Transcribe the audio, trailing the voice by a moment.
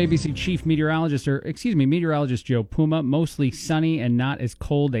WJBC Chief Meteorologist Joe Puma. Mostly sunny and not as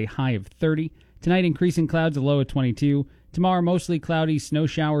cold, a high of 30. Tonight, increasing clouds, a low of 22. Tomorrow, mostly cloudy, snow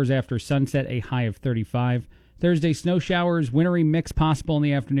showers after sunset, a high of 35. Thursday, snow showers, wintry mix possible in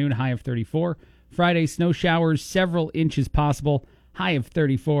the afternoon, high of 34. Friday, snow showers, several inches possible, high of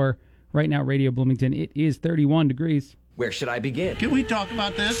 34. Right now, Radio Bloomington, it is 31 degrees. Where should I begin? Can we talk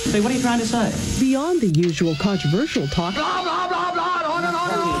about this? Say, what are you trying to say? Beyond the usual controversial talk. Blah, blah, blah, blah, on and on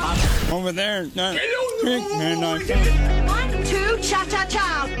and on. Over there. One, two,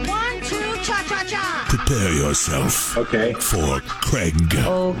 cha-cha-cha. 1, 2, cha-cha-cha. Prepare yourself for Craig.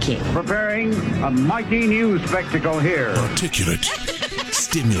 Okay. Preparing a mighty new spectacle here. Articulate,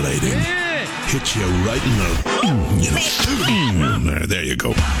 stimulating, hits you right in the... There you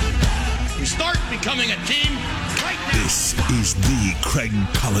go. We start becoming a team right now. This is the Craig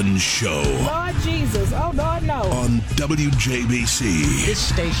Collins Show. Lord Jesus. Oh, Lord, no. On WJBC. This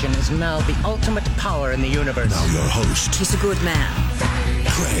station is now the ultimate power in the universe. Now your host. He's a good man.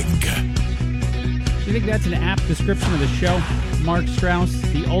 Craig. Do you think that's an apt description of the show? Mark Strauss,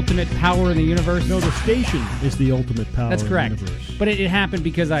 the ultimate power in the universe? No, the station is the ultimate power That's correct. in the universe. But it happened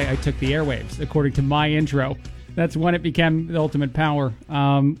because I took the airwaves, according to my intro. That's when it became the ultimate power.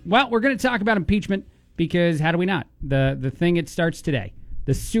 Well, we're going to talk about impeachment because how do we not? The thing, it starts today.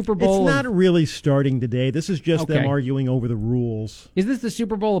 The Super Bowl. It's not really starting today. This is just them arguing over the rules. Is this the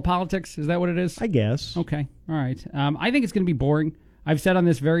Super Bowl of politics? Is that what it is? I guess. Okay. All right. I think it's going to be boring. I've said on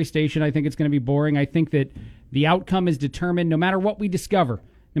this very station, I think it's going to be boring. I think that the outcome is determined no matter what we discover,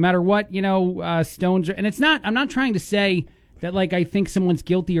 no matter what, stones are. And it's not, I'm not trying to say that, like, I think someone's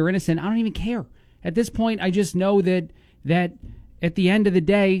guilty or innocent. I don't even care. At this point, I just know that at the end of the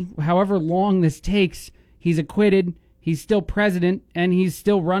day, however long this takes, he's acquitted, he's still president, and he's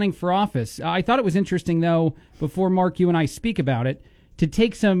still running for office. I thought it was interesting, though, before, Mark, you and I speak about it, to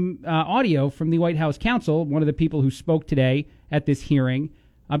take some audio from the White House counsel, one of the people who spoke today at this hearing,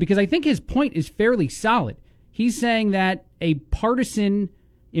 because I think his point is fairly solid. He's saying that a partisan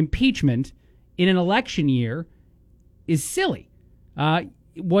impeachment in an election year is silly.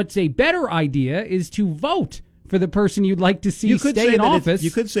 What's a better idea is to vote for the person you'd like to see stay in office.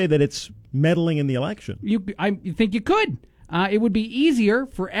 You could say that it's meddling in the election. I think you could. It would be easier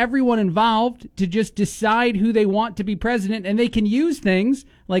for everyone involved to just decide who they want to be president, and they can use things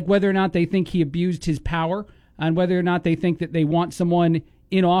like whether or not they think he abused his power and whether or not they think that they want someone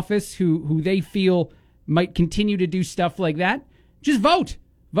in office who they feel might continue to do stuff like that. Just vote.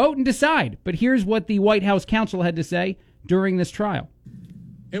 Vote and decide. But here's what the White House counsel had to say during this trial.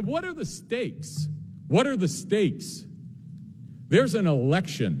 And what are the stakes? What are the stakes? There's an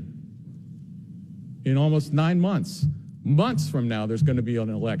election in almost 9 months. Months from now, there's going to be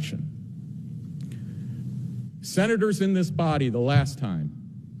an election. Senators in this body the last time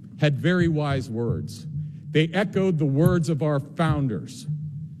had very wise words. They echoed the words of our founders.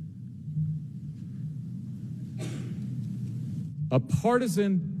 A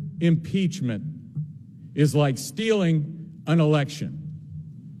partisan impeachment is like stealing an election.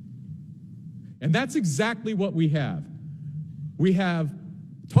 And that's exactly what we have. We have,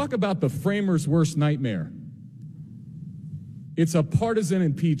 talk about the framers' worst nightmare. It's a partisan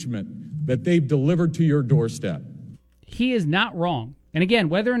impeachment that they've delivered to your doorstep. He is not wrong. And again,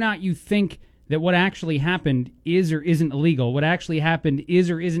 whether or not you think that what actually happened is or isn't illegal, what actually happened is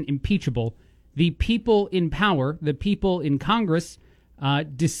or isn't impeachable, the people in power, the people in Congress,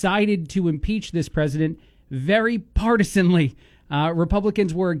 decided to impeach this president very partisanly.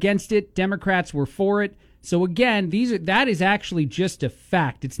 Republicans were against it. Democrats were for it. So again, that is actually just a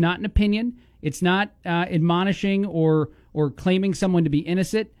fact. It's not an opinion. It's not admonishing or claiming someone to be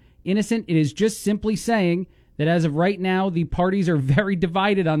innocent. It is just simply saying that as of right now, the parties are very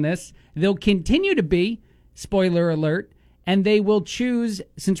divided on this. They'll continue to be, spoiler alert, and they will choose,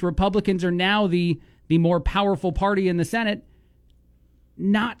 since Republicans are now the more powerful party in the Senate,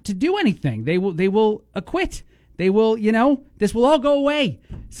 not to do anything. They will acquit. They will, this will all go away.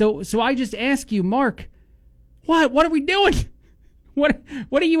 So I just ask you, Mark, what are we doing?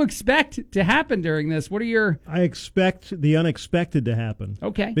 What do you expect to happen during this? I expect the unexpected to happen.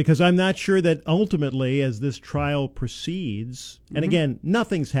 Okay. Because I'm not sure that ultimately, as this trial proceeds, and again,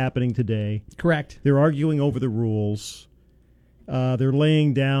 nothing's happening today. Correct. They're arguing over the rules. They're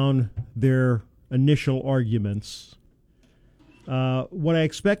laying down their initial arguments. What I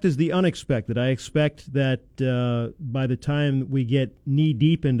expect is the unexpected. I expect that by the time we get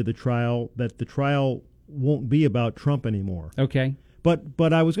knee-deep into the trial, that the trial won't be about Trump anymore. Okay.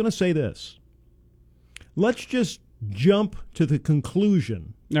 But I was going to say this. Let's just jump to the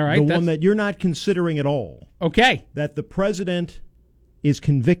conclusion. All right. The one that you're not considering at all. Okay. That the president is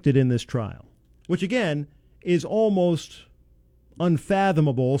convicted in this trial, which again is almost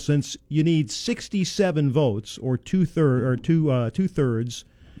unfathomable since you need 67 votes or two-thirds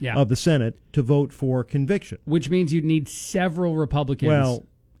of the Senate to vote for conviction. Which means you'd need several Republicans. Well,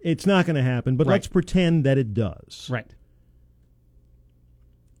 it's not going to happen, but let's pretend that it does. Right.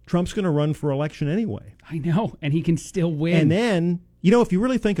 Trump's going to run for election anyway. I know, and he can still win. And then, if you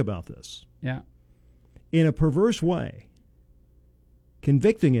really think about this, in a perverse way,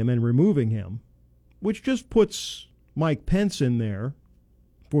 convicting him and removing him, which just puts Mike Pence in there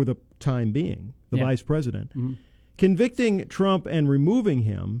for the time being, the vice president, convicting Trump and removing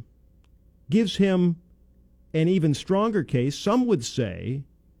him gives him an even stronger case. Some would say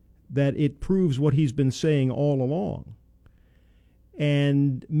that it proves what he's been saying all along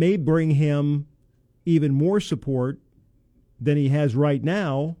and may bring him even more support than he has right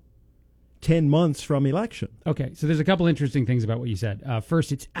now 10 months from election. Okay, so there's a couple interesting things about what you said.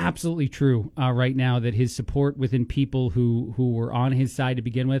 First, it's absolutely true right now that his support within people who were on his side to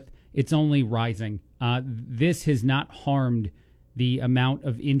begin with, it's only rising. This has not harmed the amount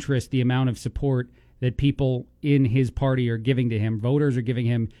of interest, the amount of support that people in his party are giving to him. Voters are giving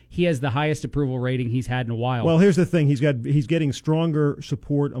him. He has the highest approval rating he's had in a while. Well, here's the thing: he's getting stronger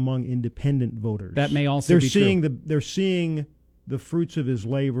support among independent voters. That may also be true. They're seeing the fruits of his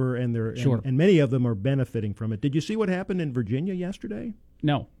labor, and and many of them are benefiting from it. Did you see what happened in Virginia yesterday?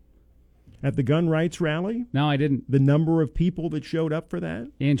 No. At the gun rights rally? No, I didn't. The number of people that showed up for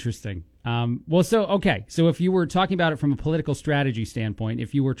that? Interesting. So if you were talking about it from a political strategy standpoint,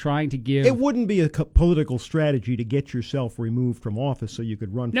 if you were trying to give... It wouldn't be a political strategy to get yourself removed from office so you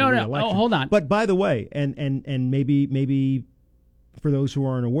could run for re-election. No, hold on. But by the way, and maybe for those who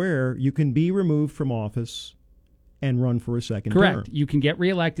aren't aware, you can be removed from office and run for a second term. Correct. You can get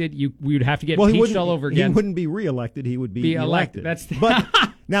reelected. We would have to get impeached all over again. He wouldn't be reelected. He would be elected. But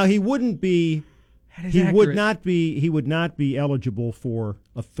now he wouldn't be. He accurate. would not be. He would not be eligible for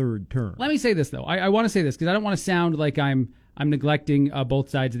a third term. Let me say this though. I want to say this because I don't want to sound like I'm neglecting both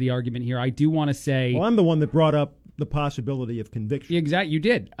sides of the argument here. I do want to say. Well, I'm the one that brought up the possibility of conviction. Exactly, you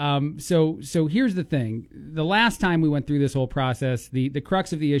did. So here's the thing. The last time we went through this whole process, the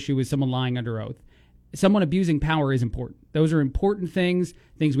crux of the issue is someone lying under oath. Someone abusing power is important. Those are important things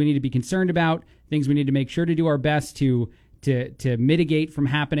we need to be concerned about, things we need to make sure to do our best to mitigate from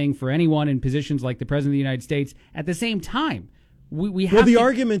happening for anyone in positions like the President of the United States. At the same time, we have the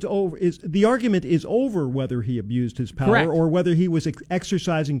argument is over whether he abused his power. Correct. Or whether he was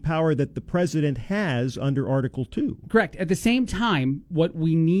exercising power that the president has under Article 2. Correct. At the same time, what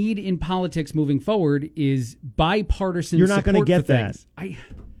we need in politics moving forward is bipartisan You're not support going to get for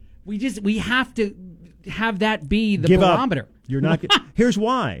things. We have to have that be the barometer. You're not. Here's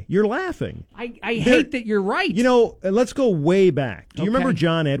why. You're laughing. I hate that you're right. Let's go way back. Do you Okay. remember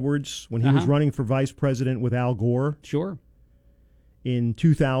John Edwards when he was running for vice president with Al Gore? Sure. In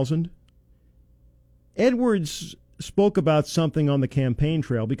 2000, Edwards spoke about something on the campaign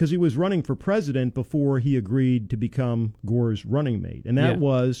trail because he was running for president before he agreed to become Gore's running mate, and that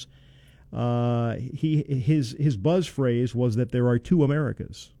was his buzz phrase was that there are two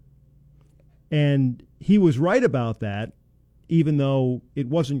Americas. And he was right about that, even though it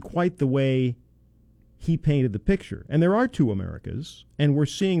wasn't quite the way he painted the picture. And there are two Americas, and we're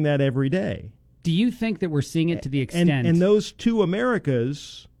seeing that every day. Do you think that we're seeing it to the extent... And those two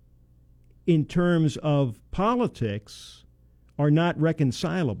Americas, in terms of politics, are not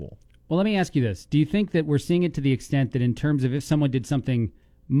reconcilable. Well, let me ask you this. Do you think that we're seeing it to the extent that in terms of if someone did something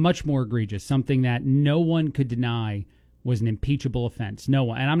much more egregious, something that no one could deny was an impeachable offense. No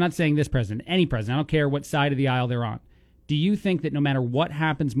one. And I'm not saying this president, any president. I don't care what side of the aisle they're on. Do you think that no matter what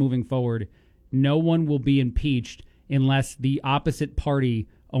happens moving forward, no one will be impeached unless the opposite party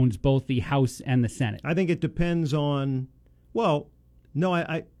owns both the House and the Senate? I think it depends on, well, no,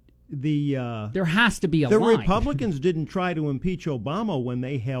 there has to be a line. The Republicans didn't try to impeach Obama when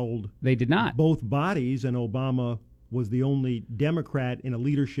they held They did not. both bodies, and Obama was the only Democrat in a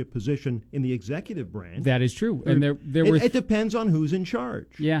leadership position in the executive branch. That is true. And it depends on who's in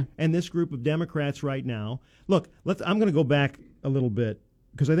charge. Yeah. And this group of Democrats right now, look, I'm going to go back a little bit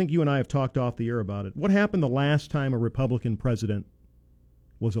because I think you and I have talked off the air about it. What happened the last time a Republican president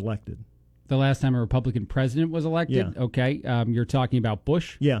was elected? The last time a Republican president was elected? Yeah. Okay. You're talking about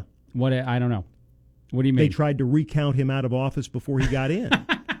Bush? Yeah. What? I don't know. What do you mean? They tried to recount him out of office before he got in.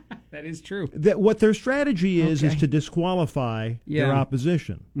 That is true. What their strategy is to disqualify their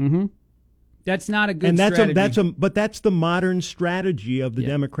opposition. Mm-hmm. That's not a good strategy. But that's the modern strategy of the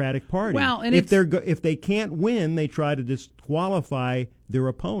Democratic Party. Well, and if they can't win, they try to disqualify their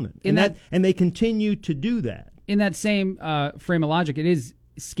opponent, and they continue to do that. in that same frame of logic, it is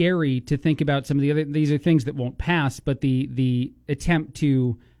scary to think about some of the other. These are things that won't pass, but the attempt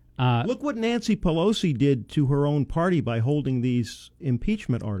to look what Nancy Pelosi did to her own party by holding these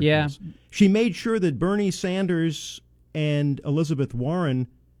impeachment articles. Yeah. She made sure that Bernie Sanders and Elizabeth Warren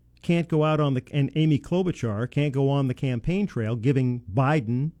can't go out and Amy Klobuchar can't go on the campaign trail, giving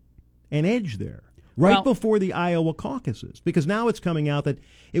Biden an edge there. Right before the Iowa caucuses, because now it's coming out that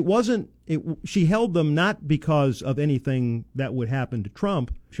she held them not because of anything that would happen to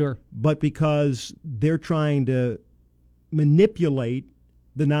Trump, sure, but because they're trying to manipulate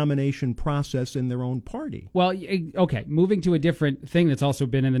the nomination process in their own party. Well, okay, moving to a different thing that's also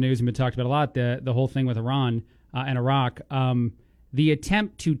been in the news and been talked about a lot, the whole thing with Iran and Iraq. The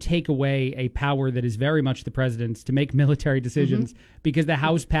attempt to take away a power that is very much the president's to make military decisions because the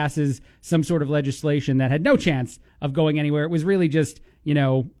House passes some sort of legislation that had no chance of going anywhere. It was really just,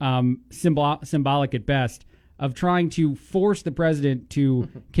 symbolic at best of trying to force the president to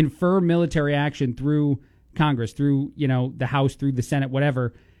confirm military action through Congress, through, the House, through the Senate,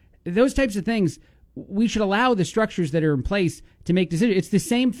 whatever. Those types of things, we should allow the structures that are in place to make decisions. It's the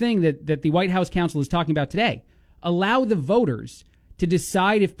same thing that the White House counsel is talking about today. Allow the voters to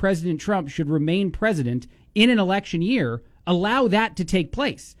decide if President Trump should remain president in an election year. Allow that to take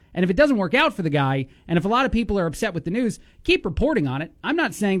place. And if it doesn't work out for the guy, and if a lot of people are upset with the news, keep reporting on it. I'm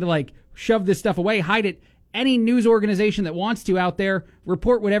not saying to shove this stuff away, hide it. Any news organization that wants to out there,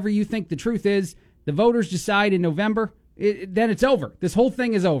 report whatever you think the truth is. The voters decide in November, then it's over. This whole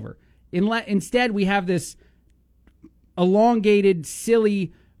thing is over. Instead, we have this elongated,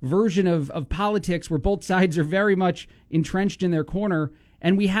 silly version of politics where both sides are very much entrenched in their corner,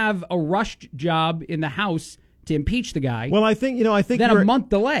 and we have a rushed job in the House to impeach the guy. Well, I think then a month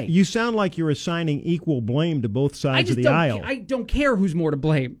delay. You sound like you're assigning equal blame to both sides of the aisle. I don't care who's more to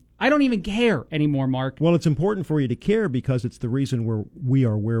blame. I don't even care anymore, Mark. Well, it's important for you to care because it's the reason we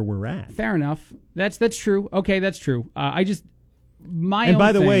are where we're at. Fair enough. That's true. Okay, that's true. And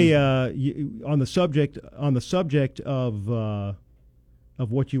by the way, on the subject of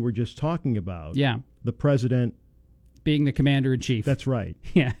what you were just talking about, the president being the commander in chief. That's right.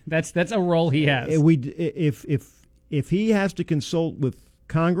 Yeah, that's a role he has. If he has to consult with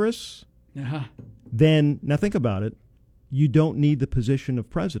Congress, then now think about it. You don't need the position of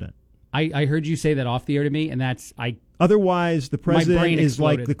president. I heard you say that off the air to me, and otherwise the president is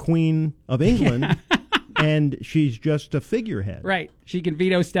like the Queen of England, and she's just a figurehead. Right. She can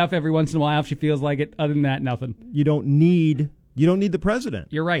veto stuff every once in a while if she feels like it. Other than that, nothing. You don't need the president.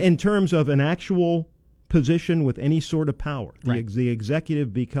 You're right. In terms of an actual position with any sort of power, right. The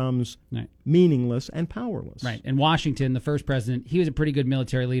executive becomes meaningless and powerless. Right. In Washington, the first president, he was a pretty good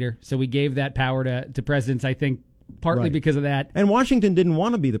military leader, so we gave that power to presidents, I think, partly because of that. And Washington didn't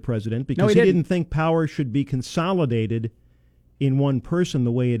want to be the president because he didn't think power should be consolidated in one person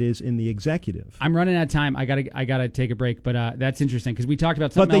the way it is in the executive. I'm running out of time. I gotta take a break, but that's interesting because we talked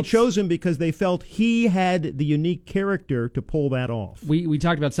about something else. But they chose him because they felt he had the unique character to pull that off. We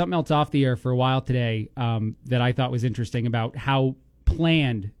talked about something else off the air for a while today that I thought was interesting about how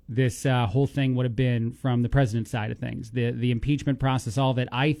planned this whole thing would have been from the president's side of things. The impeachment process, all of it.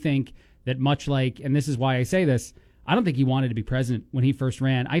 I think that much like, and this is why I say this, I don't think he wanted to be president when he first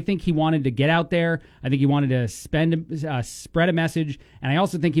ran. I think he wanted to get out there. I think he wanted to spread a message. And I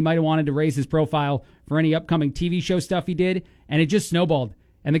also think he might have wanted to raise his profile for any upcoming TV show stuff he did. And it just snowballed.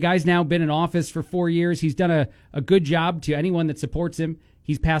 And the guy's now been in office for 4 years. He's done a good job to anyone that supports him.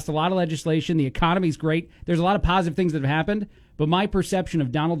 He's passed a lot of legislation. The economy's great. There's a lot of positive things that have happened. But my perception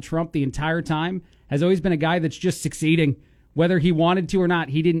of Donald Trump the entire time has always been a guy that's just succeeding. Whether he wanted to or not,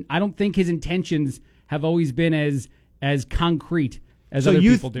 he didn't. I don't think his intentions have always been as concrete as other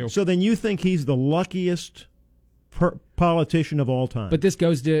people do. So then you think he's the luckiest politician of all time. But this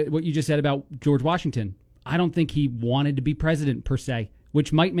goes to what you just said about George Washington. I don't think he wanted to be president per se,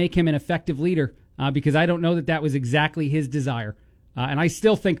 which might make him an effective leader because I don't know that was exactly his desire. And I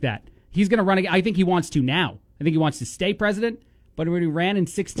still think that. He's going to run again. I think he wants to now. I think he wants to stay president. But when he ran in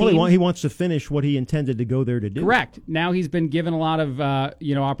 2016... Well, he wants to finish what he intended to go there to do. Correct. Now he's been given a lot of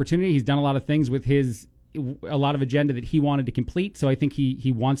opportunity. He's done a lot of things with a lot of agenda that he wanted to complete. So I think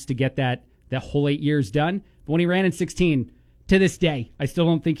he wants to get that whole 8 years done. But when he ran in 2016, to this day, I still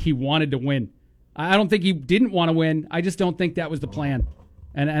don't think he wanted to win. I don't think he didn't want to win. I just don't think that was the plan.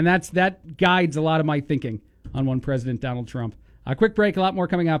 And that guides a lot of my thinking on one President Donald Trump. A quick break, a lot more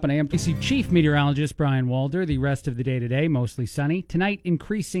coming up on AMPC. Chief Meteorologist Brian Walder. The rest of the day today, mostly sunny. Tonight,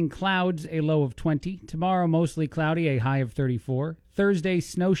 increasing clouds, a low of 20. Tomorrow, mostly cloudy, a high of 34. Thursday,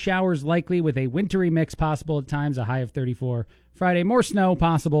 snow showers likely with a wintry mix possible at times, a high of 34. Friday, more snow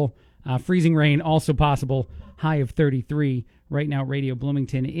possible. Freezing rain also possible, high of 33. Right now, Radio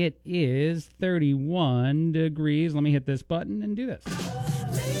Bloomington, it is 31 degrees. Let me hit this button and do this.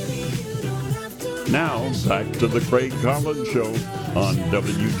 Now, back to the Craig Collins Show on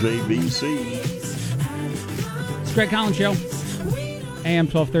WJBC. It's Craig Collins Show, AM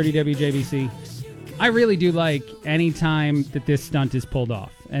 1230 WJBC. I really do like any time that this stunt is pulled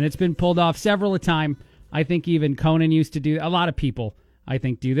off. And it's been pulled off several times. I think even Conan used to do. A lot of people, I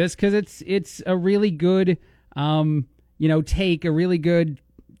think, do this because it's a really good, take, a really good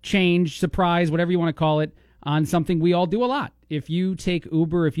change, surprise, whatever you want to call it, on something we all do a lot. If you take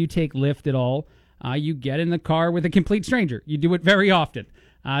Uber, if you take Lyft at all, you get in the car with a complete stranger. You do it very often,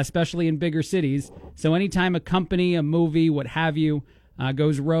 especially in bigger cities. So anytime a company, a movie, what have you,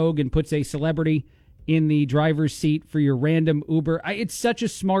 goes rogue and puts a celebrity in the driver's seat for your random Uber, it's such a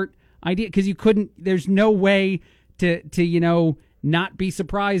smart idea because there's no way to not be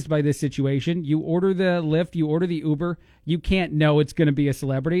surprised by this situation. You order the Lyft, you order the Uber, you can't know it's going to be a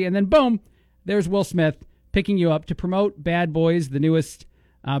celebrity, and then boom, there's Will Smith picking you up to promote Bad Boys, the newest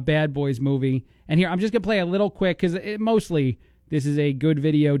Bad Boys movie. And here, I'm just going to play a little quick because mostly this is a good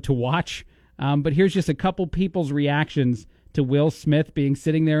video to watch, but here's just a couple people's reactions to Will Smith being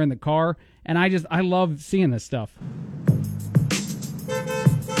sitting there in the car, and I love seeing this stuff.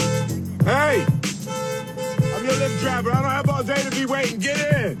 Hey! I'm your Lyft driver. I don't have all day to be waiting. Get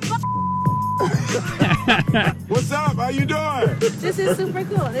in! What's up? How you doing? This is super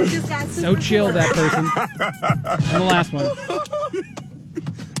cool. It just got super So chill, cool. that person. And the last one.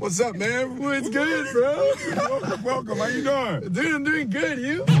 What's up, man? Well, it's good, bro. Welcome. How you doing? Doing good.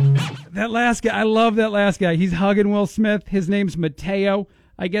 You? That last guy, I love that last guy. He's hugging Will Smith. His name's Mateo.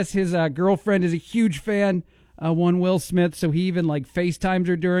 I guess his girlfriend is a huge fan, one Will Smith, so he even FaceTimes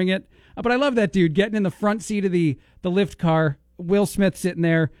her during it. But I love that dude getting in the front seat of the Lyft car. Will Smith sitting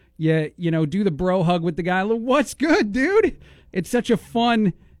there. Do the bro hug with the guy. What's good, dude? It's such a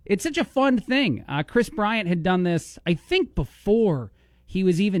fun thing. Chris Bryant had done this, I think, before he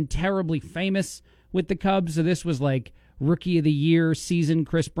was even terribly famous with the Cubs. So this was Rookie of the Year season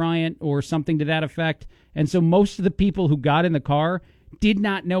Chris Bryant or something to that effect. And so most of the people who got in the car did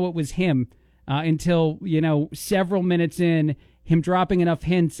not know it was him until, several minutes in, him dropping enough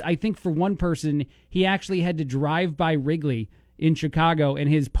hints. I think for one person, he actually had to drive by Wrigley in Chicago and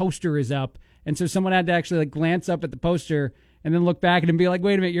his poster is up. And so someone had to actually glance up at the poster and then look back at him and be like,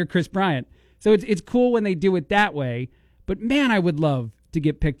 wait a minute, you're Chris Bryant. So it's cool when they do it that way. But man, I would love to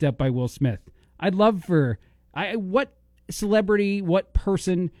get picked up by Will Smith. I'd love what celebrity, what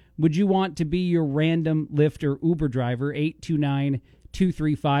person would you want to be your random Lyft or Uber driver?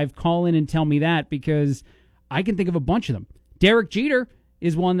 829-235. Call in and tell me that because I can think of a bunch of them. Derek Jeter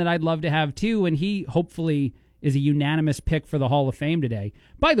is one that I'd love to have too, and he hopefully is a unanimous pick for the Hall of Fame today.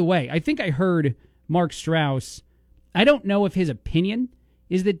 By the way, I think I heard Mark Strauss. I don't know if his opinion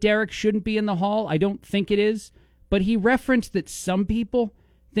is that Derek shouldn't be in the Hall. I don't think it is. But he referenced that some people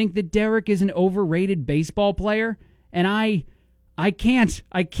think that Derek is an overrated baseball player, and I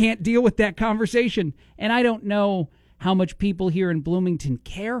can't deal with that conversation. And I don't know how much people here in Bloomington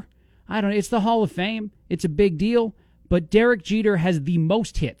care. It's the Hall of Fame. It's a big deal. But Derek Jeter has the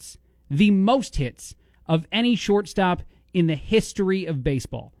most hits of any shortstop in the history of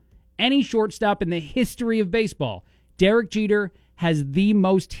baseball. Any shortstop in the history of baseball. Derek Jeter has the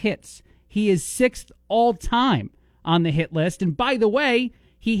most hits. He is 6th all time on the hit list. And by the way,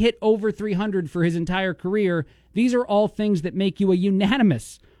 he hit over 300 for his entire career. These are all things that make you a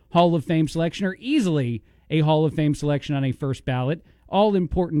unanimous Hall of Fame selection or easily a Hall of Fame selection on a first ballot. All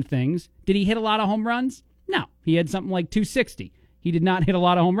important things. Did he hit a lot of home runs? No. He had something like 260. He did not hit a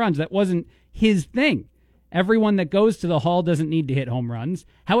lot of home runs. That wasn't his thing. Everyone that goes to the Hall doesn't need to hit home runs.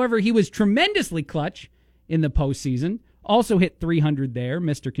 However, he was tremendously clutch in the postseason. Also hit 300 there,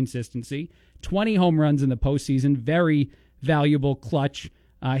 Mr. Consistency. 20 home runs in the postseason. Very valuable clutch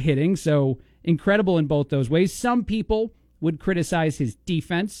hitting. So incredible in both those ways. Some people would criticize his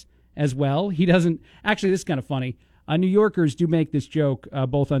defense as well. He doesn't. Actually, this is kind of funny. New Yorkers do make this joke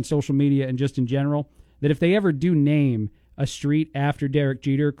both on social media and just in general that if they ever do name a street after Derek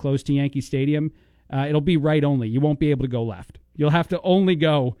Jeter close to Yankee Stadium, it'll be right only. You won't be able to go left. You'll have to only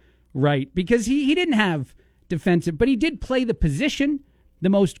go right because he didn't have defensive, but he did play the position, the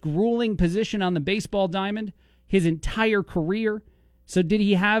most grueling position on the baseball diamond his entire career. So did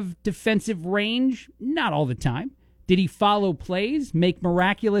he have defensive range? Not all the time. Did he follow plays, make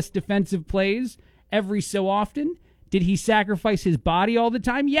miraculous defensive plays every so often? Did he sacrifice his body all the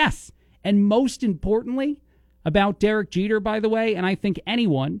time? Yes. And most importantly, about Derek Jeter, by the way, and I think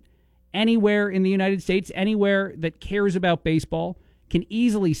anyone, anywhere in the United States, anywhere that cares about baseball, can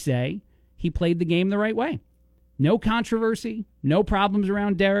easily say he played the game the right way. No controversy, no problems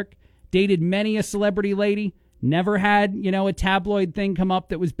around Derek. Dated many a celebrity lady. Never had, a tabloid thing come up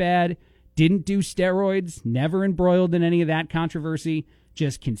that was bad. Didn't do steroids. Never embroiled in any of that controversy.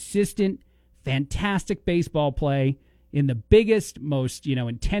 Just consistent, fantastic baseball play in the biggest, most,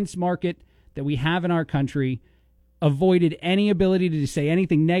 intense market that we have in our country. Avoided any ability to say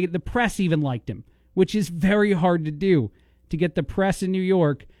anything negative. The press even liked him, which is very hard to do. To get the press in New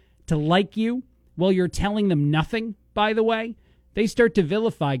York to like you while you're telling them nothing, by the way. They start to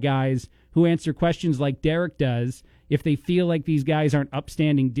vilify guys who answer questions like Derek does if they feel like these guys aren't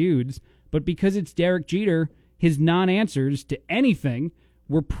upstanding dudes. But because it's Derek Jeter, his non-answers to anything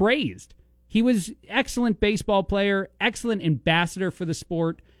were praised. He was excellent baseball player, excellent ambassador for the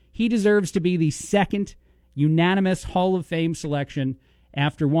sport. He deserves to be the second unanimous Hall of Fame selection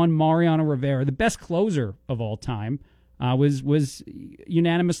after one Mariano Rivera, the best closer of all time, was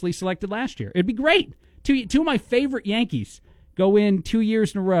unanimously selected last year. It'd be great. Two of my favorite Yankees go in 2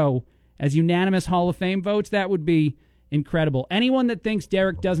 years in a row as unanimous Hall of Fame votes. That would be incredible. Anyone that thinks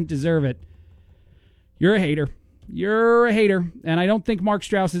Derek doesn't deserve it, you're a hater. You're a hater. And I don't think Mark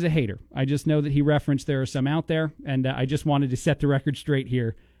Strauss is a hater. I just know that he referenced there are some out there, and I just wanted to set the record straight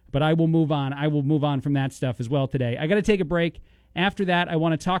here. But I will move on. I will move on from that stuff as well today. I got to take a break. After that, I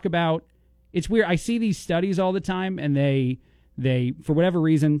want to talk about, it's weird. I see these studies all the time, and they for whatever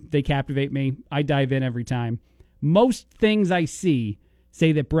reason, they captivate me. I dive in every time. Most things I see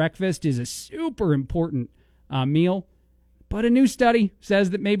say that breakfast is a super important meal, but a new study says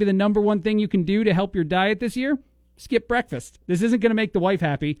that maybe the number one thing you can do to help your diet this year, skip breakfast. This isn't going to make the wife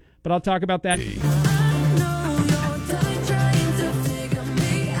happy, but I'll talk about that.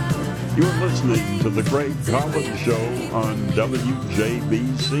 You're listening to The Craig Collins Show on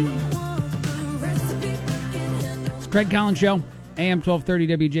WJBC. It's Craig Collins Show, AM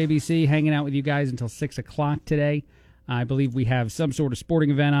 1230 WJBC, hanging out with you guys until 6 o'clock today. I believe we have some sort of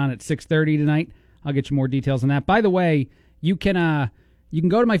sporting event on at 6:30 tonight. I'll get you more details on that. By the way, you can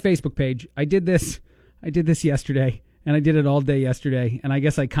go to my Facebook page. I did this yesterday, and I did it all day yesterday, and I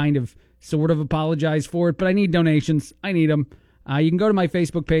guess I kind of sort of apologize for it, but I need donations. I need them. You can go to my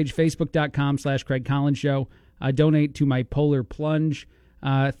Facebook page, facebook.com/Craig Collins Show. Donate to my Polar Plunge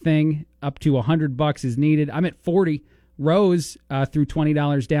thing. Up to $100 is needed. I'm at 40. Rose threw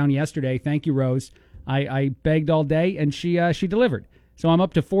 $20 down yesterday. Thank you, Rose. I begged all day, and she delivered. So I'm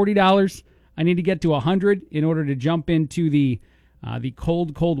up to $40. I need to get to 100 in order to jump into the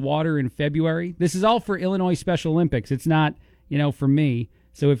cold water in February. This is all for Illinois Special Olympics. It's not, for me.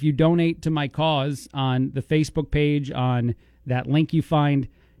 So if you donate to my cause on the Facebook page, on that link you find,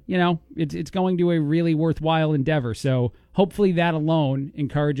 it's going to a really worthwhile endeavor. So hopefully that alone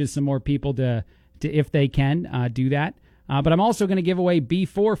encourages some more people to if they can, do that. But I'm also going to give away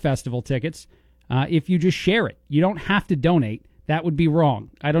B4 Festival tickets if you just share it. You don't have to donate. That would be wrong.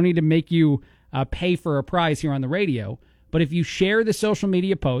 I don't need to make you pay for a prize here on the radio. But if you share the social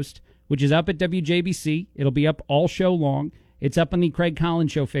media post, which is up at WJBC, it'll be up all show long. It's up on the Craig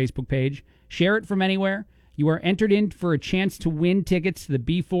Collins Show Facebook page. Share it from anywhere. You are entered in for a chance to win tickets to the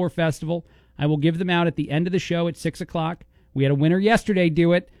B4 Festival. I will give them out at the end of the show at 6 o'clock. We had a winner yesterday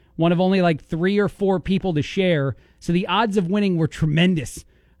do it. One of only like 3 or 4 people to share. So the odds of winning were tremendous.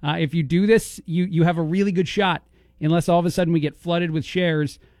 If you do this, you have a really good shot, unless all of a sudden we get flooded with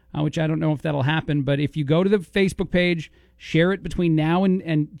shares, which I don't know if that'll happen. But if you go to the Facebook page, share it between now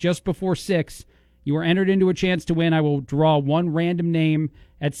and just before 6, you are entered into a chance to win. I will draw one random name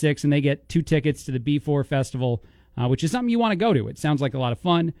at 6, and they get 2 tickets to the B4 Festival, which is something you want to go to. It sounds like a lot of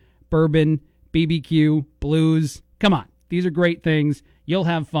fun. Bourbon, BBQ, blues. Come on. These are great things. You'll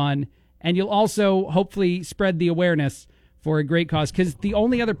have fun. And you'll also hopefully spread the awareness for a great cause, because the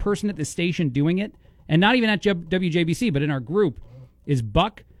only other person at the station doing it, and not even at WJBC, but in our group, is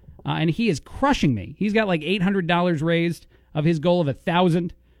Buck, and he is crushing me. He's got like $800 raised of his goal of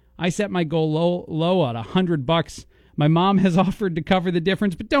 $1,000. I set my goal low at $100. My mom has offered to cover the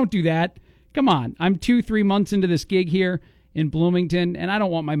difference, but don't do that. Come on. I'm 2-3 months into this gig here in Bloomington, and I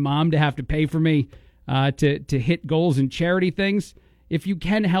don't want my mom to have to pay for me to hit goals and charity things. If you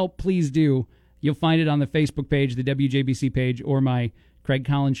can help, please do. You'll find it on the Facebook page, the WJBC page, or my Craig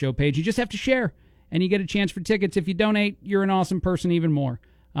Collins Show page. You just have to share, and you get a chance for tickets. If you donate, you're an awesome person even more.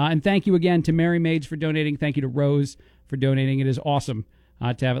 And thank you again to Mary Maids for donating. Thank you to Rose for donating. It is awesome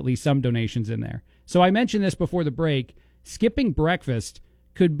to have at least some donations in there. So I mentioned this before the break. Skipping breakfast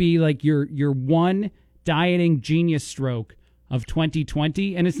could be like your one dieting genius stroke of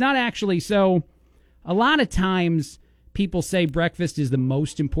 2020. And it's not actually so. A lot of times people say breakfast is the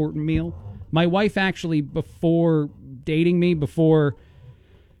most important meal. My wife actually, before dating me, before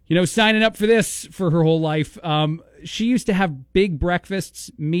signing up for this for her whole life. She used to have big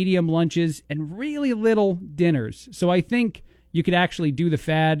breakfasts, medium lunches, and really little dinners. So I think you could actually do the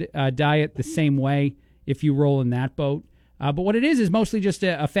fad diet the same way if you roll in that boat. But what it is mostly just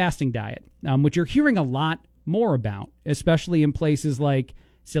a fasting diet, which you're hearing a lot more about, especially in places like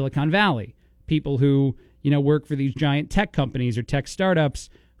Silicon Valley. People who, work for these giant tech companies or tech startups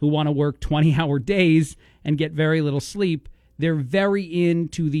who want to work 20-hour days and get very little sleep. They're very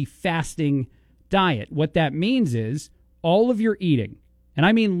into the fasting diet. What that means is all of your eating, and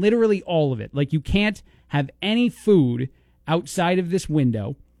I mean literally all of it, like you can't have any food outside of this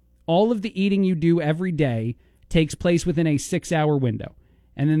window. All of the eating you do every day takes place within a 6-hour window.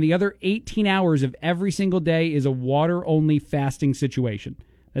 And then the other 18 hours of every single day is a water-only fasting situation.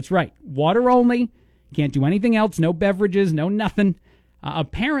 That's right, water only. Can't do anything else, no beverages, no nothing.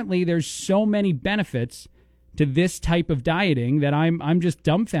 Apparently, there's so many benefits to this type of dieting that I'm just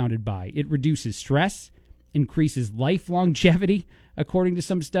dumbfounded by. It reduces stress, increases life longevity, according to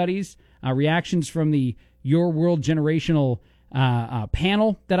some studies. Reactions from the Your World Generational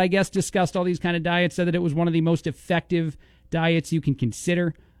panel that I guess discussed all these kind of diets said that it was one of the most effective diets you can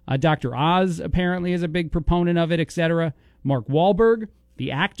consider. Dr. Oz apparently is a big proponent of it, etc. Mark Wahlberg,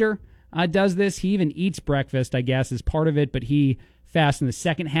 the actor, does this. He even eats breakfast, I guess, as part of it, but he fasts in the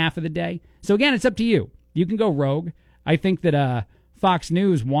second half of the day. So again, it's up to you. You can go rogue. I think that Fox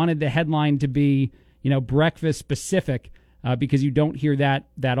News wanted the headline to be, breakfast specific because you don't hear that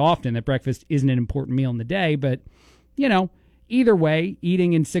often, that breakfast isn't an important meal in the day. But, either way,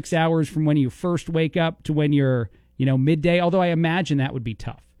 eating in 6 hours from when you first wake up to when you're, midday, although I imagine that would be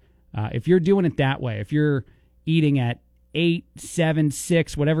tough. If you're doing it that way, if you're eating at 8, 7,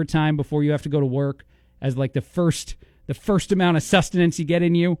 6, whatever time before you have to go to work as like the first amount of sustenance you get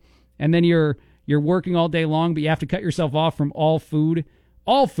in you, and then you're working all day long, but you have to cut yourself off from all food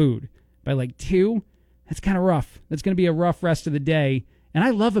by like 2, that's kind of rough. That's going to be a rough rest of the day. And I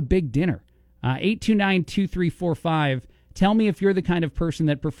love a big dinner. 829-2345. Tell me if you're the kind of person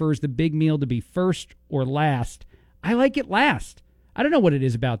that prefers the big meal to be first or last. I like it last. I don't know what it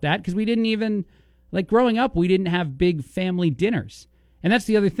is about that, because we didn't even, growing up, we didn't have big family dinners. And that's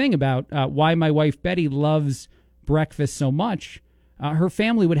the other thing about why my wife Betty loves breakfast so much. Her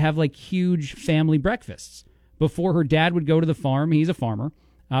family would have huge family breakfasts. Before her dad would go to the farm, he's a farmer,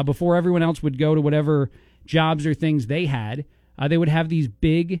 before everyone else would go to whatever jobs or things they had, they would have these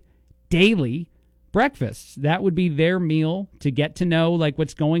big daily breakfasts. That would be their meal to get to know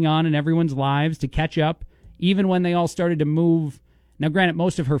what's going on in everyone's lives, to catch up, even when they all started to move. Now, granted,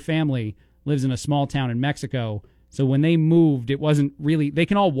 most of her family lives in a small town in Mexico, so when they moved, it wasn't really, they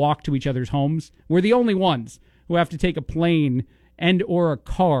can all walk to each other's homes. We're the only ones who have to take a plane and or a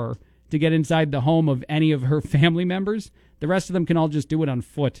car to get inside the home of any of her family members. The rest of them can all just do it on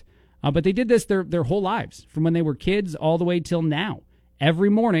foot. But they did this their whole lives, from when they were kids all the way till now. Every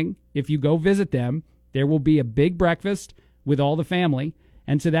morning, if you go visit them, there will be a big breakfast with all the family.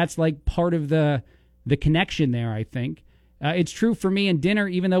 And so that's part of the connection there, I think. It's true for me and dinner,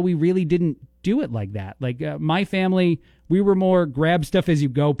 even though we really didn't do it like that. My family, we were more grab stuff as you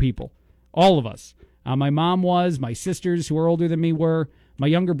go people. All of us. My mom was, my sisters who are older than me were. My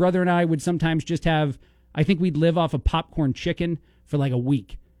younger brother and I would sometimes just have, I think we'd live off of popcorn chicken for a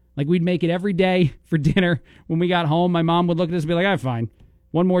week. We'd make it every day for dinner. When we got home, my mom would look at us and be like, fine.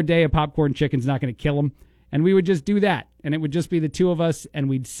 One more day of popcorn chicken's not going to kill him. And we would just do that. And it would just be the two of us, and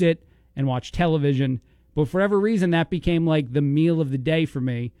we'd sit and watch television. But for whatever reason, that became the meal of the day for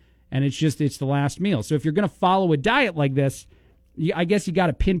me. And it's the last meal. So if you're going to follow a diet like this, I guess you got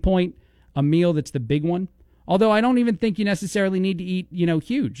to pinpoint a meal that's the big one. Although I don't even think you necessarily need to eat,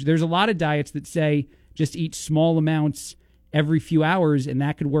 huge. There's a lot of diets that say just eat small amounts every few hours, and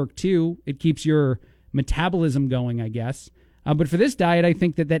that could work too. It keeps your metabolism going, I guess. But for this diet, I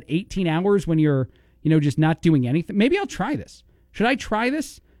think that 18 hours when you're, just not doing anything, maybe I'll try this. Should I try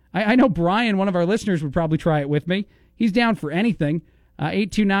this? I know Brian, one of our listeners, would probably try it with me. He's down for anything.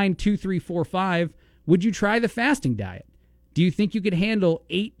 829-2345. Would you try the fasting diet? Do you think you could handle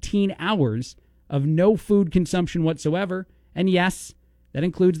 18 hours of no food consumption whatsoever? And yes, that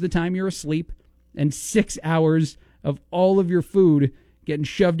includes the time you're asleep, and 6 hours of all of your food getting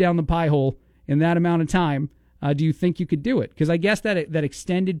shoved down the pie hole in that amount of time. Do you think you could do it? Because I guess that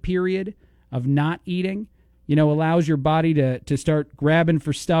extended period of not eating, allows your body to start grabbing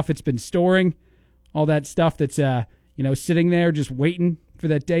for stuff it's been storing, all that stuff that's, sitting there just waiting for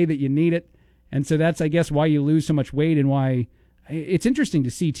that day that you need it. And so that's, I guess, why you lose so much weight, and why it's interesting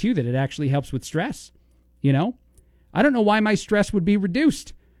to see, too, that it actually helps with stress. I don't know why my stress would be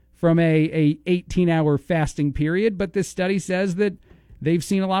reduced from a 18-hour fasting period, but this study says that they've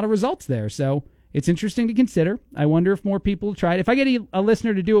seen a lot of results there. So it's interesting to consider. I wonder if more people try it. If I get a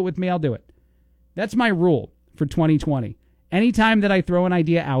listener to do it with me, I'll do it. That's my rule for 2020. Anytime that I throw an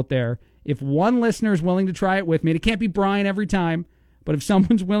idea out there, if one listener is willing to try it with me, and it can't be Brian every time, but if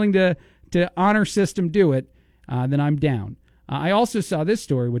someone's willing to honor system do it, then I'm down. I also saw this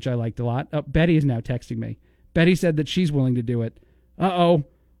story, which I liked a lot. Betty is now texting me. Betty said that she's willing to do it. Oh,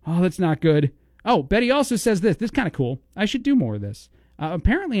 that's not good. Oh, Betty also says this. This is kind of cool. I should do more of this.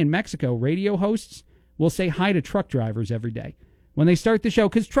 Apparently in Mexico, radio hosts will say hi to truck drivers every day when they start the show,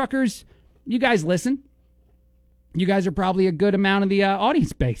 because truckers, you guys listen. You guys are probably a good amount of the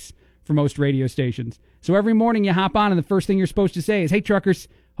audience base for most radio stations. So every morning you hop on and the first thing you're supposed to say is, "Hey, truckers,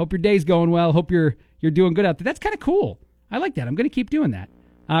 hope your day's going well. Hope you're doing good out there." That's kind of cool. I like that. I'm going to keep doing that.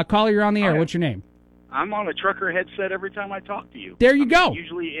 Caller, you're on the air. What's your name? I'm on a trucker headset every time I talk to you. There you go.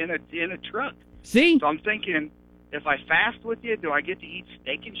 Usually in a truck. See? So I'm thinking, if I fast with you, do I get to eat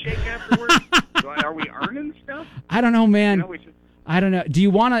Steak and Shake afterwards? Are we earning stuff? I don't know, man. You know, I don't know. Do you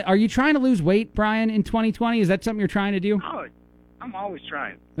want to? Are you trying to lose weight, Brian, in 2020? Is that something you're trying to do? Oh, I'm always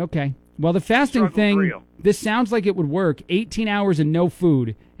trying. Okay. Well, the fasting thing, this sounds like it would work. 18 hours of no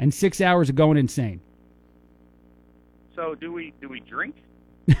food and 6 hours of going insane. So do we drink?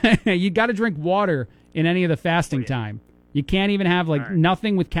 You got to drink water in any of the fasting time. You can't even have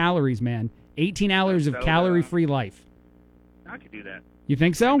nothing with calories, man. 18 hours of calorie-free life. I could do that. You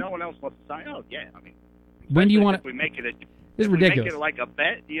think so? No one else wants to sign. Oh yeah, I mean. When do you want to? We make it a. This is ridiculous. Make it like a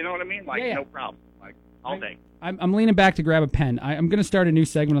bet. You know what I mean? Like no problem. Like all day. I'm leaning back to grab a pen. I'm going to start a new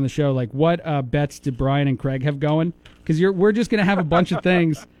segment on the show. Like, what bets did Brian and Craig have going? Because we're just going to have a bunch of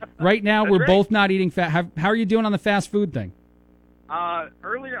things. Right now, we're both not eating fat. How are you doing on the fast food thing?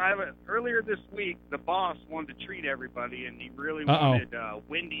 Earlier this week, the boss wanted to treat everybody, and he really wanted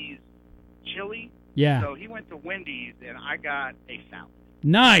Wendy's chili. Yeah. So he went to Wendy's, and I got a salad.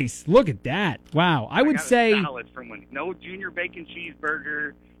 Nice. Look at that. Wow. I would say a salad from Wendy's. No junior bacon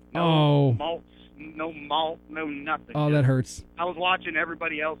cheeseburger. No malt. No malt. No nothing. Oh, that hurts. I was watching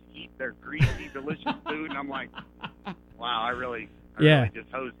everybody else eat their greasy, delicious food, and I'm like, wow, I really just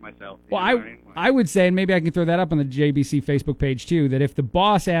hosed myself. Well, I would say, and maybe I can throw that up on the JBC Facebook page too, that if the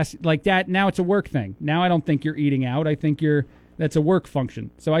boss asks like that, now it's a work thing. Now I don't think you're eating out. I think that's a work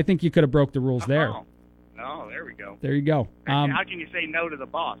function. So I think you could have broke the rules there. Oh, there we go. There you go. How can you say no to the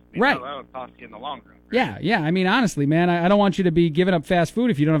boss? Right. That'll cost you in the long run. Right? Yeah. I mean, honestly, man, I don't want you to be giving up fast food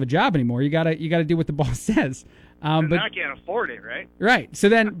if you don't have a job anymore. You gotta do what the boss says. But I can't afford it, right? Right. So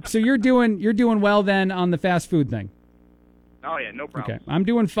you're doing well then on the fast food thing. Oh yeah, no problem. Okay, I'm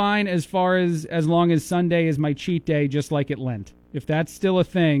doing fine as long as Sunday is my cheat day, just like it Lent. If that's still a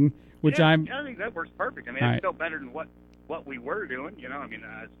thing, which I think that works perfect. I mean, it's still better than what we were doing. You know, I mean,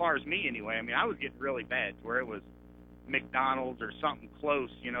 as far as me anyway. I mean, I was getting really bad to where it was McDonald's or something close.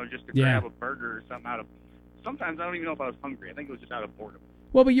 You know, just to grab a burger or something out of. Sometimes I don't even know if I was hungry. I think it was just out of boredom.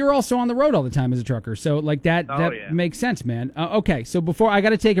 Well, but you're also on the road all the time as a trucker, so like that makes sense, man. Okay, so before I got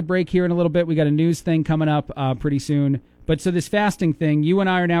to take a break here in a little bit. We got a news thing coming up pretty soon. But so this fasting thing, you and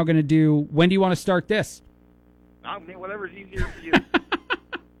I are now going to do. When do you want to start this? I mean, whatever's easier for you.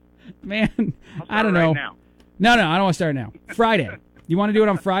 Man, I don't know. Right now. No, I don't want to start now. Friday. You want to do it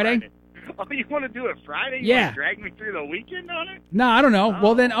on Friday? Oh, you want to do it Friday? Yeah. You want to drag me through the weekend on it? No, I don't know.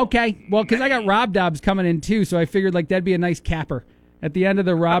 Well, then, okay. Well, because I got Rob Dobbs coming in, too, so I figured like that'd be a nice capper. At the end of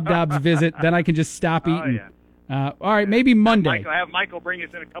the Rob Dobbs visit, then I can just stop eating. Yeah. All right, maybe Monday. Have Michael bring us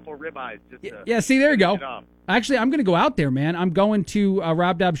in a couple of ribeyes. Yeah, see, there you go. Actually, I'm going to go out there, man. I'm going to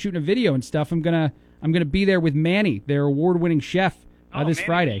Rob Dobbs shooting a video and stuff. I'm gonna be there with Manny, their award-winning chef, this Manny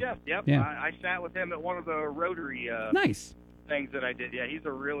Friday. Chef. Yep. Yeah. I sat with him at one of the Rotary nice things that I did. Yeah, he's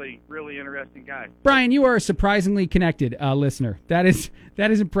a really, really interesting guy. Brian, you are a surprisingly connected listener. That is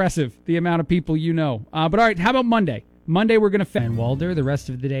impressive, the amount of people you know. But all right, how about Monday? Monday, we're going to fan Walder. The rest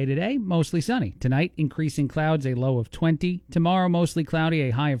of the day today, mostly sunny. Tonight, increasing clouds, a low of 20. Tomorrow, mostly cloudy,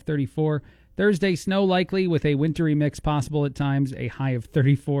 a high of 34. Thursday, snow likely with a wintry mix possible at times, a high of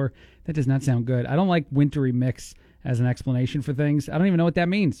 34. That does not sound good. I don't like wintry mix as an explanation for things. I don't even know what that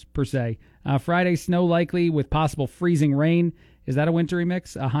means, per se. Friday, snow likely with possible freezing rain. Is that a wintry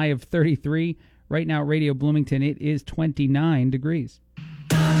mix? A high of 33. Right now at Radio Bloomington, it is 29 degrees.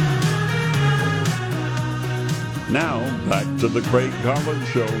 Now, back to the Craig Collins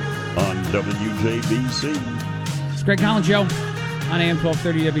Show on WJBC. It's Craig Collins Show on AM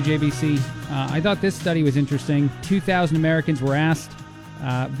 1230 WJBC. I thought this study was interesting. 2,000 Americans were asked.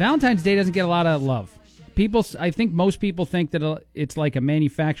 Valentine's Day doesn't get a lot of love. I think most people think that it's like a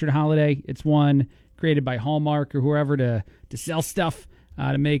manufactured holiday. It's one created by Hallmark or whoever to sell stuff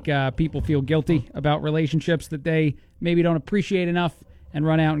to make people feel guilty about relationships that they maybe don't appreciate enough. and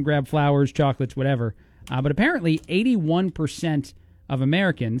run out and grab flowers, chocolates, whatever. But apparently 81% of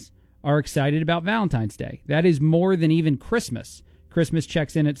Americans are excited about Valentine's Day. That is more than even Christmas. Christmas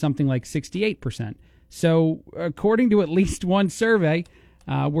checks in at something like 68%. So according to at least one survey,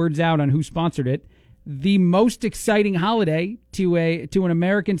 words out on who sponsored it, the most exciting holiday to an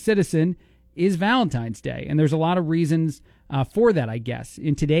American citizen is Valentine's Day. And there's a lot of reasons for that, I guess.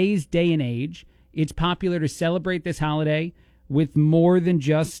 In today's day and age, it's popular to celebrate this holiday with more than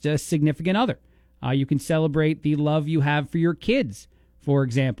just a significant other. You can celebrate the love you have for your kids, for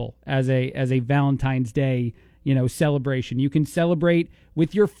example, as a Valentine's Day, celebration. You can celebrate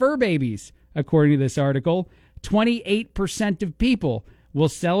with your fur babies, according to this article. 28% of people will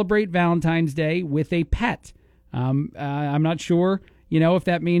celebrate Valentine's Day with a pet. I'm not sure, if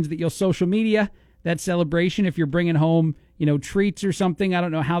that means that you'll social media that celebration if you're bringing home, treats or something. I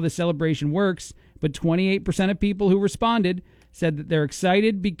don't know how the celebration works, but 28% of people who responded said that they're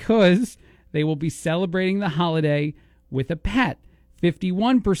excited because they will be celebrating the holiday with a pet.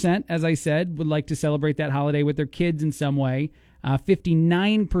 51%, as I said, would like to celebrate that holiday with their kids in some way.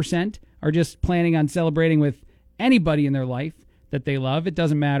 59% are just planning on celebrating with anybody in their life that they love. It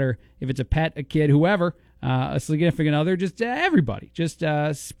doesn't matter if it's a pet, a kid, whoever, a significant other, just everybody. Just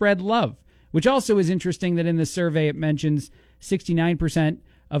spread love, which also is interesting that in the survey it mentions 69%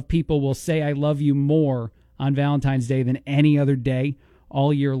 of people will say I love you more on Valentine's Day than any other day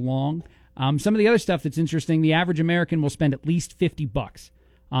all year long. Some of the other stuff that's interesting, the average American will spend at least $50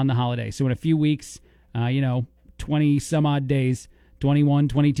 on the holiday. So in a few weeks, 20 some odd days, 21,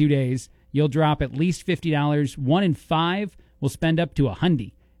 22 days, you'll drop at least $50. 1 in 5 will spend up to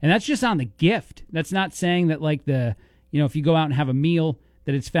 $100. And that's just on the gift. That's not saying that if you go out and have a meal,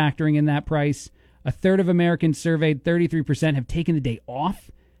 that it's factoring in that price. A third of Americans surveyed, 33%, have taken the day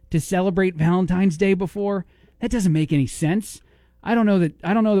off to celebrate Valentine's Day before. That doesn't make any sense. I don't know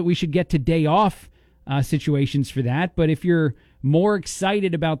that we should get to day off situations for that. But if you're more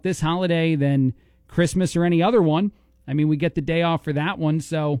excited about this holiday than Christmas or any other one, we get the day off for that one.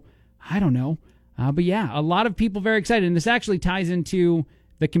 So I don't know. But yeah, a lot of people very excited. And this actually ties into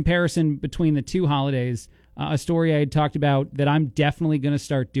the comparison between the two holidays. A story I had talked about that I'm definitely going to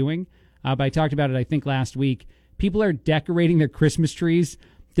start doing. But I talked about it, I think, last week. People are decorating their Christmas trees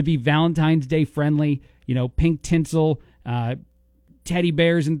to be Valentine's Day friendly. Pink tinsel, teddy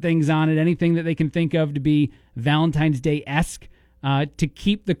bears and things on it, anything that they can think of to be Valentine's Day-esque, to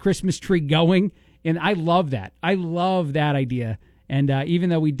keep the Christmas tree going. And I love that. I love that idea. And even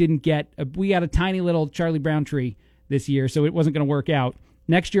though we got a tiny little Charlie Brown tree this year, so it wasn't going to work out.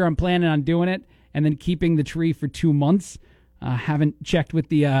 Next year I'm planning on doing it and then keeping the tree for 2 months. Haven't checked with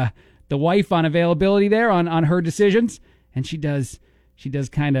the wife on availability there on her decisions, and she does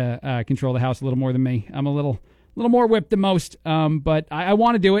kind of control the house a little more than me. I'm a little more whipped than most, but I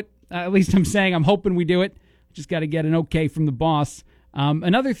want to do it. At least I'm saying I'm hoping we do it. Just got to get an okay from the boss.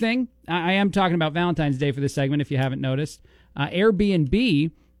 Another thing, I am talking about Valentine's Day for this segment, if you haven't noticed.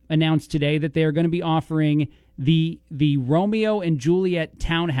 Airbnb announced today that they are going to be offering the Romeo and Juliet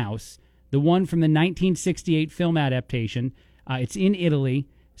townhouse, the one from the 1968 film adaptation. It's in Italy.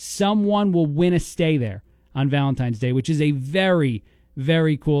 Someone will win a stay there on Valentine's Day, which is a very,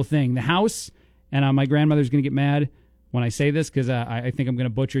 very cool thing. The house, and my grandmother's going to get mad when I say this because I think I'm going to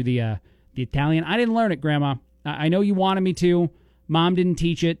butcher the Italian. I didn't learn it, Grandma. I know you wanted me to. Mom didn't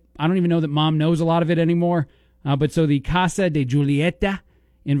teach it. I don't even know that Mom knows a lot of it anymore. But so the Casa di Giulietta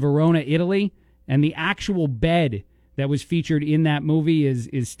in Verona, Italy, and the actual bed that was featured in that movie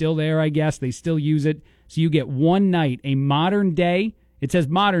is still there, I guess. They still use it. So you get one night, a modern day. It says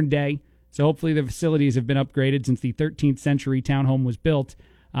modern day, so hopefully the facilities have been upgraded since the 13th century townhome was built.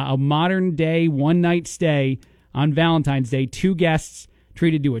 A modern day, one-night stay on Valentine's Day. 2 guests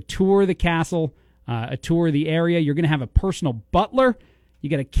treated to a tour of the castle, a tour of the area. You're going to have a personal butler. You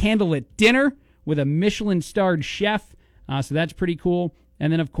get a candlelit dinner with a Michelin-starred chef, so that's pretty cool.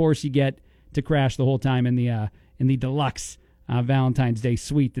 And then, of course, you get to crash the whole time in the deluxe Valentine's Day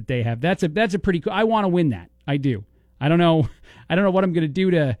suite that they have. That's a pretty cool. I want to win that. I do. I don't know what I'm going to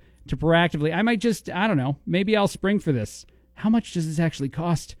do to proactively. I might just, I don't know. Maybe I'll spring for this. How much does this actually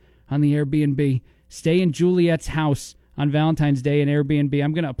cost on the Airbnb? Stay in Juliet's house on Valentine's Day in Airbnb.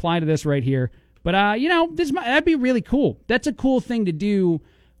 I'm going to apply to this right here. But, that'd be really cool. That's a cool thing to do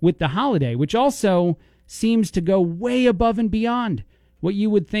with the holiday, which also seems to go way above and beyond what you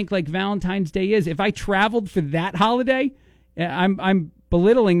would think like Valentine's Day is. If I traveled for that holiday, I'm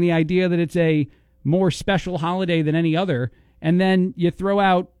belittling the idea that it's a more special holiday than any other. And then you throw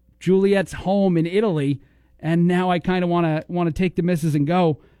out Juliet's home in Italy, and now I kind of want to take the missus and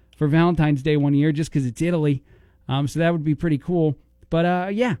go for Valentine's Day one year just because it's Italy. So that would be pretty cool.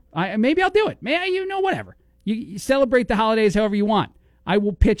 But maybe I'll do it. Whatever. You celebrate the holidays however you want. I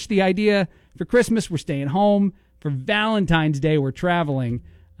will pitch the idea for Christmas. We're staying home. For Valentine's Day, we're traveling.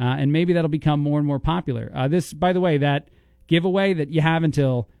 And maybe that'll become more and more popular. This, by the way, that giveaway that you have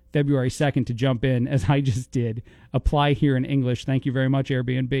until February 2nd to jump in, as I just did. Apply here in English. Thank you very much,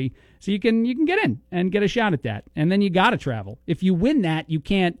 Airbnb. So you can get in and get a shot at that. And then you got to travel. If you win that, you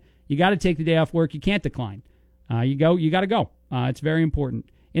got to take the day off work. You can't decline. You got to go. It's very important.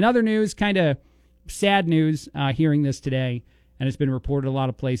 In other news, kind of sad news, hearing this today, and it's been reported a lot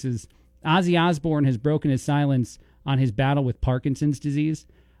of places, Ozzy Osbourne has broken his silence on his battle with Parkinson's disease.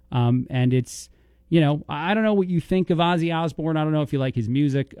 And it's, I don't know what you think of Ozzy Osbourne. I don't know if you like his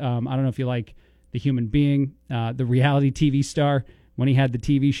music. I don't know if you like the human being, the reality TV star when he had the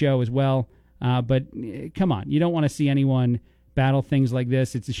TV show as well. But come on, you don't want to see anyone battle things like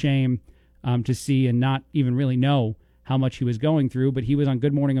this. It's a shame to see and not even really know how much he was going through. But he was on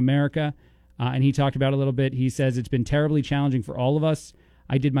Good Morning America, and he talked about it a little bit. He says, it's been terribly challenging for all of us.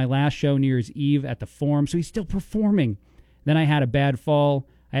 I did my last show New Year's Eve at the Forum, so he's still performing. Then I had a bad fall.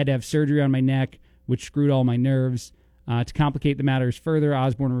 I had to have surgery on my neck, which screwed all my nerves. To complicate the matters further,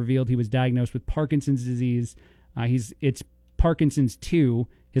 Osbourne revealed he was diagnosed with Parkinson's disease. It's Parkinson's 2,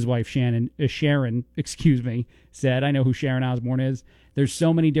 his wife Sharon, said. I know who Sharon Osbourne is. There's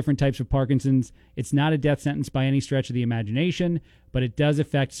so many different types of Parkinson's. It's not a death sentence by any stretch of the imagination, but it does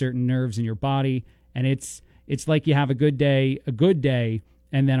affect certain nerves in your body, and it's like you have a good day,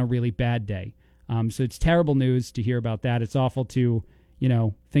 and then a really bad day. So it's terrible news to hear about that. It's awful to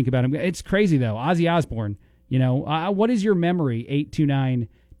think about him. It's crazy, though. Ozzy Osbourne, what is your memory,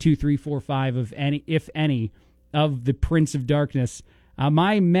 829-2345, of any, if any, of the Prince of Darkness?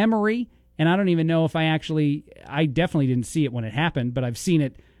 My memory, and I don't even know if I definitely didn't see it when it happened, but I've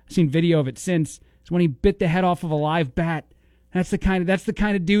seen video of it since. It's when he bit the head off of a live bat. That's the kind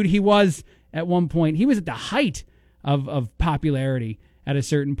of dude he was at one point. He was at the height of popularity at a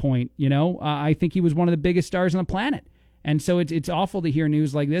certain point, I think he was one of the biggest stars on the planet. And so it's awful to hear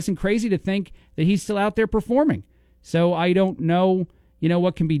news like this, and crazy to think that he's still out there performing. So I don't know,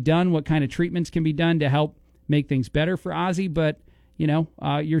 what can be done, what kind of treatments can be done to help make things better for Ozzy. But,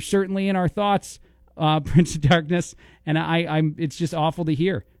 you're certainly in our thoughts, Prince of Darkness. And it's just awful to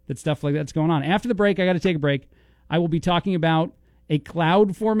hear that stuff like that's going on. After the break, I got to take a break. I will be talking about a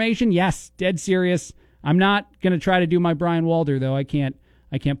cloud formation. Yes, dead serious. I'm not going to try to do my Brian Walder, though. I can't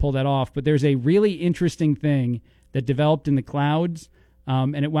pull that off. But there's a really interesting thing that developed in the clouds,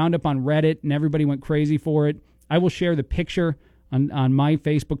 and it wound up on Reddit, and everybody went crazy for it. I will share the picture on my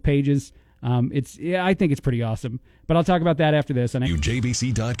Facebook pages. I think it's pretty awesome. But I'll talk about that after this. On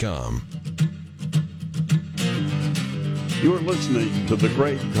WJBC.com. You're listening to The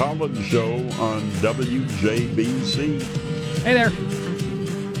Greg Collins Show on WJBC. Hey there.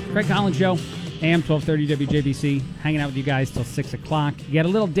 Greg Collins Show, AM 1230 WJBC, hanging out with you guys till 6 o'clock. You got a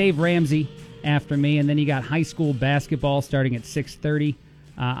little Dave Ramsey after me, and then you got high school basketball starting at 6:30,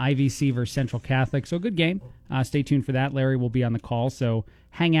 IVC versus Central Catholic. So good game. Stay tuned for that. Larry will be on the call, so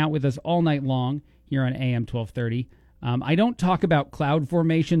hang out with us all night long here on AM 1230. I don't talk about cloud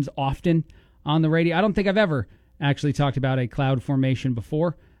formations often on the radio. I don't think I've ever actually talked about a cloud formation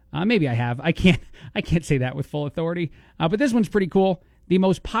before. Maybe I have. I can't say that with full authority. But this one's pretty cool. The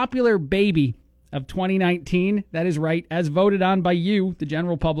most popular baby of 2019, that is right, as voted on by you, the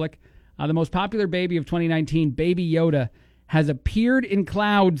general public. The most popular baby of 2019, Baby Yoda, has appeared in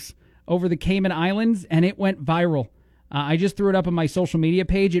clouds over the Cayman Islands, and it went viral. I just threw it up on my social media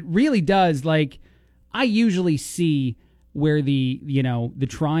page. It really does. I usually see where the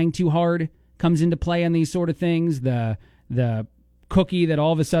trying too hard comes into play on these sort of things. The cookie that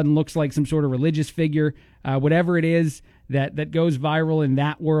all of a sudden looks like some sort of religious figure, whatever it is that goes viral in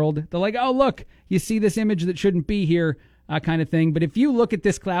that world. They're like, oh, look, you see this image that shouldn't be here. Kind of thing. But if you look at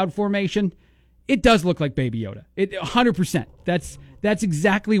this cloud formation, it does look like Baby Yoda. 100%. That's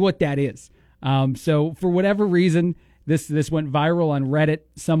exactly what that is. So for whatever reason, this went viral on Reddit.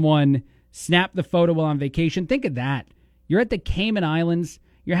 Someone snapped the photo while on vacation. Think of that. You're at the Cayman Islands.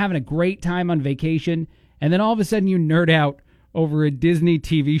 You're having a great time on vacation. And then all of a sudden you nerd out over a Disney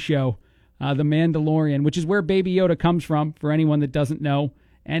TV show, The Mandalorian, which is where Baby Yoda comes from, for anyone that doesn't know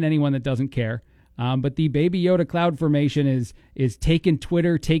and anyone that doesn't care. But the Baby Yoda cloud formation is taking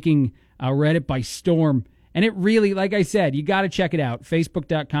Twitter, taking Reddit by storm. And it really, like I said, you got to check it out.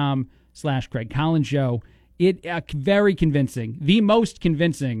 Facebook.com/Craig Collins Show. It very convincing. The most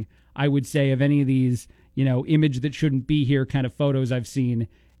convincing, I would say, of any of these, image that shouldn't be here kind of photos I've seen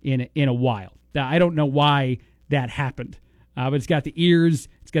in a while. I don't know why that happened. But it's got the ears,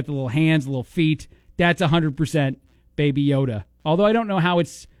 it's got the little hands, the little feet. That's 100% Baby Yoda Although I don't know how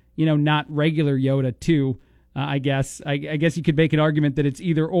it's, not regular Yoda too. I guess you could make an argument that it's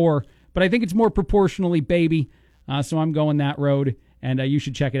either or, but I think it's more proportionally baby. So I'm going that road, and you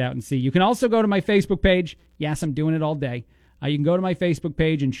should check it out and see. You can also go to my Facebook page. Yes, I'm doing it all day. You can go to my Facebook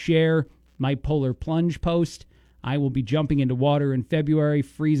page and share my polar plunge post. I will be jumping into water in February,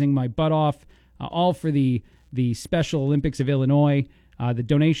 freezing my butt off, all for the Special Olympics of Illinois. The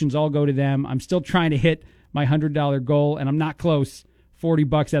donations all go to them. I'm still trying to hit my $100 goal, and I'm not close.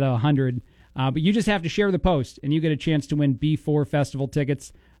 $40 out of 100. But you just have to share the post, and you get a chance to win B4 Festival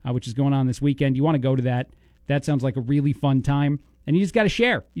tickets, which is going on this weekend. You want to go to that. That sounds like a really fun time. And you just got to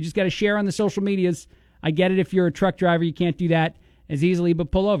share. You just got to share on the social medias. I get it if you're a truck driver, you can't do that as easily,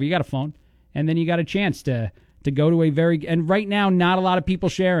 but pull over. You got a phone. And then you got a chance to go to a very... And right now, not a lot of people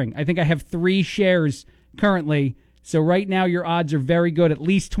sharing. I think I have 3 shares currently. So right now, your odds are very good, at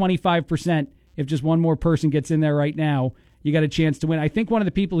least 25%. If just one more person gets in there right now, you got a chance to win. I think one of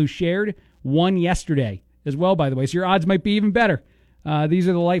the people who shared won yesterday as well, by the way. So your odds might be even better. These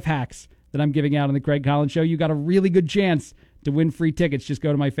are the life hacks that I'm giving out on the Craig Collins Show. You got a really good chance to win free tickets. Just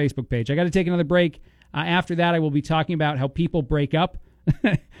go to my Facebook page. I got to take another break. After that, I will be talking about how people break up.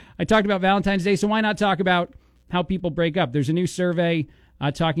 I talked about Valentine's Day, so why not talk about how people break up? There's a new survey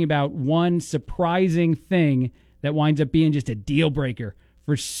talking about one surprising thing that winds up being just a deal breaker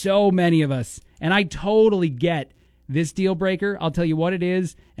for so many of us. And I totally get this deal breaker. I'll tell you what it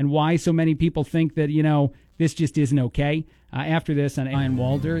is and why so many people think that, this just isn't okay. After this on Ian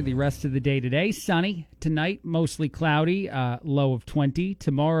Walder, the rest of the day today, sunny. Tonight, mostly cloudy, low of 20.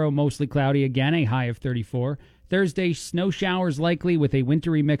 Tomorrow, mostly cloudy again, a high of 34. Thursday, snow showers likely with a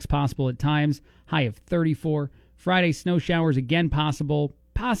wintry mix possible at times, high of 34. Friday, snow showers again possible,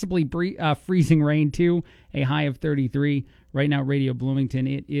 possibly freezing rain too, a high of 33. Right now, Radio Bloomington,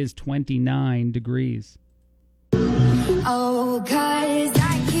 it is 29 degrees.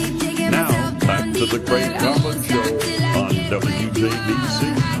 Now, back to the Craig Collins Show on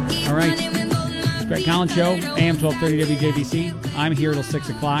WJBC. All right. Craig Collins Show, AM 1230 WJBC. I'm here till 6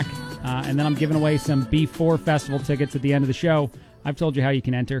 o'clock, and then I'm giving away some B4 Festival tickets at the end of the show. I've told you how you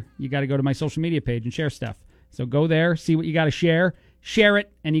can enter. You got to go to my social media page and share stuff. So go there, see what you got to share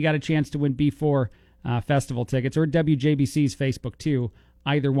it, and you got a chance to win B4 Festival tickets, or WJBC's Facebook, too.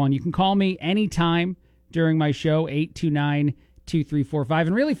 Either one. You can call me anytime during my show, 829-2345,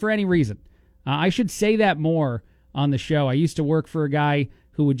 and really for any reason. I should say that more on the show. I used to work for a guy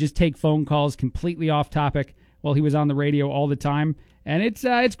who would just take phone calls completely off topic while he was on the radio all the time, and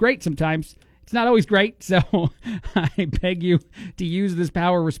it's great sometimes. It's not always great, so I beg you to use this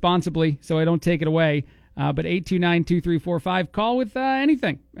power responsibly so I don't take it away. But 829-2345, call with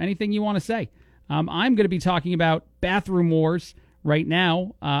anything you want to say. I'm going to be talking about bathroom wars right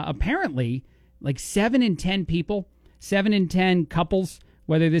now. Apparently, like 7 in 10 people, 7 in 10 couples,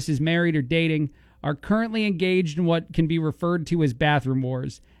 whether this is married or dating, are currently engaged in what can be referred to as bathroom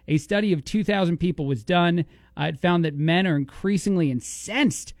wars. A study of 2,000 people was done. It found that men are increasingly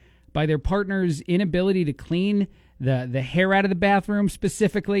incensed by their partner's inability to clean the hair out of the bathroom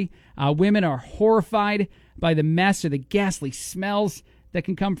specifically. Women are horrified by the mess or the ghastly smells that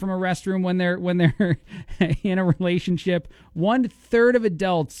can come from a restroom when they're in a relationship. 1/3 of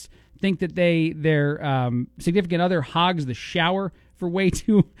adults think that their significant other hogs the shower for way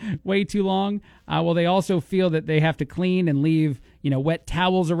too long. Well, they also feel that they have to clean and leave wet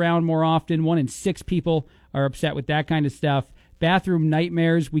towels around more often. 1 in 6 people are upset with that kind of stuff. Bathroom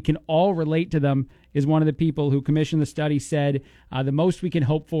nightmares, we can all relate to them, is one of the people who commissioned the study said. The most we can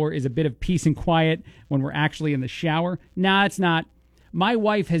hope for is a bit of peace and quiet when we're actually in the shower. Nah, it's not. My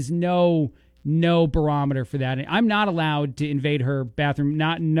wife has no barometer for that. I'm not allowed to invade her bathroom.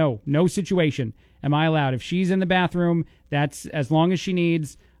 No situation am I allowed. If she's in the bathroom, that's as long as she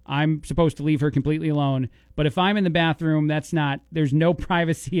needs. I'm supposed to leave her completely alone. But if I'm in the bathroom, there's no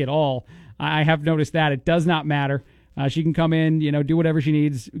privacy at all. I have noticed that. It does not matter. She can come in, do whatever she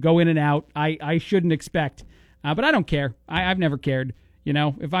needs, go in and out. I shouldn't expect. But I don't care. I've never cared.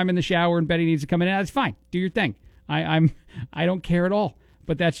 If I'm in the shower and Betty needs to come in and out, that's fine. Do your thing. I don't care at all.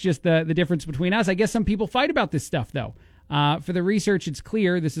 But that's just the difference between us. I guess some people fight about this stuff, though. For the research, it's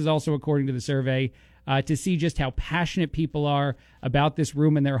clear, this is also according to the survey, to see just how passionate people are about this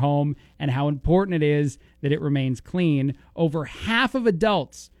room in their home and how important it is that it remains clean. Over half of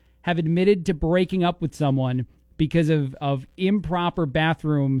adults have admitted to breaking up with someone because of improper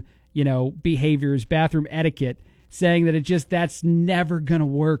bathroom, behaviors, bathroom etiquette, saying that that's never going to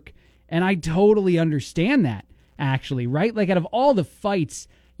work. And I totally understand that, actually, right? Like, out of all the fights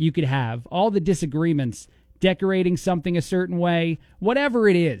you could have, all the disagreements, decorating something a certain way, whatever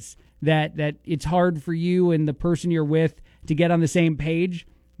it is that it's hard for you and the person you're with to get on the same page.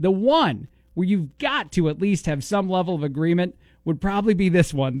 The one where you've got to at least have some level of agreement would probably be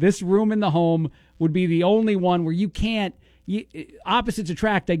this one. This room in the home would be the only one where you can't, opposites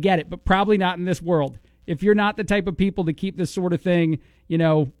attract, I get it, but probably not in this world. If you're not the type of people to keep this sort of thing,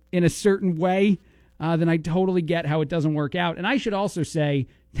 in a certain way, then I totally get how it doesn't work out. And I should also say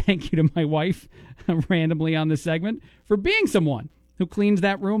thank you to my wife randomly on this segment for being someone who cleans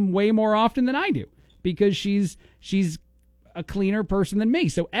that room way more often than I do, because she's a cleaner person than me.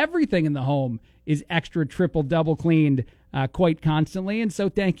 So everything in the home is extra, triple, double cleaned quite constantly. And so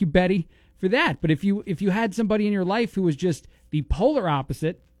thank you, Betty, for that. But if you had somebody in your life who was just the polar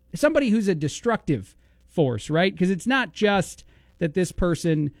opposite, somebody who's a destructive force, right? Because it's not just that this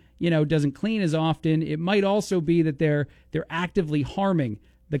person, doesn't clean as often. It might also be that they're actively harming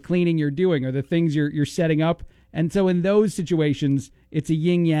the cleaning you're doing or the things you're setting up. And so in those situations, it's a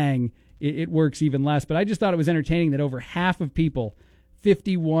yin-yang. It works even less. But I just thought it was entertaining that over half of people,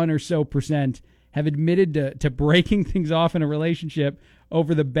 51 or so %, have admitted to breaking things off in a relationship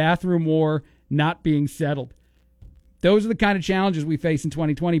over the bathroom war not being settled. Those are the kind of challenges we face in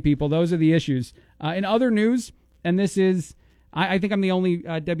 2020, people. Those are the issues. In other news, and this is, I think I'm the only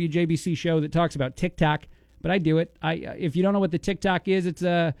WJBC show that talks about TikTok, but I do it. If you don't know what the TikTok is, it's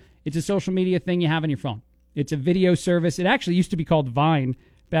a social media thing you have on your phone. It's a video service. It actually used to be called Vine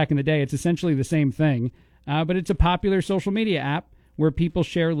back in the day. It's essentially the same thing, but it's a popular social media app where people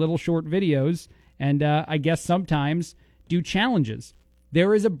share little short videos and I guess sometimes do challenges.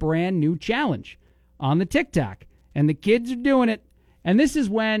 There is a brand new challenge on the TikTok, and the kids are doing it. And this is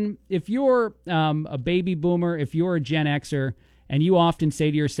when, if you're a baby boomer, if you're a Gen Xer, and you often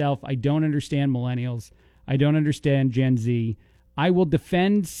say to yourself, I don't understand millennials, I don't understand Gen Z, I will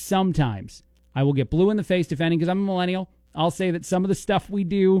defend sometimes. I will get blue in the face defending because I'm a millennial. I'll say that some of the stuff we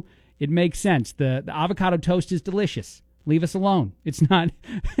do, it makes sense. The avocado toast is delicious. Leave us alone. It's not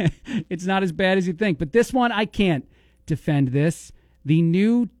it's not as bad as you think. But this one, I can't defend this. The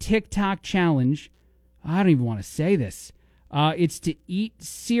new TikTok challenge, I don't even want to say this. It's to eat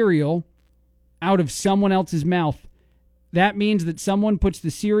cereal out of someone else's mouth. That means that someone puts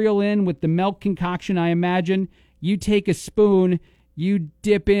the cereal in with the milk concoction, I imagine. You take a spoon, you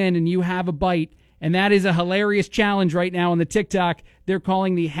dip in, and you have a bite. And that is a hilarious challenge right now on the TikTok. They're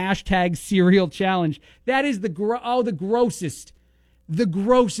calling the hashtag cereal challenge. That is the grossest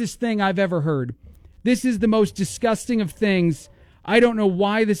thing I've ever heard. This is the most disgusting of things. I don't know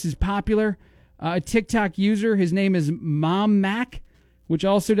why this is popular. A TikTok user, his name is Mom Mac, which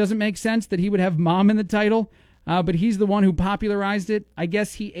also doesn't make sense that he would have mom in the title, but he's the one who popularized it. I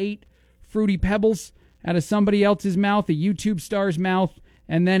guess he ate Fruity Pebbles out of somebody else's mouth, a YouTube star's mouth,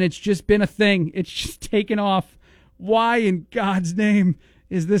 and then it's just been a thing. It's just taken off. Why in God's name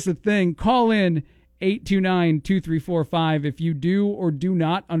is this a thing? Call in 829-2345 if you do or do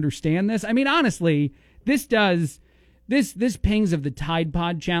not understand this. I mean, honestly, this pings of the Tide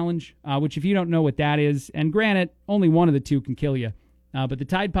Pod Challenge, which if you don't know what that is, and granted, only one of the two can kill you, but the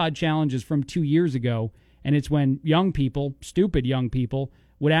Tide Pod Challenge is from 2 years ago, and it's when young people, stupid young people,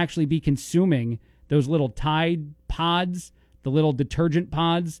 would actually be consuming those little Tide Pods, the little detergent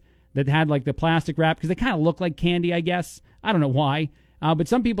pods that had like the plastic wrap, because they kind of look like candy, I guess. I don't know why, but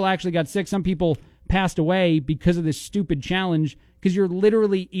some people actually got sick. Some people passed away because of this stupid challenge, because you're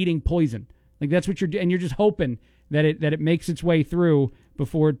literally eating poison. Like that's what you're doing, and you're just hoping that it makes its way through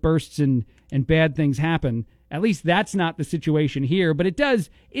before it bursts and bad things happen. At least that's not the situation here, but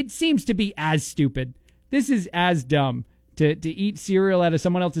it seems to be as stupid. This is as dumb to eat cereal out of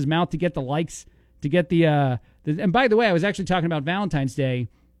someone else's mouth to get the likes, to get the and by the way, I was actually talking about Valentine's Day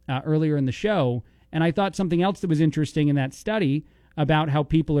earlier in the show, and I thought something else that was interesting in that study about how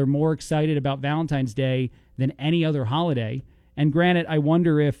people are more excited about Valentine's Day than any other holiday. And granted, I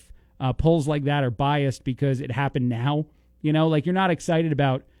wonder if polls like that are biased because it happened now. Like you're not excited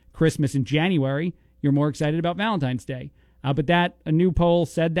about Christmas in January. You're more excited about Valentine's Day. But a new poll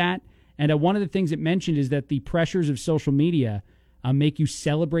said that. And one of the things it mentioned is that the pressures of social media make you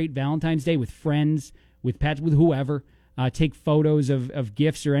celebrate Valentine's Day with friends, with pets, with whoever. Take photos of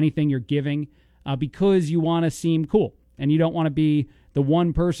gifts or anything you're giving because you want to seem cool. And you don't want to be the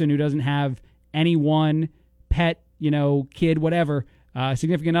one person who doesn't have any one pet, kid, whatever,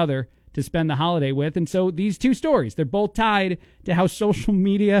 significant other to spend the holiday with. And so these two stories, they're both tied to how social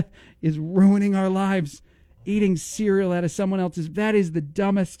media is ruining our lives. Eating cereal out of someone else's, that is the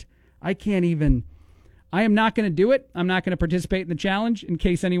dumbest. I am not going to do it. I'm not going to participate in the challenge, in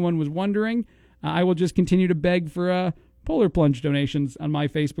case anyone was wondering. I will just continue to beg for Polar Plunge donations on my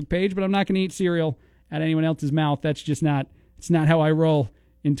Facebook page, but I'm not going to eat cereal out of anyone else's mouth. That's just it's not how I roll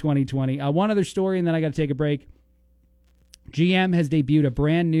in 2020. One other story, and then I got to take a break. GM has debuted a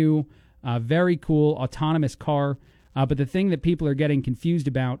brand new, very cool autonomous car. But the thing that people are getting confused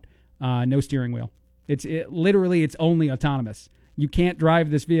about, no steering wheel. Literally, it's only autonomous. You can't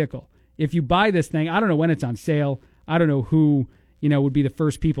drive this vehicle. If you buy this thing, I don't know when it's on sale. I don't know who, would be the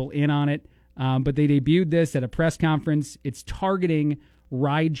first people in on it. But they debuted this at a press conference. It's targeting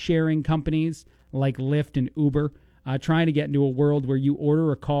ride-sharing companies like Lyft and Uber, trying to get into a world where you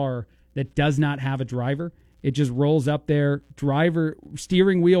order a car that does not have a driver. It just rolls up there,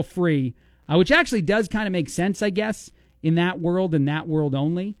 steering wheel free, which actually does kind of make sense, I guess, in that world and that world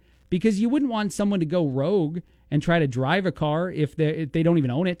only, because you wouldn't want someone to go rogue and try to drive a car if they don't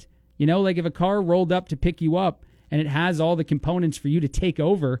even own it. Like if a car rolled up to pick you up and it has all the components for you to take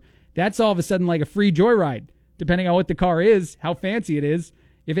over, that's all of a sudden like a free joyride, depending on what the car is, how fancy it is.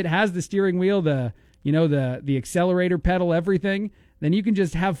 If it has the steering wheel, the accelerator pedal, everything, then you can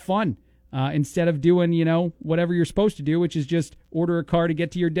just have fun instead of doing, whatever you're supposed to do, which is just order a car to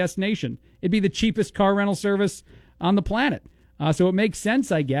get to your destination. It'd be the cheapest car rental service on the planet. So it makes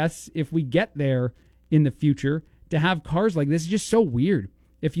sense, I guess, if we get there in the future to have cars like this. It's just so weird.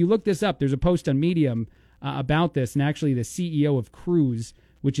 If you look this up, there's a post on Medium about this, and actually the CEO of Cruise,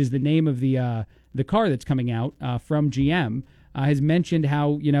 which is the name of the car that's coming out from GM, has mentioned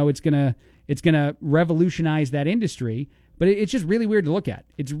how it's gonna revolutionize that industry. But it's just really weird to look at.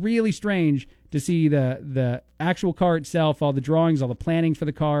 It's really strange to see the actual car itself, all the drawings, all the planning for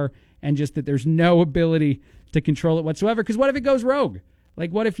the car, and just that there's no ability to control it whatsoever. Because what if it goes rogue?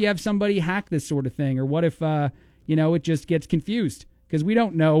 Like, what if you have somebody hack this sort of thing? Or what if, it just gets confused? Because we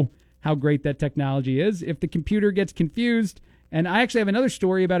don't know how great that technology is. If the computer gets confused, and I actually have another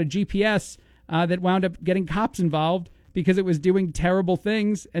story about a GPS that wound up getting cops involved because it was doing terrible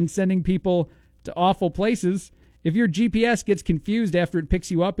things and sending people to awful places. If your GPS gets confused after it picks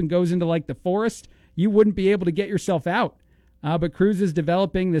you up and goes into like the forest, you wouldn't be able to get yourself out. But Cruise is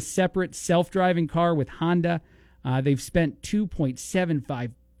developing this separate self-driving car with Honda. They've spent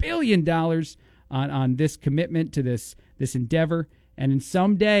 $2.75 billion on this commitment to this endeavor. And in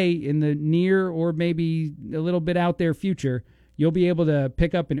someday in the near or maybe a little bit out there future, you'll be able to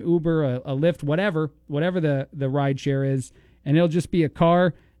pick up an Uber, a Lyft, whatever the ride share is, and it'll just be a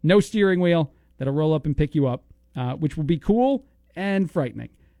car, no steering wheel, that'll roll up and pick you up, which will be cool and frightening.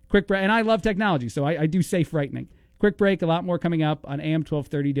 Quick break, and I love technology, so I do say frightening. Quick break, a lot more coming up on AM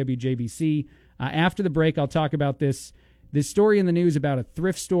 1230 WJBC. After the break, I'll talk about this story in the news about a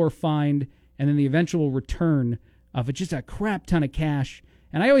thrift store find and then the eventual return of just a crap ton of cash.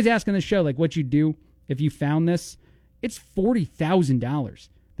 And I always ask on the show, like, what you do if you found this. It's $40,000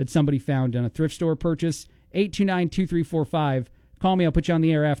 that somebody found on a thrift store purchase. 829-2345. Call me. I'll put you on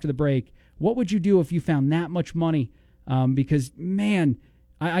the air after the break. What would you do if you found that much money? Because, man,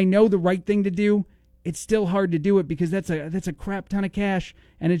 I know the right thing to do. It's still hard to do it because that's a crap ton of cash,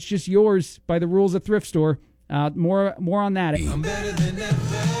 and it's just yours by the rules of thrift store. More on that. I'm better than ever.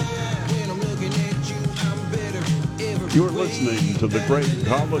 When I'm looking at you, I'm better. You're listening to the Craig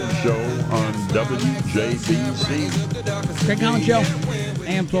Collins Show on WJBC. Craig Collins Show,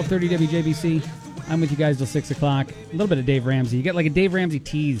 AM 1230 WJBC. I'm with you guys till 6 o'clock. A little bit of Dave Ramsey. You get like a Dave Ramsey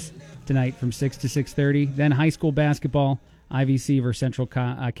tease tonight from 6 to 6:30. Then high school basketball. IVC versus Central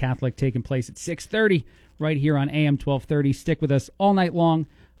Catholic taking place at 6:30 right here on AM 1230. Stick with us all night long.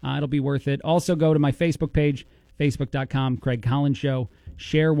 It'll be worth it. Also go to my Facebook page, facebook.com, Craig Collins Show.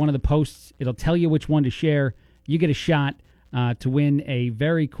 Share one of the posts. It'll tell you which one to share. You get a shot to win a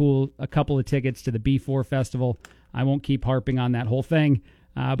very cool couple of tickets to the B4 Festival. I won't keep harping on that whole thing,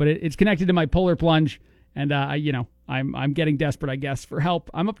 but it's connected to my polar plunge, and I'm getting desperate, I guess, for help.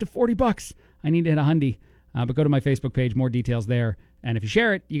 I'm up to $40. I need to hit $100. But go to my Facebook page, more details there. And if you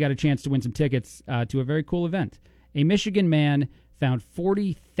share it, you got a chance to win some tickets to a very cool event. A Michigan man found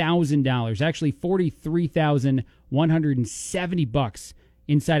 $40,000, actually $43,170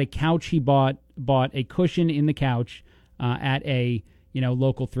 inside a couch he bought a cushion in the couch at a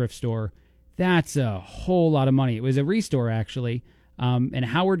local thrift store. That's a whole lot of money. It was a restore, actually. And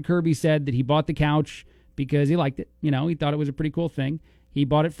Howard Kirby said that he bought the couch because he liked it. He thought it was a pretty cool thing. He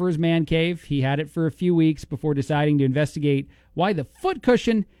bought it for his man cave. He had it for a few weeks before deciding to investigate why the foot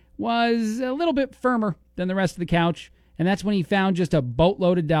cushion was a little bit firmer than the rest of the couch. And that's when he found just a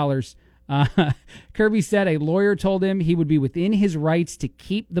boatload of dollars. Kirby said a lawyer told him he would be within his rights to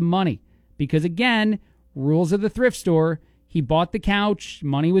keep the money. Because, again, rules of the thrift store. He bought the couch.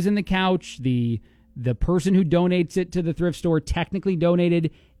 Money was in the couch. The person who donates it to the thrift store technically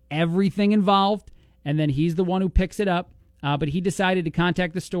donated everything involved. And then he's the one who picks it up. But he decided to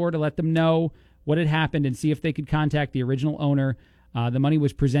contact the store to let them know what had happened and see if they could contact the original owner. The money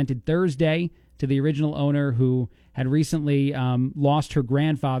was presented Thursday to the original owner, who had recently lost her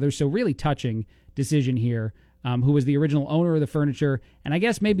grandfather, so really touching decision here, who was the original owner of the furniture. And I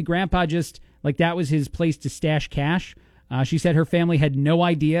guess maybe Grandpa just, like, that was his place to stash cash. She said her family had no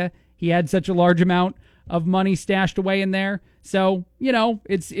idea he had such a large amount of money stashed away in there. So,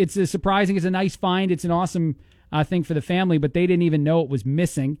 it's a surprising, it's a nice find. It's an awesome thing for the family, but they didn't even know it was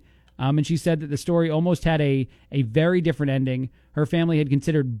missing. And she said that the story almost had a very different ending. Her family had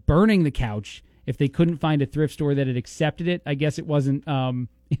considered burning the couch if they couldn't find a thrift store that had accepted it. I guess it wasn't in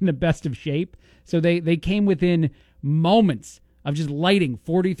the best of shape. So they came within moments of just lighting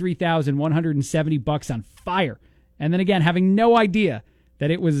 $43,170 on fire. And then again, having no idea that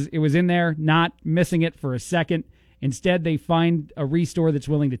it was in there, not missing it for a second. Instead, they find a restore that's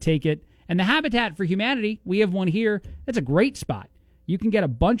willing to take it. And the Habitat for Humanity, we have one here. That's a great spot. You can get a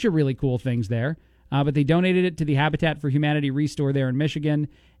bunch of really cool things there. But they donated it to the Habitat for Humanity restore there in Michigan,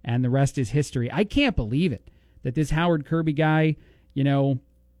 and the rest is history. I can't believe it that this Howard Kirby guy,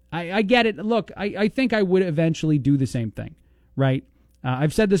 I get it. Look, I think I would eventually do the same thing, right?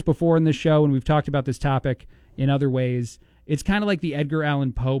 I've said this before in this show, and we've talked about this topic in other ways. It's kind of like the Edgar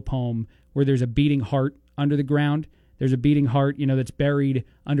Allan Poe poem where there's a beating heart under the ground. There's a beating heart, that's buried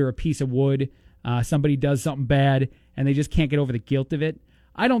under a piece of wood. Somebody does something bad, and they just can't get over the guilt of it.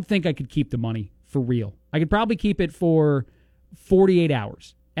 I don't think I could keep the money for real. I could probably keep it for 48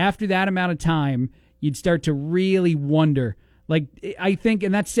 hours. After that amount of time, you'd start to really wonder. Like, I think,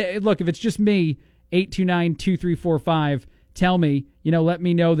 and that's it. Look, if it's just me, 829-2345, tell me, let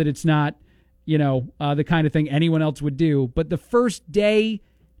me know that it's not, the kind of thing anyone else would do. But the first day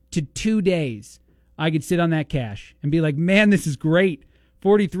to 2 days, I could sit on that cash and be like, man, this is great.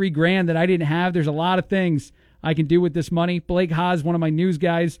 43 grand that I didn't have. There's a lot of things I can do with this money. Blake Haas, one of my news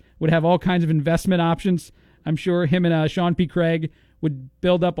guys, would have all kinds of investment options. I'm sure him and Sean P. Craig would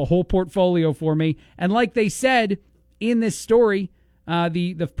build up a whole portfolio for me. And like they said in this story,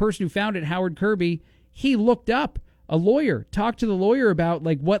 the person who found it, Howard Kirby, he looked up a lawyer, talked to the lawyer about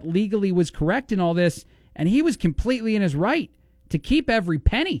like what legally was correct in all this, and he was completely in his right to keep every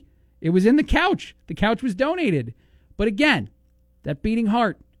penny. It was in the couch. The couch was donated. But again, that beating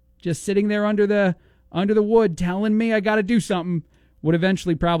heart, just sitting there under the wood telling me I got to do something, would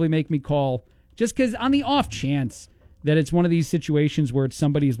eventually probably make me call, just because on the off chance that it's one of these situations where it's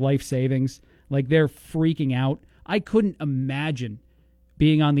somebody's life savings, like they're freaking out. I couldn't imagine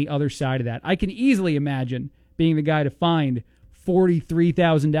being on the other side of that. I can easily imagine being the guy to find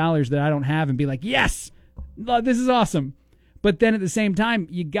 $43,000 that I don't have and be like, yes, this is awesome. But then at the same time,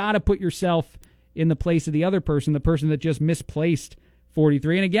 you got to put yourself in the place of the other person, the person that just misplaced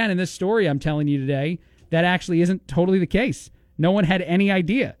 43. And again, in this story I'm telling you today, that actually isn't totally the case. No one had any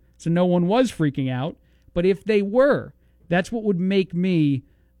idea. So no one was freaking out. But if they were, that's what would make me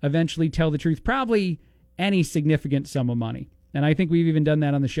eventually tell the truth. Probably any significant sum of money. And I think we've even done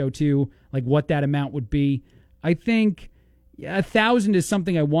that on the show too, like what that amount would be. I think 1,000 is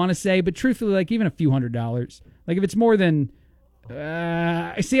something I want to say, but truthfully, like even a few $100s. Like if it's more than,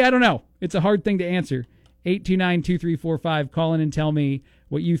 I don't know. It's a hard thing to answer. 829-2345, call in and tell me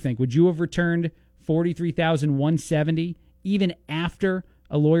what you think. Would you have returned $43,170 even after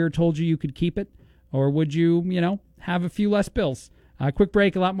a lawyer told you could keep it? Or would you, have a few less bills? Quick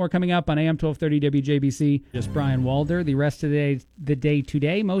break, a lot more coming up on AM 1230 WJBC. Just Brian Walder. The rest of the day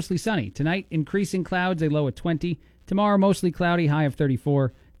today, mostly sunny. Tonight, increasing clouds, a low of 20. Tomorrow, mostly cloudy, high of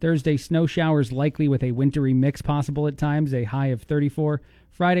 34. Thursday, snow showers likely with a wintry mix possible at times, a high of 34.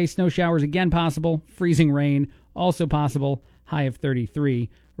 Friday, snow showers again possible. Freezing rain also possible, high of 33.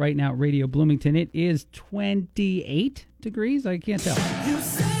 Right now at Radio Bloomington, it is 28 degrees. I can't tell.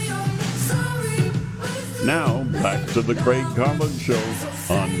 Now, back to the Craig Collins Show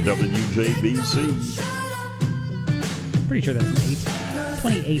on WJBC. Pretty sure that's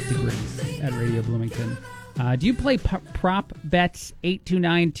 28 degrees at Radio Bloomington. Do you play prop bets?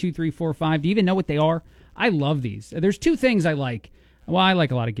 829-2345. Do you even know what they are? I love these. There's two things I like. Well, I like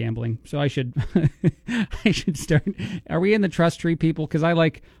a lot of gambling, so I should start. Are we in the trust tree, people? Because I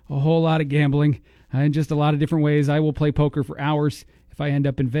like a whole lot of gambling in just a lot of different ways. I will play poker for hours if I end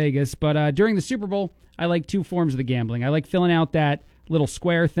up in Vegas. But during the Super Bowl, I like two forms of the gambling. I like filling out that little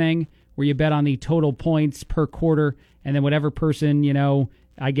square thing where you bet on the total points per quarter, and then whatever person,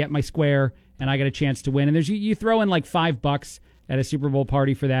 I get my square, and I get a chance to win. And you throw in like $5 at a Super Bowl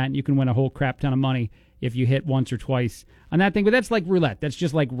party for that, and you can win a whole crap ton of money if you hit once or twice on that thing. But that's like roulette. That's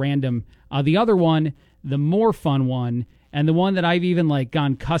just like random. The other one, the more fun one, and the one that I've even like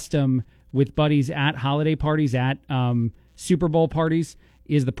gone custom with buddies at holiday parties, at Super Bowl parties,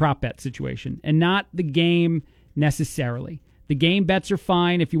 is the prop bet situation. And not the game necessarily. The game bets are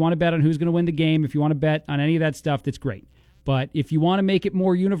fine. If you want to bet on who's going to win the game, if you want to bet on any of that stuff, that's great. But if you want to make it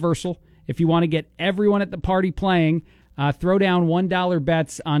more universal, if you want to get everyone at the party playing, throw down $1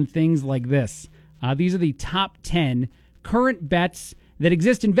 bets on things like this. These are the top 10 current bets that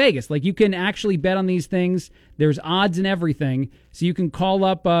exist in Vegas. Like, you can actually bet on these things. There's odds and everything. So you can call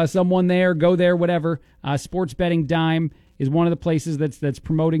up someone there, go there, whatever. Sports Betting Dime is one of the places that's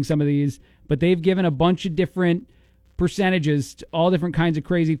promoting some of these. But they've given a bunch of different percentages to all different kinds of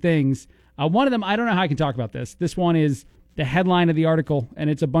crazy things. One of them, I don't know how I can talk about this. This one is the headline of the article,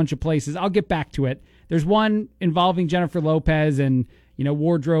 and it's a bunch of places. I'll get back to it. There's one involving Jennifer Lopez and, you know,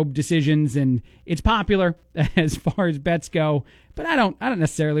 wardrobe decisions, and it's popular as far as bets go. But I don't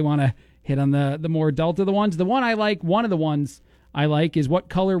necessarily want to hit on the more adult of the ones. The one I like, one of the ones I like, is what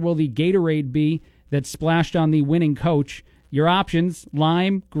color will the Gatorade be that's splashed on the winning coach? Your options: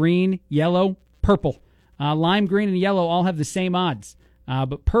 lime, green, yellow, purple. Lime, green, and yellow all have the same odds.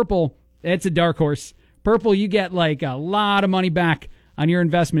 But purple, it's a dark horse. Purple, you get like a lot of money back on your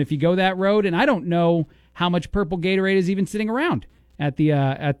investment if you go that road. And I don't know how much purple Gatorade is even sitting around at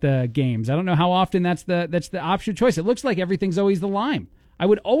the games. I don't know how often that's the option choice. It looks like everything's always the lime. I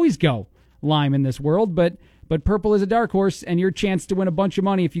would always go lime in this world, but purple is a dark horse, and your chance to win a bunch of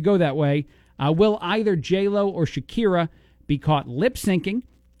money if you go that way. Will either J-Lo or Shakira be caught lip syncing?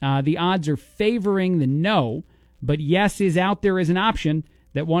 The odds are favoring the no, but yes is out there as an option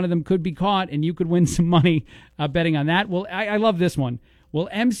that one of them could be caught, and you could win some money betting on that. Well, I love this one. Will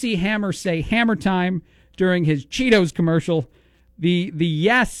MC Hammer say hammer time during his Cheetos commercial? The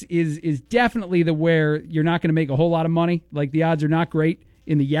yes is definitely the where you're not going to make a whole lot of money. Like, the odds are not great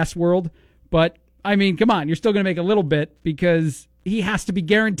in the yes world. But, I mean, come on, you're still going to make a little bit because he has to be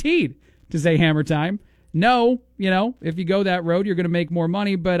guaranteed to say hammer time. No, you know, if you go that road, you're going to make more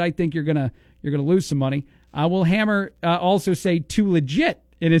money, but I think you're gonna lose some money. Will Hammer also say too legit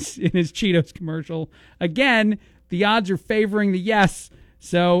in his Cheetos commercial? Again, the odds are favoring the yes.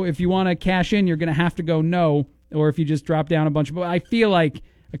 So if you want to cash in, you're going to have to go no, or if you just drop down a bunch of. I feel like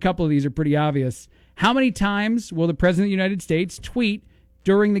a couple of these are pretty obvious. How many times will the President of the United States tweet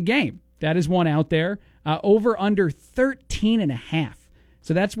during the game? That is one out there. Over under 13.5.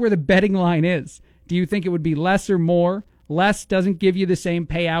 So that's where the betting line is. Do you think it would be less or more? Less doesn't give you the same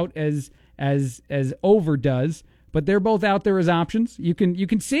payout as over does, but they're both out there as options. You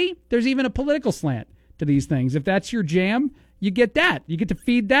can see there's even a political slant to these things. If that's your jam, you get that. You get to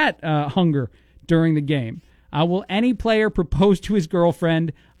feed that hunger during the game. Will any player propose to his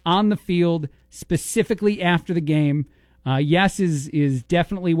girlfriend on the field, specifically after the game? Yes is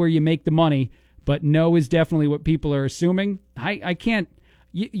definitely where you make the money, but no is definitely what people are assuming. I can't.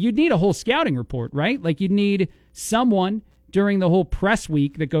 You'd need a whole scouting report, right? Like, you'd need someone during the whole press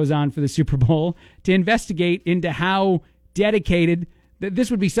week that goes on for the Super Bowl to investigate into how dedicated.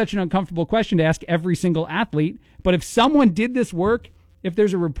 This would be such an uncomfortable question to ask every single athlete. But if someone did this work, if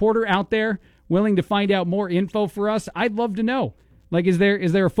there's a reporter out there willing to find out more info for us, I'd love to know. Like, is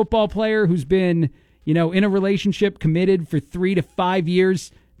there a football player who's been, you know, in a relationship, committed for 3 to 5 years?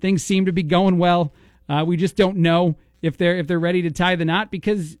 Things seem to be going well. We just don't know if they're ready to tie the knot,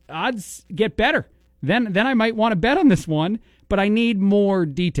 because odds get better. Then I might want to bet on this one, but I need more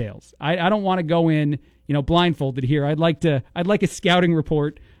details. I don't want to go in, you know, blindfolded here. I'd like a scouting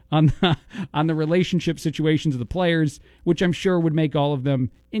report on the relationship situations of the players, which I'm sure would make all of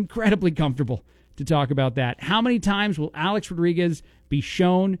them incredibly comfortable to talk about that. How many times will Alex Rodriguez be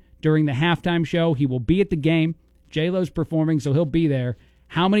shown during the halftime show? He will be at the game. J-Lo's performing, so he'll be there.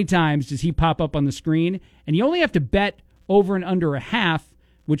 How many times does he pop up on the screen? And you only have to bet over and under a half,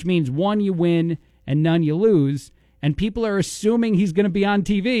 which means 1 you win and none you lose. And people are assuming he's going to be on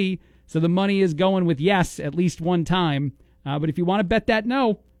TV, so the money is going with yes at least one time. But if you want to bet that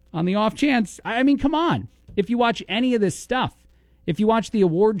no on the off chance, I mean, come on. If you watch any of this stuff, if you watch the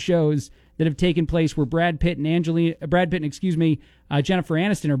award shows that have taken place where Brad Pitt and Jennifer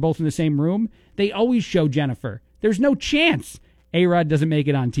Aniston are both in the same room, they always show Jennifer. There's no chance A-Rod doesn't make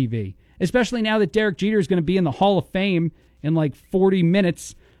it on TV, especially now that Derek Jeter is going to be in the Hall of Fame in like 40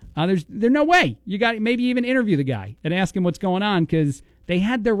 minutes. There's no way. You got maybe even interview the guy and ask him what's going on, because they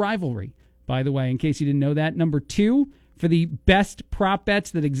had their rivalry, by the way, in case you didn't know that. Number 2 for the best prop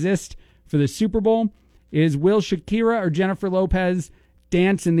bets that exist for the Super Bowl is, will Shakira or Jennifer Lopez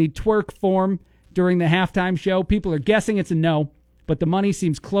dance in the twerk form during the halftime show? People are guessing it's a no, but the money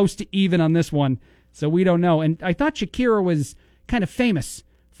seems close to even on this one, so we don't know. And I thought Shakira was kind of famous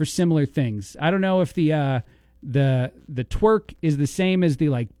for similar things. I don't know if the twerk is the same as the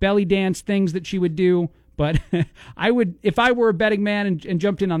like belly dance things that she would do, but I would, if I were a betting man and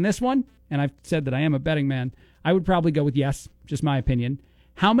jumped in on this one, and I've said that I am a betting man, I would probably go with yes, just my opinion.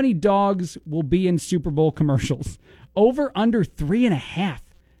 How many dogs will be in Super Bowl commercials? Over under 3.5,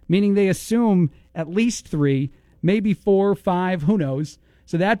 meaning they assume at least 3, maybe 4, 5, who knows.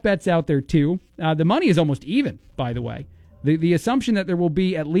 So that bet's out there too. The money is almost even, by the way. The assumption that there will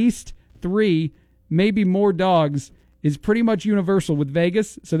be at least 3, maybe more dogs is pretty much universal with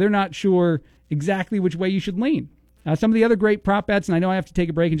Vegas, so they're not sure exactly which way you should lean. Some of the other great prop bets, and I know I have to take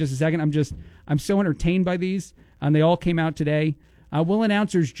a break in just a second. I'm so entertained by these, and they all came out today. Will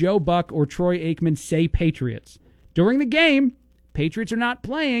announcers Joe Buck or Troy Aikman say Patriots? During the game, Patriots are not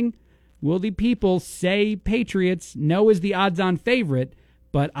playing. Will the people say Patriots? No is the odds-on favorite,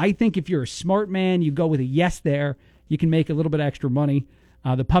 but I think if you're a smart man, you go with a yes there. You can make a little bit extra money.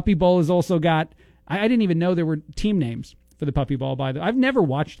 The Puppy Bowl has also got, I didn't even know there were team names for the Puppy Bowl, by the way. I've never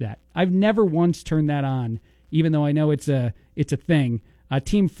watched that. I've never once turned that on, even though I know it's a thing.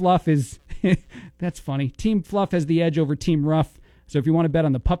 Team Fluff is, that's funny. Team Fluff has the edge over Team Rough. So if you want to bet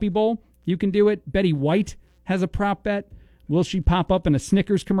on the Puppy Bowl, you can do it. Betty White has a prop bet. Will she pop up in a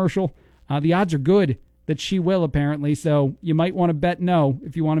Snickers commercial? The odds are good that she will, apparently. So you might want to bet no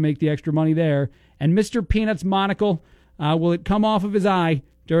if you want to make the extra money there. And Mr. Peanut's monocle, will it come off of his eye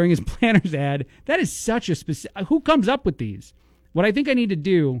during his Planners ad? That is such a specific... Who comes up with these? What I think I need to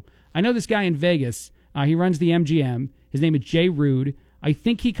do, I know this guy in Vegas. He runs the MGM. His name is Jay Rude. I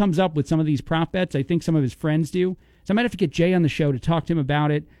think he comes up with some of these prop bets. I think some of his friends do. So I might have to get Jay on the show to talk to him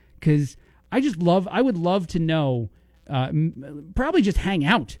about it, because I would love to know, probably just hang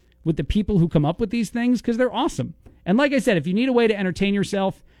out with the people who come up with these things, because they're awesome. And like I said, if you need a way to entertain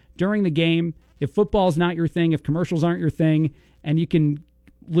yourself during the game, if football's not your thing, if commercials aren't your thing, and you can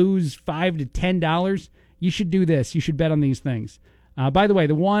lose $5 to $10, you should do this. You should bet on these things. By the way,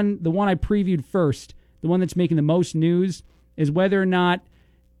 the one I previewed first, the one that's making the most news, is whether or not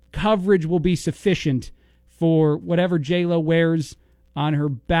coverage will be sufficient for whatever J-Lo wears on her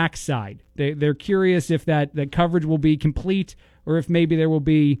backside. They're curious if that coverage will be complete, or if maybe there will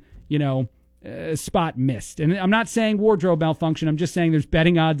be, a spot missed. And I'm not saying wardrobe malfunction. I'm just saying there's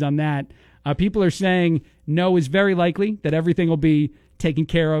betting odds on that. People are saying no is very likely, that everything will be taken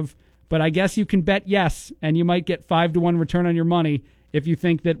care of. But I guess you can bet yes, and you might get 5-to-1 return on your money if you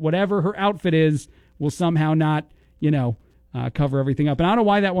think that whatever her outfit is will somehow not, cover everything up. And I don't know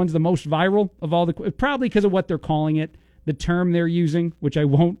why that one's the most viral of all the... Probably because of what they're calling it, the term they're using, which I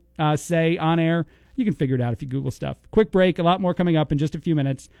won't say on air. You can figure it out if you Google stuff. Quick break. A lot more coming up in just a few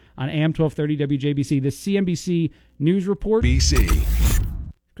minutes on AM 1230 WJBC. The CNBC News Report. BC.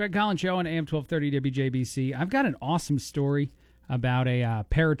 Greg Collins Show on AM 1230 WJBC. I've got an awesome story about a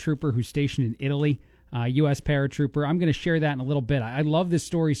paratrooper who's stationed in Italy, U.S. paratrooper. I'm going to share that in a little bit. I love this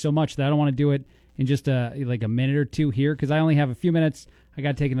story so much that I don't want to do it in just a minute or two here, because I only have a few minutes. I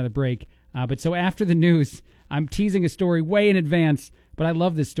got to take another break. But so after the news, I'm teasing a story way in advance, but I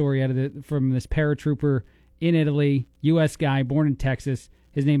love this story from this paratrooper in Italy, U.S. guy, born in Texas.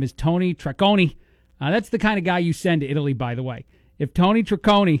 His name is Tony Trecconi. That's the kind of guy you send to Italy, by the way. If Tony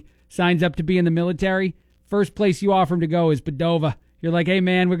Trecconi signs up to be in the military, first place you offer him to go is Padova. You're like, hey,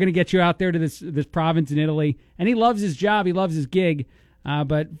 man, we're going to get you out there to this province in Italy. And he loves his job. He loves his gig.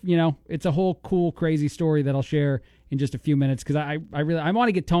 But, it's a whole cool, crazy story that I'll share in just a few minutes, because I want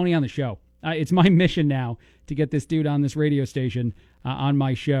to get Tony on the show. It's my mission now to get this dude on this radio station on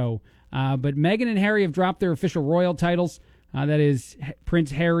my show. But Meghan and Harry have dropped their official royal titles. That is Prince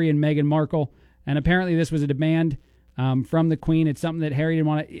Harry and Meghan Markle. And apparently this was a demand from the Queen. It's something that Harry didn't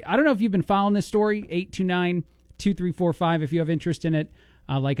want to... I don't know if you've been following this story, 829-2345, if you have interest in it,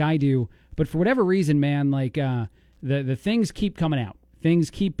 like I do. But for whatever reason, man, the things keep coming out.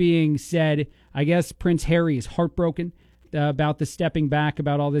 Things keep being said. I guess Prince Harry is heartbroken about the stepping back,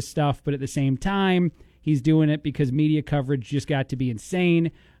 about all this stuff. But at the same time, he's doing it because media coverage just got to be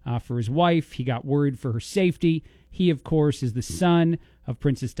insane for his wife. He got worried for her safety. He, of course, is the son of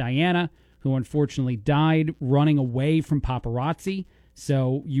Princess Diana, who unfortunately died running away from paparazzi.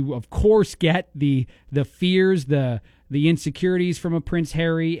 So you, of course, get the fears, the insecurities from a Prince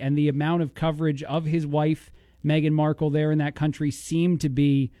Harry, and the amount of coverage of his wife, Meghan Markle, there in that country seemed to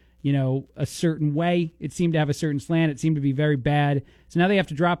be, a certain way. It seemed to have a certain slant. It seemed to be very bad. So now they have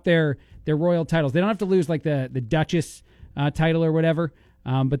to drop their royal titles. They don't have to lose like the Duchess title or whatever,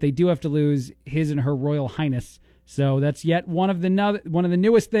 but they do have to lose his and her Royal Highness. So that's yet one of the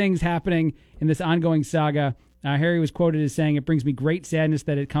newest things happening in this ongoing saga. Harry was quoted as saying, "It brings me great sadness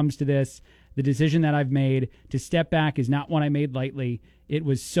that it comes to this. The decision that I've made to step back is not one I made lightly. It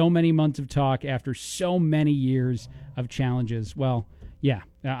was so many months of talk after so many years of challenges." Well, Yeah,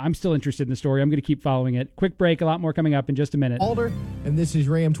 I'm still interested in the story. I'm going to keep following it. Quick break, a lot more coming up in just a minute. Alder, and this is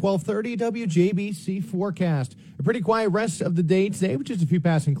your AM 1230 WJBC forecast. A pretty quiet rest of the day today with just a few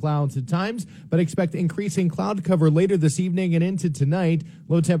passing clouds at times, but expect increasing cloud cover later this evening and into tonight.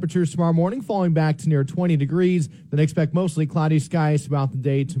 Low temperatures tomorrow morning falling back to near 20 degrees. Then expect mostly cloudy skies throughout the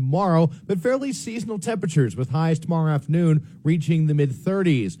day tomorrow, but fairly seasonal temperatures with highs tomorrow afternoon reaching the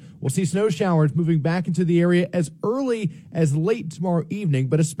mid-30s. We'll see snow showers moving back into the area as early as late tomorrow evening,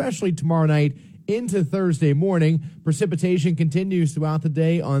 but especially tomorrow night into Thursday morning. Precipitation continues throughout the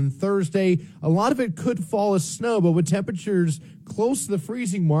day on Thursday. A lot of it could fall as snow, but with temperatures close to the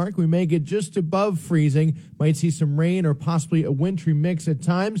freezing mark, we may get just above freezing. Might see some rain or possibly a wintry mix at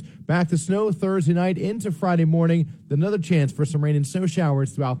times. Back to snow Thursday night into Friday morning. Another chance for some rain and snow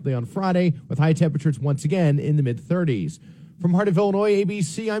showers throughout the day on Friday, with high temperatures once again in the mid-30s. From Heart of Illinois,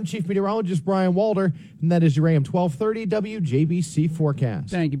 ABC, I'm Chief Meteorologist Brian Walder, and that is your AM 1230 WJBC forecast.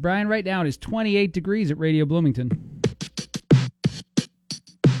 Thank you, Brian. Right now it is 28 degrees at Radio Bloomington.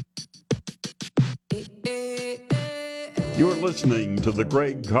 You're listening to The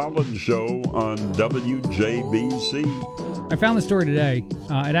Greg Collins Show on WJBC. I found the story today.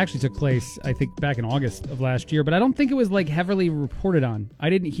 It actually took place, I think, back in August of last year, but I don't think it was like heavily reported on. I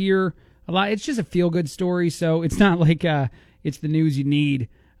didn't hear a lot. It's just a feel-good story, so it's not like it's the news you need.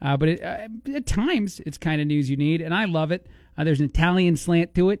 But at times, it's kind of news you need, and I love it. There's an Italian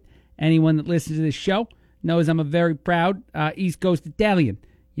slant to it. Anyone that listens to this show knows I'm a very proud East Coast Italian,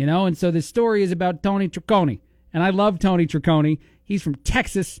 you know? And so this story is about Tony Tricconi. And I love Tony Tricconi. He's from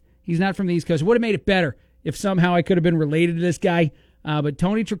Texas. He's not from the East Coast. It would have made it better if somehow I could have been related to this guy. But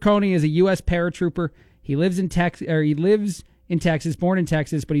Tony Tricconi is a U.S. paratrooper. He lives in Texas, born in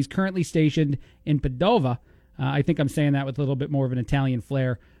Texas, but he's currently stationed in Padova. I think I'm saying that with a little bit more of an Italian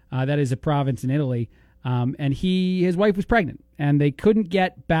flair. That is a province in Italy. And his wife was pregnant, and they couldn't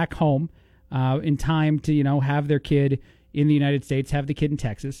get back home in time to, have their kid in the United States, have the kid in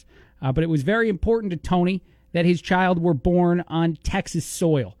Texas. But it was very important to Tony that his child were born on Texas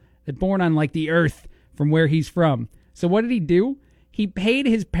soil, that born on like the earth from where he's from. So what did he do? He paid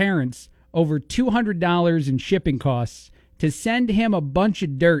his parents over $200 in shipping costs to send him a bunch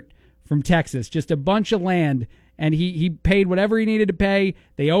of dirt from Texas, just a bunch of land, and he paid whatever he needed to pay.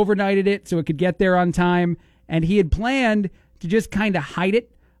 They overnighted it so it could get there on time, and he had planned to just kind of hide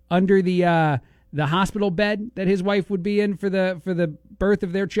it under the hospital bed that his wife would be in for the birth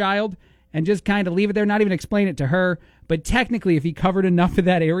of their child, and just kind of leave it there, not even explain it to her. But technically, if he covered enough of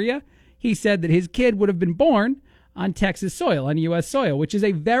that area, he said that his kid would have been born on Texas soil, on U.S. soil, which is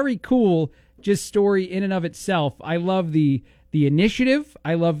a very cool just story in and of itself. I love the initiative.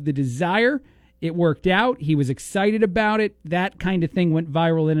 I love the desire. It worked out. He was excited about it. That kind of thing went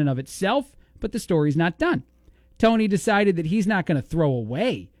viral in and of itself, but the story's not done. Tony decided that he's not going to throw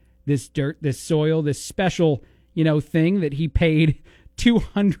away this dirt, this soil, this special, thing that he paid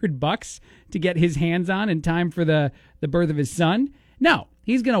 $200 to get his hands on in time for the birth of his son. No,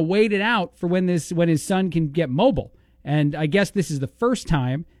 he's going to wait it out for when his son can get mobile. And I guess this is the first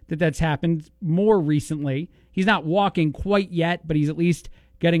time that's happened. More recently, he's not walking quite yet, but he's at least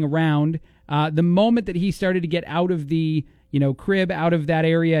getting around. The moment that he started to get out of the crib, out of that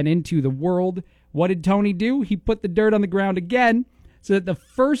area and into the world, what did Tony do? He put the dirt on the ground again so that the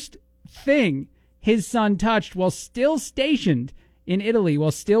first thing his son touched while still stationed in Italy,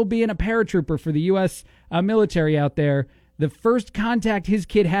 while still being a paratrooper for the U.S. Military out there, the first contact his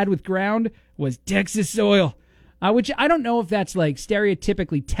kid had with ground was Texas soil, which I don't know if that's like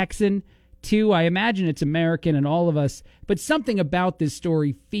stereotypically Texan too. I imagine it's American and all of us, but something about this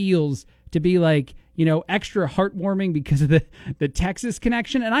story feels to be like, extra heartwarming because of the Texas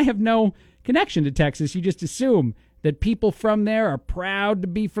connection. And I have no connection to Texas. You just assume that people from there are proud to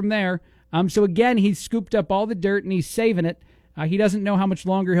be from there. So again, he's scooped up all the dirt and he's saving it. He doesn't know how much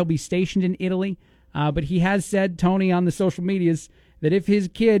longer he'll be stationed in Italy, but he has said, Tony, on the social medias, that if his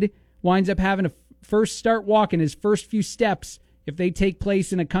kid winds up having to first start walking, his first few steps, if they take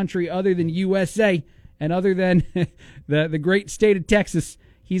place in a country other than USA and other than the great state of Texas,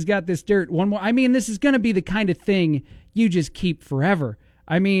 he's got this dirt. One more. I mean, this is going to be the kind of thing you just keep forever.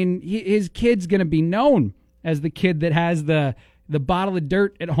 I mean, his kid's going to be known as the kid that has the bottle of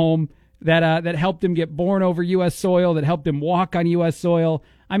dirt at home that helped him get born over U.S. soil, that helped him walk on U.S. soil.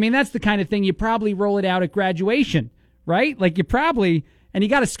 I mean, that's the kind of thing you probably roll it out at graduation, right? Like you probably, and you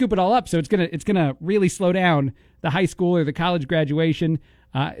got to scoop it all up, so it's gonna really slow down the high school or the college graduation.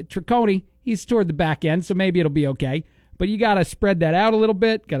 Tricconi, he's toward the back end, so maybe it'll be okay. But you got to spread that out a little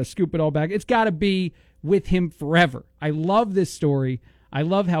bit, got to scoop it all back. It's got to be with him forever. I love this story. I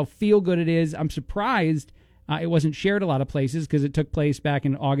love how feel-good it is. I'm surprised It wasn't shared a lot of places because it took place back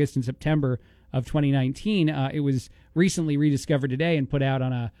in August and September of 2019. It was recently rediscovered today and put out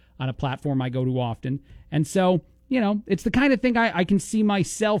on a platform I go to often. And so, it's the kind of thing I can see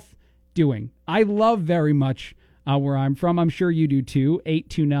myself doing. I love very much where I'm from. I'm sure you do too.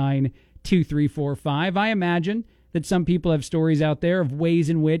 829-2345. I imagine that some people have stories out there of ways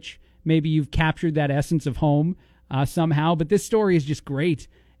in which maybe you've captured that essence of home somehow. But this story is just great.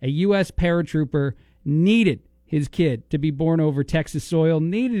 A U.S. paratrooper needed his kid to be born over Texas soil,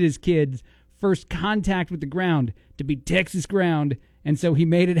 needed his kid's first contact with the ground to be Texas ground, and so he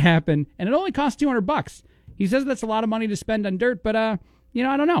made it happen. And it only cost $200. He says that's a lot of money to spend on dirt, but I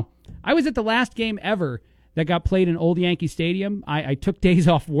don't know. I was at the last game ever that got played in Old Yankee Stadium. I took days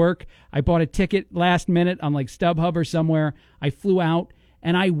off work. I bought a ticket last minute on like StubHub or somewhere. I flew out,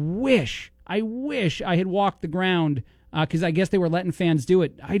 and I wish I had walked the ground because I guess they were letting fans do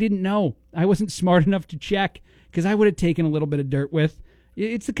it. I didn't know. I wasn't smart enough to check because I would have taken a little bit of dirt with.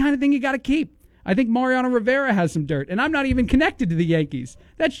 It's the kind of thing you got to keep. I think Mariano Rivera has some dirt, and I'm not even connected to the Yankees.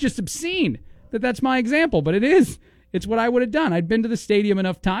 That's just obscene that's my example, but it is. It's what I would have done. I'd been to the stadium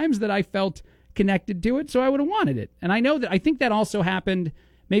enough times that I felt connected to it, so I would have wanted it. And I think that also happened.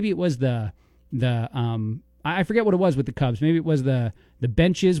 Maybe it was I forget what it was with the Cubs. Maybe it was the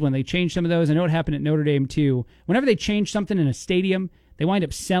benches when they changed some of those. I know it happened at Notre Dame too. Whenever they change something in a stadium, they wind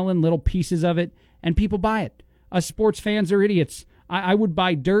up selling little pieces of it, and people buy it. Us sports fans are idiots. I would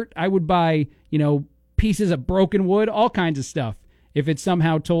buy dirt. I would buy, pieces of broken wood, all kinds of stuff, if it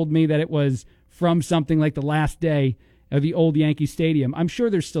somehow told me that it was from something like the last day of the old Yankee Stadium. I'm sure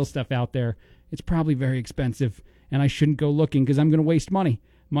there's still stuff out there. It's probably very expensive, and I shouldn't go looking because I'm going to waste money.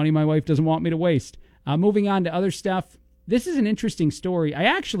 Money my wife doesn't want me to waste. Moving on to other stuff. This is an interesting story.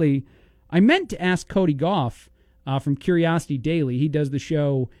 I meant to ask Cody Goff from Curiosity Daily. He does the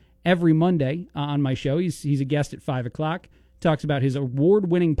show every Monday on my show. He's a guest at 5 o'clock. Talks about his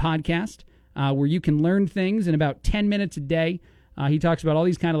award-winning podcast where you can learn things in about 10 minutes a day. He talks about all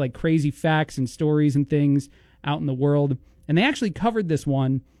these kind of like crazy facts and stories and things out in the world. And they actually covered this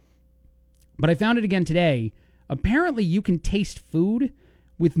one, but I found it again today. Apparently you can taste food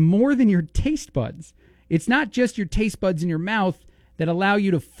with more than your taste buds. It's not just your taste buds in your mouth that allow you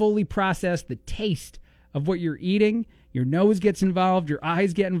to fully process the taste of what you're eating. Your nose gets involved, your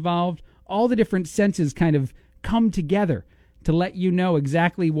eyes get involved. All the different senses kind of come together to let you know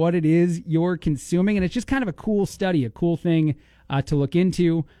exactly what it is you're consuming. And it's just kind of a cool study, a cool thing to look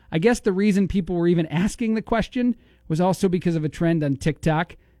into. I guess the reason people were even asking the question was also because of a trend on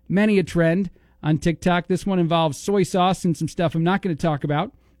TikTok. Many a trend on TikTok. This one involves soy sauce and some stuff I'm not going to talk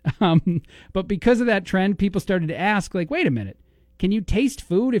about. But because of that trend, people started to ask, like, wait a minute, can you taste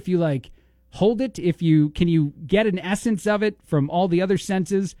food if you like hold it? Can you get an essence of it from all the other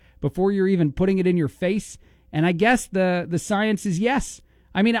senses before you're even putting it in your face? And I guess the science is yes.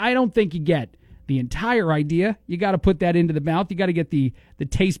 I mean, I don't think you get the entire idea. You got to put that into the mouth. You got to get the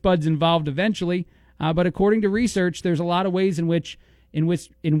taste buds involved eventually. But according to research, there's a lot of ways in which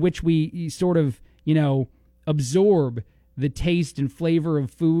we sort of, absorb the taste and flavor of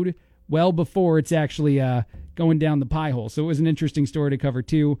food well before it's actually going down the pie hole. So it was an interesting story to cover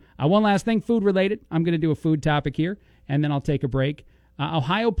too. One last thing, food related. I'm going to do a food topic here, and then I'll take a break.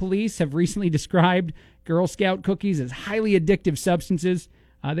 Ohio police have recently described Girl Scout cookies as highly addictive substances.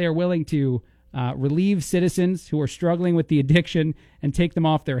 They are willing to relieve citizens who are struggling with the addiction and take them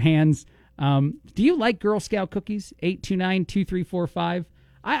off their hands. Do you like Girl Scout cookies? 829-2345.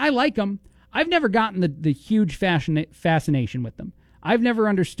 I like them. I've never gotten the huge fascination with them. I've never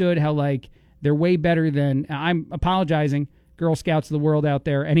understood how, they're way better than... I'm apologizing, Girl Scouts of the world out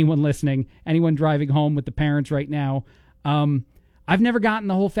there, anyone listening, anyone driving home with the parents right now. I've never gotten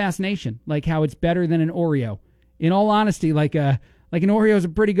the whole fascination, like how it's better than an Oreo. In all honesty, like an Oreo is a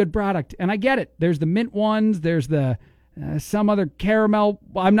pretty good product, and I get it. There's the mint ones, there's the some other caramel.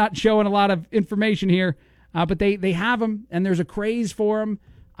 I'm not showing a lot of information here, but they have them, and there's a craze for them.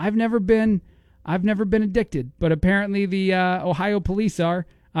 I've never been addicted, but apparently the Ohio police are.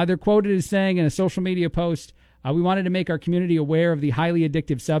 They're quoted as saying in a social media post, we wanted to make our community aware of the highly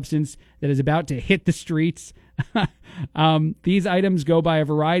addictive substance that is about to hit the streets. These items go by a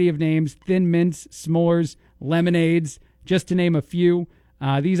variety of names: Thin Mints, s'mores, lemonades, just to name a few.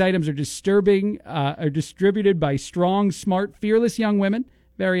 These items are distributed by strong, smart, fearless young women,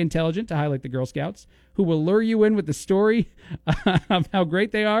 very intelligent, to highlight the Girl Scouts, who will lure you in with the story of how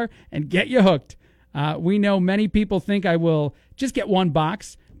great they are and get you hooked. We know many people think I will just get one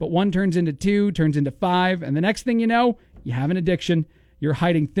box, but one turns into 2, turns into 5, and the next thing you know, you have an addiction. You're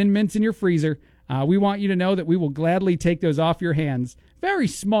hiding Thin Mints in your freezer. We want you to know that we will gladly take those off your hands. Very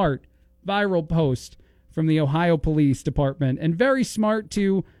smart viral post from the Ohio Police Department, and very smart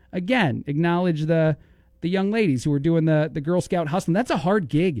to, again, acknowledge the young ladies who are doing the Girl Scout hustling. That's a hard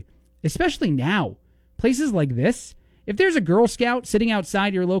gig, especially now. Places like this, if there's a Girl Scout sitting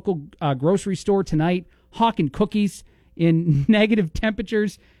outside your local grocery store tonight, hawking cookies in negative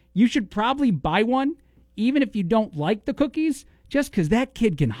temperatures, you should probably buy one, even if you don't like the cookies, just because that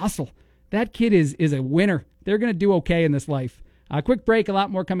kid can hustle. That kid is a winner. They're going to do okay in this life. Quick break, a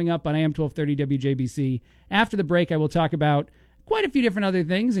lot more coming up on AM 1230 WJBC. After the break, I will talk about quite a few different other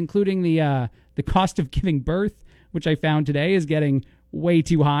things, including the cost of giving birth, which I found today is getting way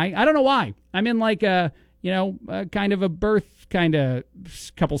too high. I don't know why. I'm in like a kind of a birth kind of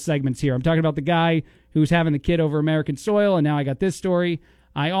couple segments here. I'm talking about the guy who's having the kid over American soil, and now I got this story.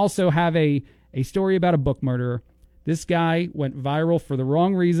 I also have a story about a book murderer. This guy went viral for the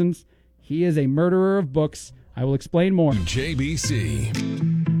wrong reasons. He is a murderer of books. I will explain more. JBC.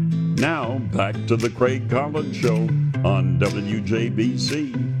 Now, back to the Craig Collins Show on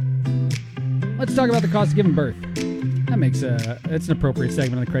WJBC. Let's talk about the cost of giving birth. That makes it's an appropriate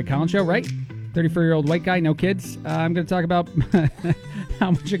segment of the Craig Collins Show, right? 34-year-old white guy, no kids. I'm going to talk about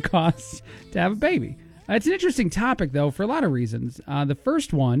how much it costs to have a baby. It's an interesting topic, though, for a lot of reasons. The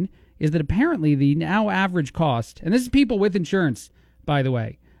first one is that apparently the now average cost, and this is people with insurance, by the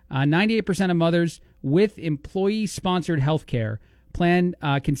way, 98% of mothers with employee-sponsored health care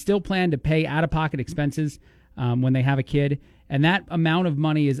can still plan to pay out-of-pocket expenses when they have a kid, and that amount of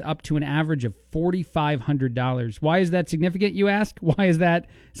money is up to an average of $4,500. Why is that significant, you ask? Why is that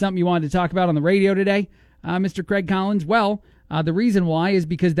something you wanted to talk about on the radio today, Mr. Craig Collins? Well, the reason why is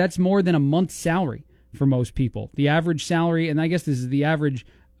because that's more than a month's salary for most people. The average salary, and I guess this is the average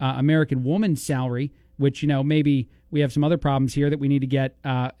American woman's salary, which, maybe we have some other problems here that we need to get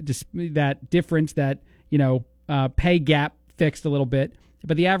that difference, that, pay gap fixed a little bit.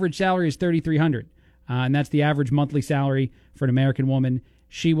 But the average salary is $3,300, and that's the average monthly salary for an American woman.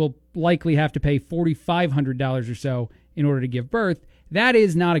 She will likely have to pay $4,500 or so in order to give birth. That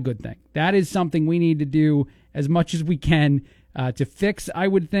is not a good thing. That is something we need to do as much as we can to fix, I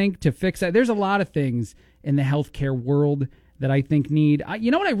would think, to fix that. There's a lot of things in the healthcare world that I think need.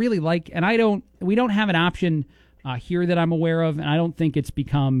 You know what I really like, and we don't have an option here that I'm aware of, and I don't think it's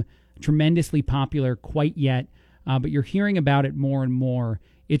become tremendously popular quite yet, but you're hearing about it more and more.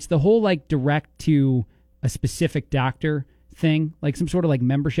 It's the whole direct to a specific doctor thing, like some sort of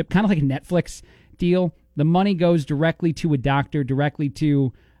membership, kind of like a Netflix deal. The money goes directly to a doctor, directly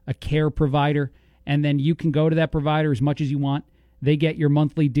to a care provider, and then you can go to that provider as much as you want. They get your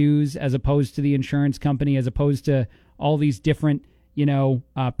monthly dues as opposed to the insurance company, as opposed to all these different,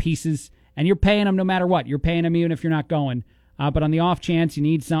 pieces. And you're paying them no matter what. You're paying them even if you're not going. But on the off chance you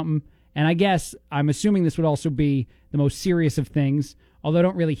need something, and I guess I'm assuming this would also be the most serious of things, although I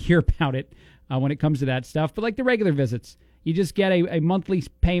don't really hear about it when it comes to that stuff. But like the regular visits, you just get a monthly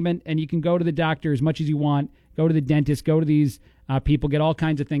payment, and you can go to the doctor as much as you want, go to the dentist, go to these people, get all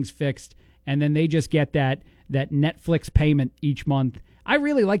kinds of things fixed, and then they just get that Netflix payment each month. I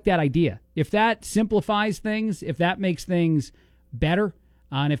really like that idea. If that simplifies things, if that makes things better,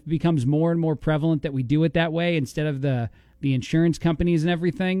 and if it becomes more and more prevalent that we do it that way instead of the insurance companies and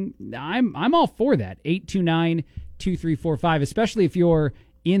everything, I'm all for that. 829-2345, especially if you're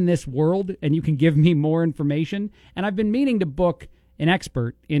in this world and you can give me more information. And I've been meaning to book an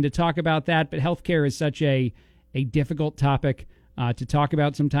expert in to talk about that, but healthcare is such a difficult topic to talk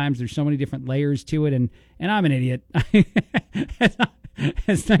about sometimes. There's so many different layers to it, and I'm an idiot.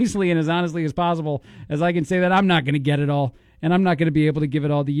 As nicely and as honestly as possible as I can say that, I'm not going to get it all, and I'm not going to be able to give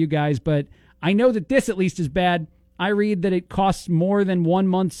it all to you guys, but I know that this at least is bad. I read that it costs more than 1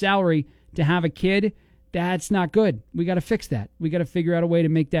 month's salary to have a kid. That's not good. We got to fix that. We got to figure out a way to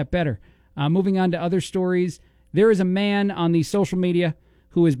make that better. Moving on to other stories, there is a man on the social media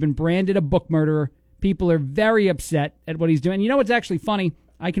who has been branded a book murderer. People are very upset at what he's doing. You know what's actually funny?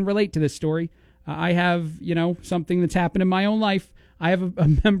 I can relate to this story. I have, something that's happened in my own life. I have a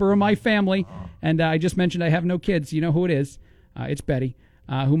member of my family, and I just mentioned I have no kids. You know who it is. It's Betty,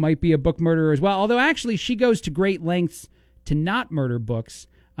 who might be a book murderer as well. Although, actually, she goes to great lengths to not murder books.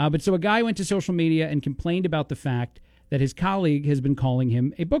 But so a guy went to social media and complained about the fact that his colleague has been calling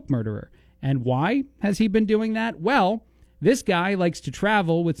him a book murderer. And why has he been doing that? Well, this guy likes to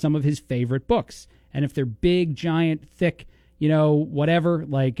travel with some of his favorite books. And if they're big, giant, thick, whatever,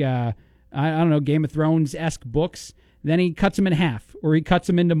 like, I don't know, Game of Thrones-esque books, then he cuts them in half, or he cuts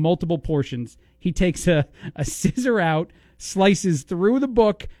them into multiple portions. He takes a scissor out, slices through the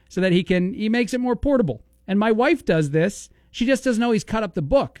book so that he makes it more portable. And my wife does this. She just doesn't know he's cut up the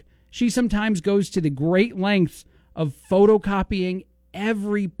book. She sometimes goes to the great lengths of photocopying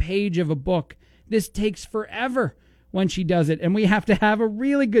every page of a book This takes forever when she does it, and we have to have a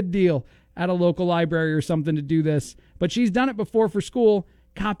really good deal at a local library or something to do this. But she's done it before for school.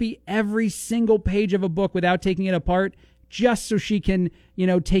 Copy every single page of a book without taking it apart, just so she can,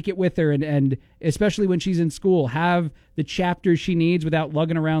 take it with her, and especially when she's in school, have the chapters she needs without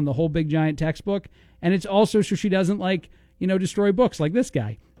lugging around the whole big giant textbook. And it's also so she doesn't destroy books like this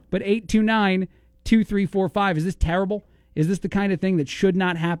guy. But 829-2345, is this terrible? Is this the kind of thing that should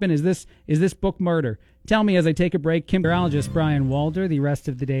not happen? Is this book murder? Tell me as I take a break. Meteorologist Brian Walder, the rest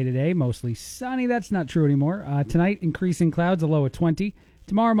of the day today, mostly sunny. That's not true anymore. Tonight, increasing clouds, a low of 20.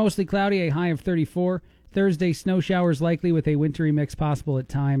 Tomorrow, mostly cloudy, a high of 34. Thursday, snow showers likely with a wintry mix possible at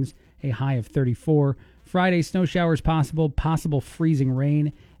times, a high of 34. Friday, snow showers possible freezing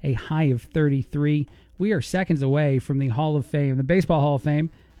rain, a high of 33. We are seconds away from the Hall of Fame, the Baseball Hall of Fame,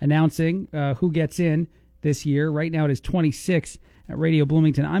 announcing who gets in this year. Right now it is 26 at Radio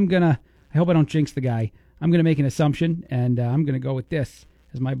Bloomington. I hope I don't jinx the guy. I'm going to make an assumption, and I'm going to go with this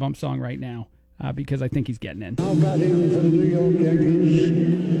as my bump song right now because I think he's getting in. Now batting for the New York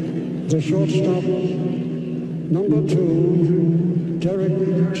Yankees, the shortstop, number 2,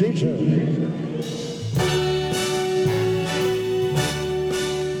 Derek Jeter.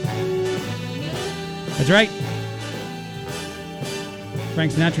 That's right.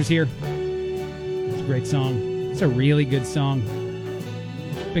 Frank Sinatra's here. It's a great song. It's a really good song.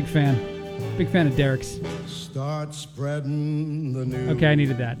 Big fan. Big fan of Derek's. Start spreading the news. Okay, I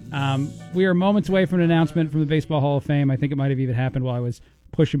needed that. We are moments away from an announcement from the Baseball Hall of Fame. I think it might have even happened while I was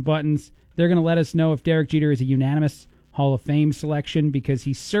pushing buttons. They're going to let us know if Derek Jeter is a unanimous Hall of Fame selection, because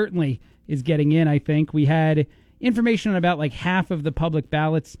he certainly is getting in, I think. We had information on about half of the public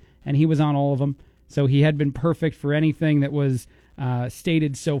ballots, and he was on all of them. So he had been perfect for anything that was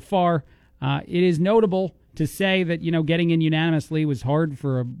stated so far. It is notable to say that, getting in unanimously was hard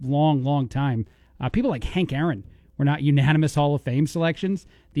for a long, long time. People like Hank Aaron were not unanimous Hall of Fame selections.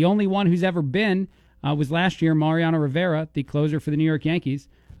 The only one who's ever been was last year, Mariano Rivera, the closer for the New York Yankees,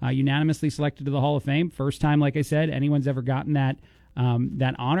 unanimously selected to the Hall of Fame. First time, like I said, anyone's ever gotten that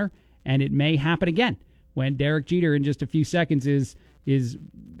honor, and it may happen again when Derek Jeter, in just a few seconds, is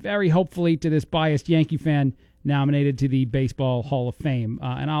very hopefully, to this biased Yankee fan, nominated to the Baseball Hall of Fame.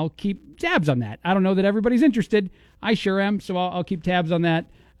 And I'll keep tabs on that. I don't know that everybody's interested. I sure am, so I'll keep tabs on that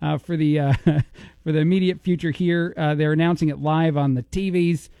for the for the immediate future here. They're announcing it live on the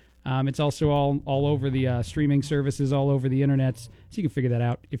TVs. It's also all over the streaming services, all over the internet, so you can figure that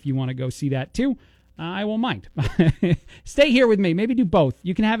out if you want to go see that too. I won't mind. Stay here with me. Maybe do both.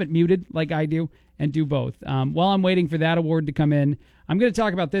 You can have it muted like I do and do both. While I'm waiting for that award to come in, I'm going to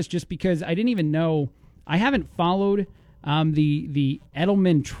talk about this just because I didn't even know. I haven't followed the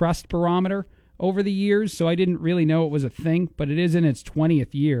Edelman Trust Barometer over the years, so I didn't really know it was a thing, but it is in its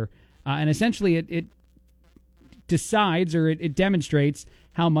 20th year. And essentially it decides, or it demonstrates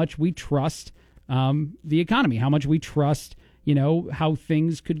how much we trust the economy, how much we trust, how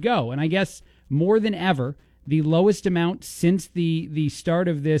things could go. And I guess more than ever, the lowest amount since the start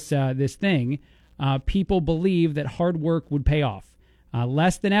of this thing, people believe that hard work would pay off.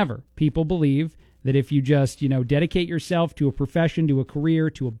 Less than ever, people believe that if you just, dedicate yourself to a profession, to a career,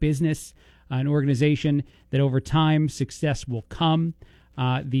 to a business, an organization, that over time success will come.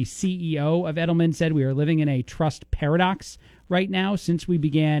 The CEO of Edelman said we are living in a trust paradox right now since we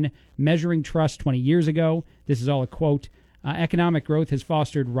began measuring trust 20 years ago. This is all a quote. Economic growth has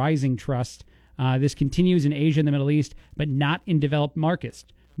fostered rising trust. This continues in Asia and the Middle East, but not in developed markets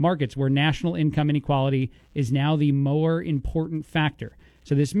where national income inequality is now the more important factor.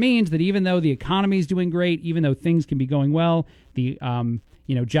 So this means that even though the economy is doing great, even though things can be going well, the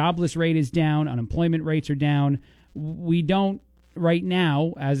jobless rate is down, unemployment rates are down, we don't right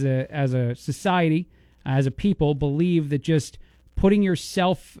now as a society, as a people, believe that just putting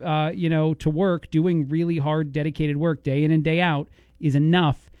yourself to work, doing really hard, dedicated work day in and day out is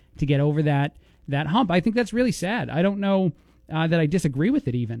enough to get over that hump. I think that's really sad. I don't know that I disagree with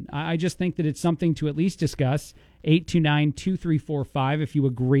it even. I just think that it's something to at least discuss. 829-2345 if you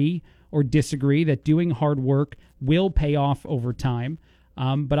agree or disagree that doing hard work will pay off over time.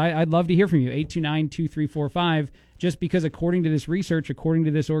 But I'd love to hear from you. 829-2345, just because according to this research, according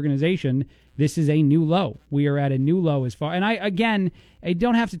to this organization, this is a new low. We are at a new low as far. And I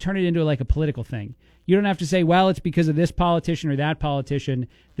don't have to turn it into like a political thing. You don't have to say, well, it's because of this politician or that politician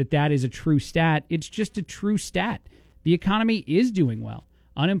that is a true stat. It's just a true stat. The economy is doing well.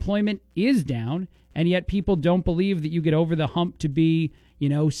 Unemployment is down, and yet people don't believe that you get over the hump to be,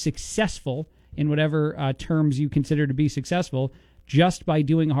 successful in whatever terms you consider to be successful just by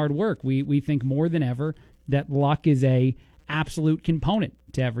doing hard work. We think more than ever that luck is a absolute component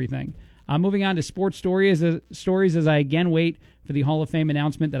to everything. Moving on to sports stories as I again wait for the Hall of Fame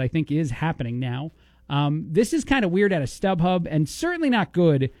announcement that I think is happening now. This is kind of weird out of StubHub and certainly not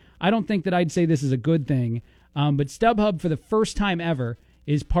good. I don't think that I'd say this is a good thing. But StubHub, for the first time ever,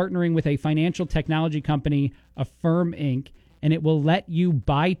 is partnering with a financial technology company, Affirm Inc., and it will let you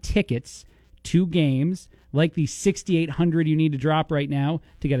buy tickets to games like the $6,800 you need to drop right now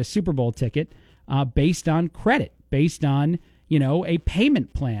to get a Super Bowl ticket based on credit, based on, a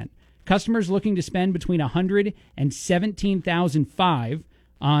payment plan. Customers looking to spend between $100 and $17,500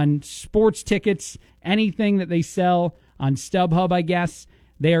 on sports tickets, anything that they sell on StubHub, I guess.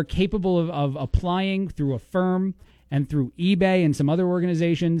 They are capable of applying through Affirm and through eBay and some other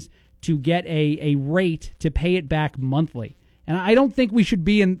organizations to get a rate to pay it back monthly. And I don't think we should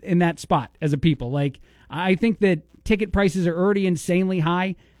be in that spot as a people. Like, I think that ticket prices are already insanely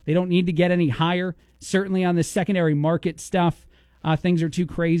high. They don't need to get any higher. Certainly on the secondary market stuff, things are too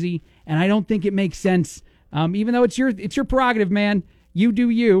crazy. And I don't think it makes sense, even though it's your prerogative, man. You do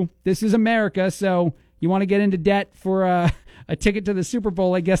you. This is America, so you want to get into debt for a ticket to the Super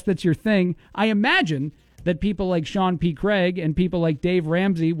Bowl, I guess that's your thing. I imagine that people like Sean P. Craig and people like Dave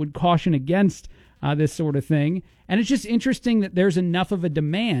Ramsey would caution against this sort of thing. And it's just interesting that there's enough of a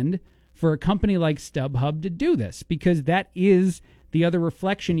demand for a company like StubHub to do this, because that is the other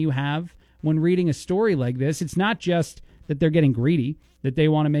reflection you have when reading a story like this. It's not just that they're getting greedy, that they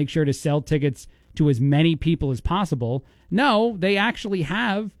want to make sure to sell tickets to as many people as possible. No, they actually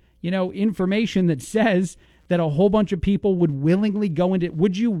have, information that says that a whole bunch of people would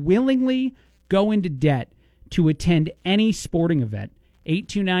you willingly go into debt to attend any sporting event?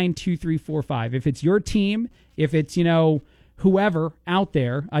 829-2345. If it's your team, if it's, whoever out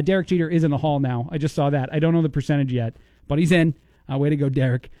there, Derek Jeter is in the hall now. I just saw that. I don't know the percentage yet, but he's in. Way to go,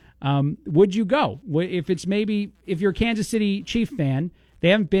 Derek. Would you go? If you're a Kansas City Chief fan, they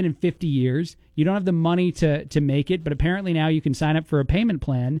haven't been in 50 years. You don't have the money to make it, but apparently now you can sign up for a payment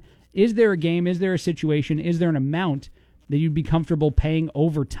plan. Is there a game? Is there a situation? Is there an amount that you'd be comfortable paying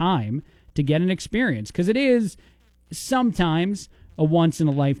over time to get an experience? Because it is sometimes a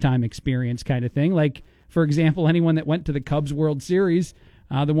once-in-a-lifetime experience kind of thing. Like, for example, anyone that went to the Cubs World Series,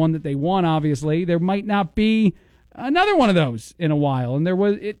 the one that they won, obviously, there might not be another one of those in a while. And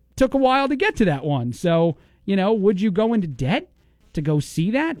it took a while to get to that one. So, would you go into debt to go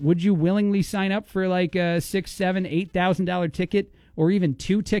see that? Would you willingly sign up for like a $6,000, $7,000, $8,000 ticket, or even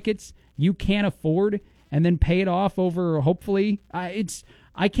 2 tickets you can't afford, and then pay it off over, hopefully?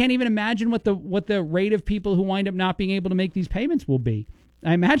 I can't even imagine what the rate of people who wind up not being able to make these payments will be.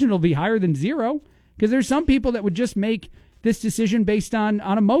 I imagine it'll be higher than zero, because there's some people that would just make this decision based on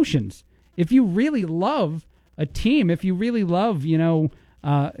emotions. If you really love a team, if you really love,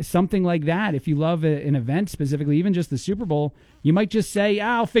 something like that, if you love an event specifically, even just the Super Bowl, you might just say,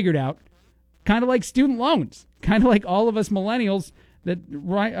 I'll figure it out. Kind of like student loans, kind of like all of us millennials that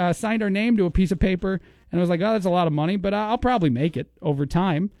signed our name to a piece of paper and was like, oh, that's a lot of money, but I'll probably make it over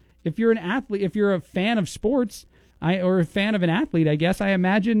time. If you're an athlete, if you're a fan of sports, or a fan of an athlete, I guess, I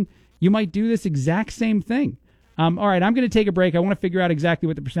imagine you might do this exact same thing. All right, I'm going to take a break. I want to figure out exactly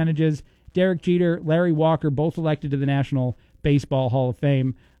what the percentage is. Derek Jeter, Larry Walker, both elected to the National Baseball Hall of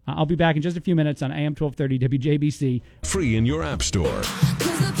Fame. I'll be back in just a few minutes on AM 1230 WJBC. Free in your app store.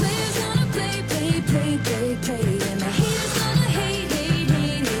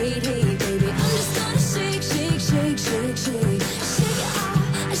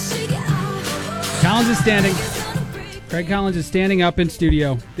 Collins is standing. Craig Collins is standing up in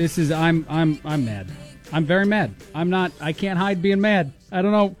studio. This is I'm mad. I'm very mad. I can't hide being mad. I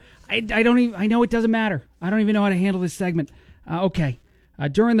don't know. I know it doesn't matter. I don't even know how to handle this segment. Okay.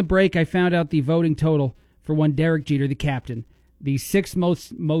 During the break, I found out the voting total for one Derek Jeter, the captain, the 6th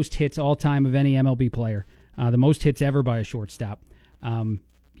most hits all time of any MLB player, the most hits ever by a shortstop.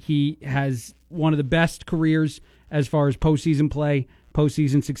 He has one of the best careers as far as postseason play,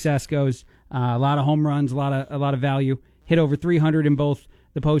 postseason success goes. A lot of home runs, a lot of value. Hit over 300 in both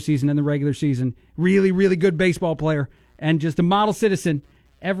the postseason and the regular season. Really, really good baseball player, and just a model citizen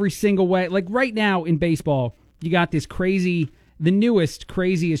every single way. Like right now in baseball, you got this the newest,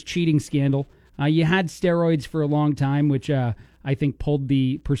 craziest cheating scandal. You had steroids for a long time, which I think pulled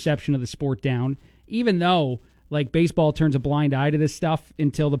the perception of the sport down. Even though, like, baseball turns a blind eye to this stuff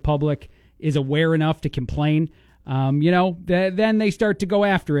until the public is aware enough to complain. Then they start to go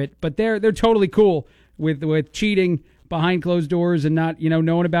after it. But they're totally cool with cheating behind closed doors and not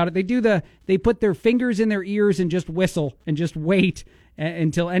knowing about it. They put their fingers in their ears and just whistle and just wait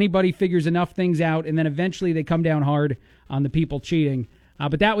until anybody figures enough things out, and then eventually they come down hard on the people cheating.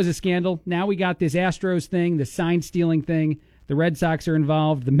 But that was a scandal. Now we got this Astros thing, the sign stealing thing. The Red Sox are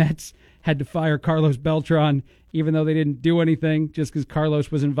involved. The Mets had to fire Carlos Beltran, even though they didn't do anything, just because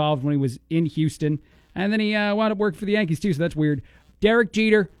Carlos was involved when he was in Houston. And then he wound up working for the Yankees, too, so that's weird. Derek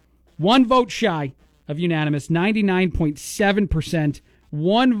Jeter, 1 vote shy of unanimous, 99.7%.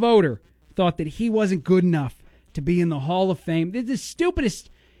 One voter thought that he wasn't good enough to be in the Hall of Fame. It's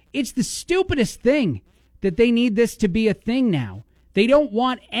the stupidest thing that they need this to be a thing now. They don't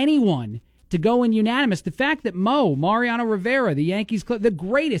want anyone to go in unanimous. The fact that Mariano Rivera, the Yankees, the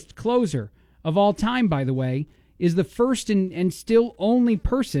greatest closer of all time, by the way, is the first and still only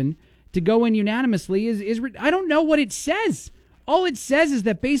person to go in unanimously is I don't know what it says. All it says is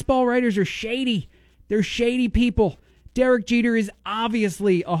that baseball writers are shady. They're shady people. Derek Jeter is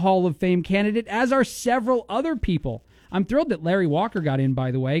obviously a Hall of Fame candidate, as are several other people. I'm thrilled that Larry Walker got in,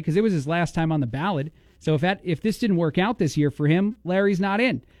 by the way, because it was his last time on the ballot. So if this didn't work out this year for him, Larry's not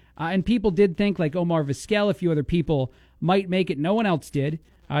in. And people did think like Omar Vizquel, a few other people might make it. No one else did.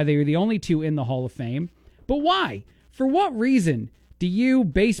 They were the only two in the Hall of Fame. But why? For what reason do you,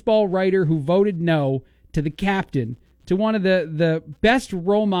 baseball writer who voted no to the captain, to one of the best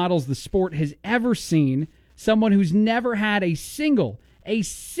role models the sport has ever seen, someone who's never had a single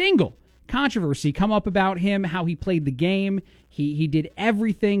controversy come up about him, how he played the game, he did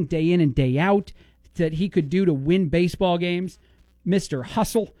everything day in and day out that he could do to win baseball games, Mr.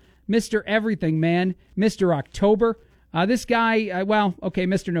 Hustle, Mr. Everything, man, Mr. October. This guy,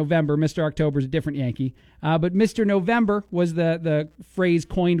 Mr. November. Mr. October's a different Yankee. But Mr. November was the phrase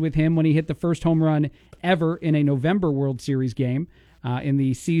coined with him when he hit the first home run ever in a November World Series game in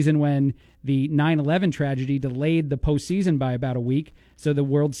the season when the 9/11 tragedy delayed the postseason by about a week, so the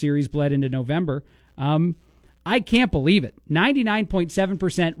World Series bled into November. I can't believe it.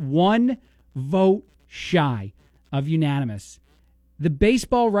 99.7%, 1 vote shy of unanimous. The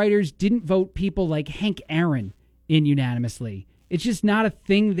baseball writers didn't vote people like Hank Aaron in unanimously. It's just not a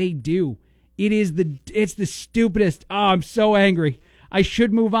thing they do. It's the stupidest. Oh, I'm so angry. I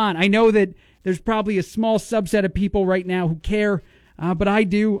should move on. I know that there's probably a small subset of people right now who care, but I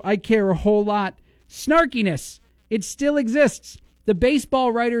do. I care a whole lot. Snarkiness. It still exists. The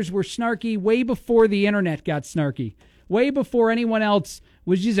baseball writers were snarky way before the internet got snarky. Way before anyone else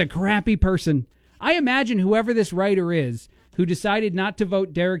was just a crappy person. I imagine whoever this writer is who decided not to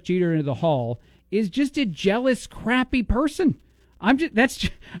vote Derek Jeter into the Hall is just a jealous, crappy person. That's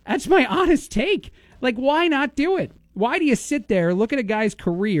my honest take. Like, why not do it? Why do you sit there, look at a guy's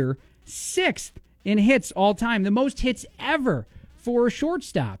career, 6th in hits all time, the most hits ever for a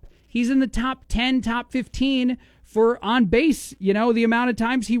shortstop. He's in the top 10, top 15 for on base, the amount of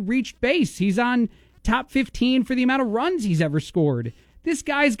times he reached base. He's on top 15 for the amount of runs he's ever scored. This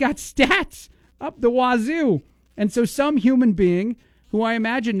guy's got stats up the wazoo. And so some human being who I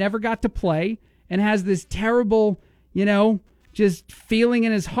imagine never got to play and has this terrible, just feeling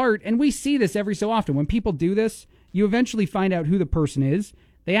in his heart. And we see this every so often. When people do this, you eventually find out who the person is.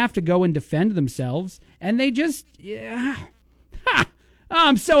 They have to go and defend themselves. And they just,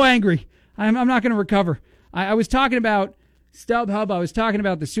 I'm so angry. I'm not going to recover. I was talking about StubHub. I was talking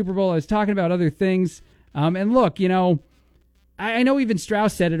about the Super Bowl. I was talking about other things. And look, I know even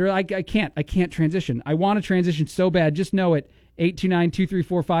Strauss said it, or I can't transition. I want to transition so bad. Just know it.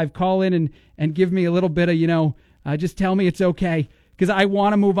 829-2345. Call in and give me a little bit of, just tell me it's okay. Because I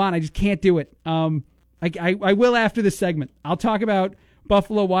want to move on. I just can't do it. I will after this segment. I'll talk about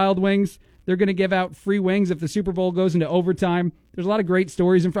Buffalo Wild Wings. They're going to give out free wings if the Super Bowl goes into overtime. There's a lot of great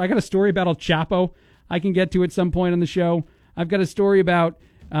stories. I got a story about El Chapo I can get to at some point on the show. I've got a story about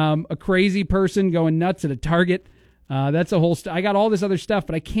a crazy person going nuts at a Target. That's a whole I got all this other stuff,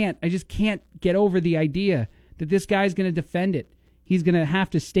 but I just can't get over the idea that this guy's going to defend it. He's going to have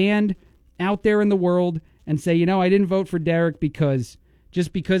to stand out there in the world and say, I didn't vote for Derek because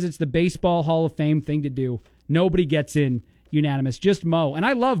it's the Baseball Hall of Fame thing to do. Nobody gets in unanimous, just Mo. And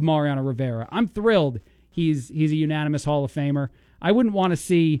I love Mariano Rivera. I'm thrilled he's a unanimous Hall of Famer. I wouldn't want to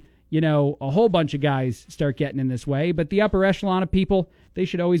see, a whole bunch of guys start getting in this way, but the upper echelon of people, they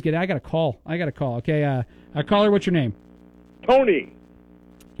should always get it. I got a call. Okay, caller, what's your name? Tony.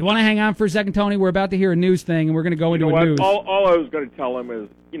 You want to hang on for a second, Tony? We're about to hear a news thing, and we're going to go into a news. All I was going to tell him is,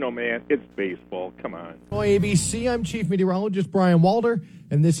 man, it's baseball. Come on. WJBC, I'm Chief Meteorologist Brian Walder,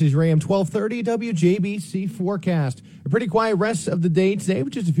 and this is RAM 1230 WJBC forecast. A pretty quiet rest of the day today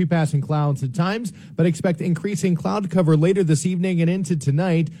with just a few passing clouds at times, but expect increasing cloud cover later this evening and into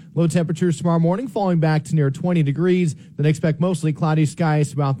tonight. Low temperatures tomorrow morning falling back to near 20 degrees. Then expect mostly cloudy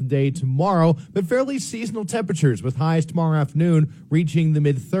skies throughout the day tomorrow, but fairly seasonal temperatures with highs tomorrow afternoon reaching the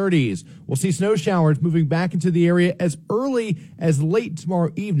mid-30s. We'll see snow showers moving back into the area as early as late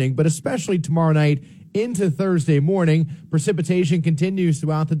tomorrow evening, but especially tomorrow night into Thursday morning. Precipitation continues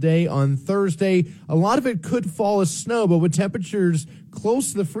throughout the day on Thursday. A lot of it could fall as snow, but with temperatures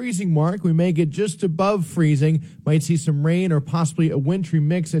close to the freezing mark, we may get just above freezing. Might see some rain or possibly a wintry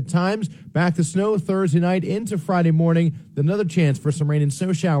mix at times. Back to snow Thursday night into Friday morning. Then another chance for some rain and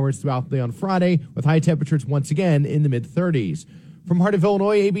snow showers throughout the day on Friday, with high temperatures once again in the mid-30s. From Heart of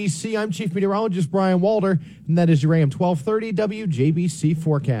Illinois, ABC, I'm Chief Meteorologist Brian Walder, and that is your AM 1230 WJBC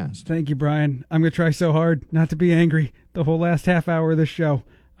forecast. Thank you, Brian. I'm going to try so hard not to be angry the whole last half hour of this show.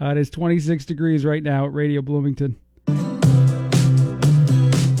 It is 26 degrees right now at Radio Bloomington.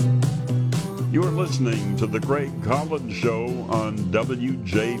 You're listening to The Greg Collins Show on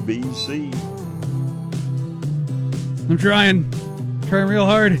WJBC. I'm trying real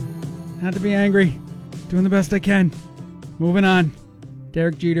hard not to be angry. Doing the best I can. Moving on.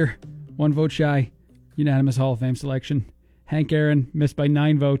 Derek Jeter, 1 vote shy. Unanimous Hall of Fame selection. Hank Aaron missed by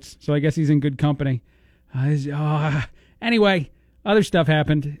 9 votes, so I guess he's in good company. Anyway, other stuff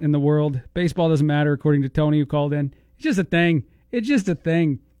happened in the world. Baseball doesn't matter, according to Tony, who called in. It's just a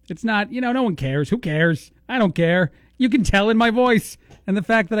thing. It's not, no one cares. Who cares? I don't care. You can tell in my voice. And the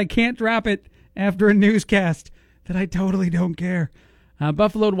fact that I can't drop it after a newscast that I totally don't care.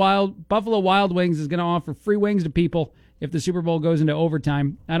 Buffalo Wild Wings is going to offer free wings to people if the Super Bowl goes into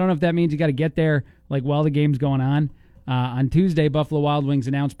overtime. I don't know if that means you got to get there while the game's going on. On Tuesday, Buffalo Wild Wings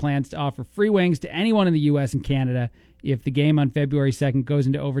announced plans to offer free wings to anyone in the U.S. and Canada if the game on February 2nd goes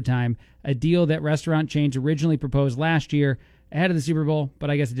into overtime, a deal that restaurant chains originally proposed last year ahead of the Super Bowl, but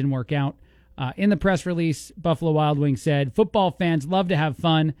I guess it didn't work out. In the press release, Buffalo Wild Wings said, "Football fans love to have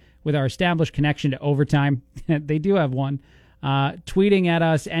fun with our established connection to overtime." They do have one. Tweeting at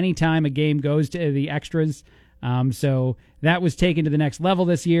us anytime a game goes to the extras. So that was taken to the next level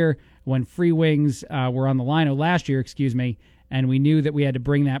this year when free wings were on the line, last year, and we knew that we had to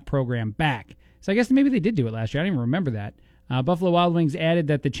bring that program back. So I guess maybe they did do it last year. I don't even remember that. Buffalo Wild Wings added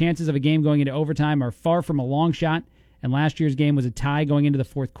that the chances of a game going into overtime are far from a long shot, and last year's game was a tie going into the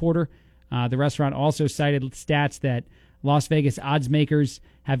fourth quarter. The restaurant also cited stats that Las Vegas odds makers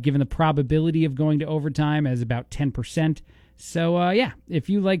have given the probability of going to overtime as about 10%. So, if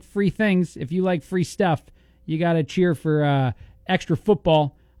you like free things, if you like free stuff, you got to cheer for extra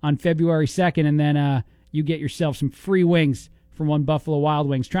football on February 2nd, and then you get yourself some free wings from one Buffalo Wild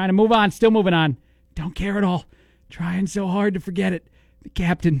Wings. Trying to move on, still moving on. Don't care at all. Trying so hard to forget it. The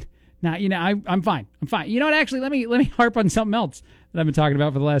captain. Now, I'm fine. I'm fine. You know what? Actually, let me harp on something else that I've been talking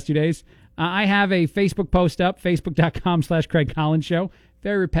about for the last 2 days. I have a Facebook post up, facebook.com/Craig Collins Show.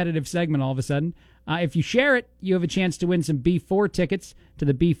 Very repetitive segment all of a sudden. If you share it, you have a chance to win some B4 tickets to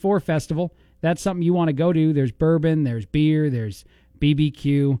the B4 Festival. That's something you want to go to. There's bourbon, there's beer, there's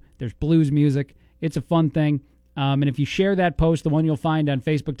BBQ, there's blues music. It's a fun thing. And if you share that post, the one you'll find on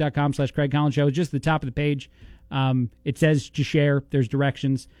facebook.com/Craig Collins Show, just the top of the page, it says to share. There's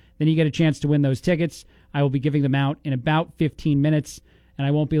directions. Then you get a chance to win those tickets. I will be giving them out in about 15 minutes, and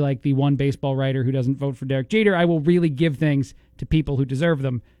I won't be like the one baseball writer who doesn't vote for Derek Jeter. I will really give things to people who deserve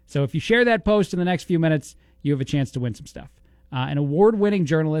them. So if you share that post in the next few minutes, you have a chance to win some stuff. An award-winning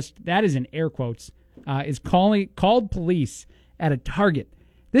journalist, that is in air quotes, is called police at a Target.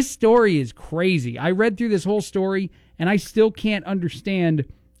 This story is crazy. I read through this whole story, and I still can't understand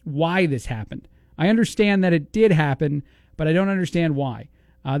why this happened. I understand that it did happen, but I don't understand why.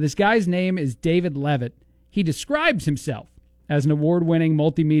 This guy's name is David Levitt. He describes himself as an award-winning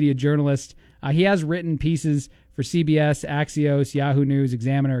multimedia journalist. He has written pieces for CBS, Axios, Yahoo News,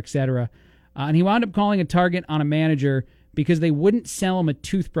 Examiner, etc. And he wound up calling a Target on a manager because they wouldn't sell him a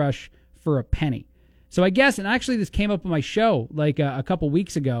toothbrush for a penny. So I guess, and actually this came up on my show a couple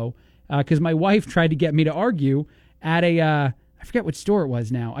weeks ago because my wife tried to get me to argue at I forget what store it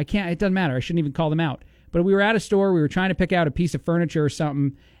was now. It doesn't matter. I shouldn't even call them out. But we were at a store. We were trying to pick out a piece of furniture or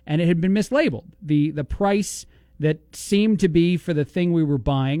something, and it had been mislabeled. The price that seemed to be for the thing we were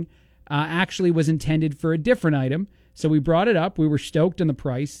buying actually was intended for a different item. So we brought it up. We were stoked on the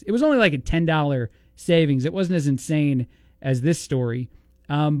price. It was only like a $10 savings. It wasn't as insane as this story.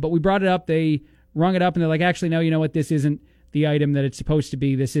 But we brought it up. They rung it up, and they're like, actually, no, you know what? This isn't the item that it's supposed to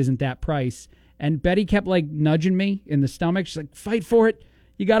be. This isn't that price. And Betty kept nudging me in the stomach. She's like, fight for it.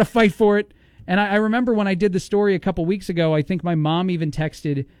 You got to fight for it. And I remember when I did the story a couple weeks ago, I think my mom even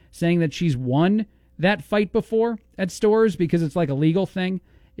texted saying that she's won that fight before at stores because it's like a legal thing.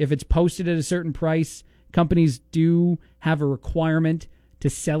 If it's posted at a certain price, companies do have a requirement to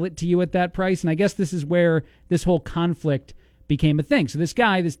sell it to you at that price. And I guess this is where this whole conflict became a thing. So this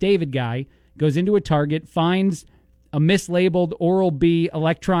David guy, goes into a Target, finds a mislabeled Oral-B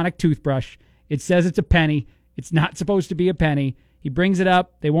electronic toothbrush. It says it's a penny. It's not supposed to be a penny. He brings it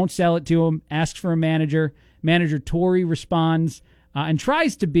up. They won't sell it to him. Asks for a manager. Manager Tori responds and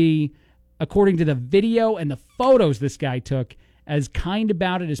tries to be, according to the video and the photos this guy took, as kind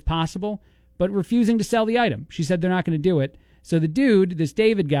about it as possible, but refusing to sell the item. She said they're not going to do it. So the dude, this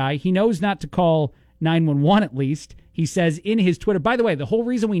David guy, he knows not to call 911 at least. He says in his Twitter, by the way, the whole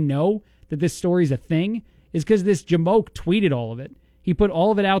reason we know that this story's a thing is because this Jamoke tweeted all of it. He put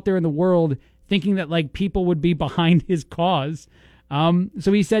all of it out there in the world thinking that like people would be behind his cause.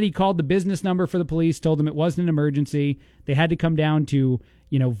 So he said he called the business number for the police, told them it wasn't an emergency. They had to come down to,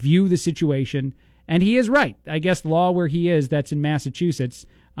 view the situation. And he is right. I guess law where he is, that's in Massachusetts,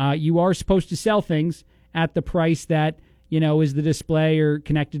 you are supposed to sell things at the price that, is the display or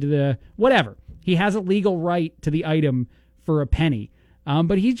connected to the whatever. He has a legal right to the item for a penny.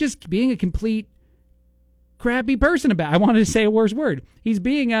 But he's just being a complete crappy person about it. I wanted to say a worse word. He's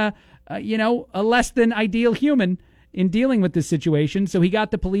being a less than ideal human in dealing with this situation. So he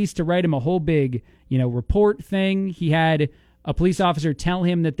got the police to write him a whole big, report thing. He had a police officer tell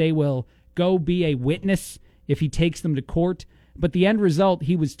him that they will go be a witness if he takes them to court. But the end result,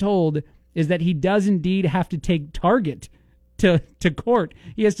 he was told, is that he does indeed have to take Target to court.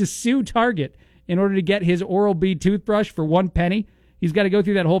 He has to sue Target in order to get his Oral-B toothbrush for 1 penny. He's got to go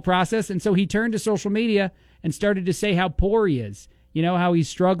through that whole process. And so he turned to social media and started to say how poor he is. How he's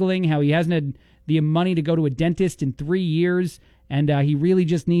struggling, how he hasn't had the money to go to a dentist in 3 years, and he really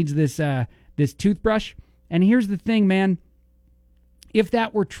just needs this toothbrush. And here's the thing, man. If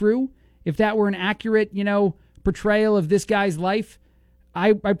that were true, if that were an accurate, portrayal of this guy's life,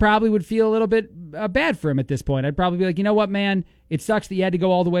 I probably would feel a little bit bad for him at this point. I'd probably be like, you know what, man? It sucks that you had to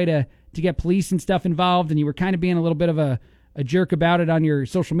go all the way to get police and stuff involved, and you were kind of being a little bit of a jerk about it on your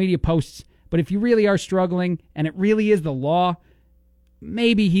social media posts. But if you really are struggling, and it really is the law,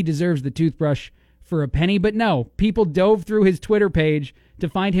 maybe he deserves the toothbrush for a penny. But no, people dove through his Twitter page to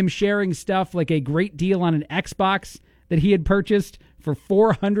find him sharing stuff like a great deal on an Xbox that he had purchased for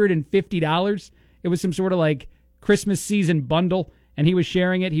 $450. It was some sort of like Christmas season bundle, and he was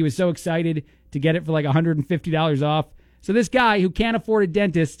sharing it. He was so excited to get it for like $150 off. So this guy who can't afford a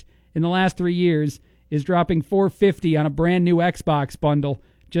dentist in the last 3 years is dropping $450 on a brand new Xbox bundle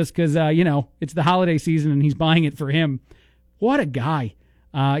just because, it's the holiday season and he's buying it for him. What a guy.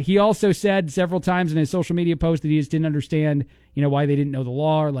 He also said several times in his social media post that he just didn't understand, why they didn't know the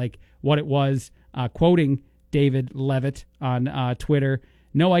law or like what it was, quoting David Levitt on Twitter.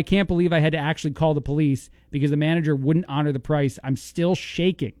 No, I can't believe I had to actually call the police because the manager wouldn't honor the price. I'm still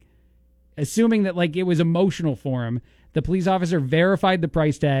shaking. Assuming that like it was emotional for him, the police officer verified the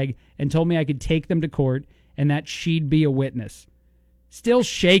price tag and told me I could take them to court and that she'd be a witness. Still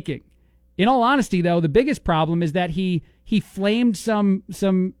shaking. In all honesty, though, the biggest problem is that he flamed some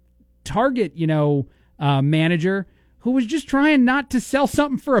Target, manager who was just trying not to sell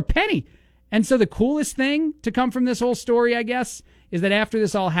something for a penny. And so the coolest thing to come from this whole story, I guess, is that after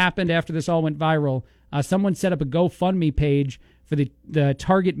this all happened, after this all went viral, someone set up a GoFundMe page for the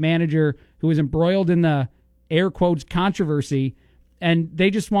Target manager who was embroiled in the air quotes controversy, and they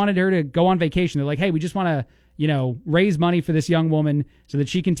just wanted her to go on vacation. They're like, hey, we just want to, raise money for this young woman so that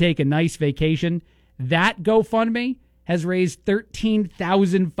she can take a nice vacation. That GoFundMe has raised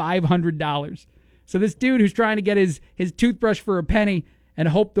 $13,500. So this dude who's trying to get his toothbrush for a penny and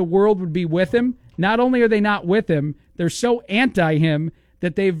hope the world would be with him, not only are they not with him, they're so anti him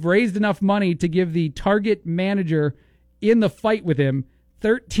that they've raised enough money to give the Target manager in the fight with him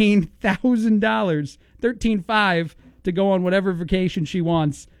 $13,000, $13,500 to go on whatever vacation she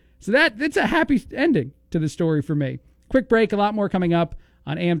wants. So that's a happy ending to the story for me. Quick break, a lot more coming up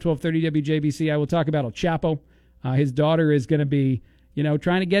on AM 1230 WJBC. I will talk about El Chapo. His daughter is going to be,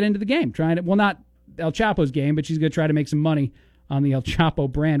 trying to get into the game. Not El Chapo's game, but she's going to try to make some money on the El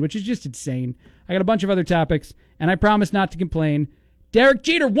Chapo brand, which is just insane. I got a bunch of other topics, and I promise not to complain. Derek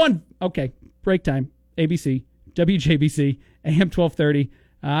Jeter won. Okay, break time. ABC, WJBC, AM 1230.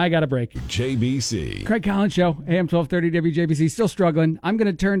 I got a break. JBC. Craig Collins Show, AM 1230 WJBC. Still struggling. I'm going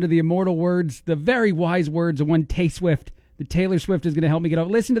to turn to the immortal words, the very wise words of one Tay Swift. The Taylor Swift is going to help me get out.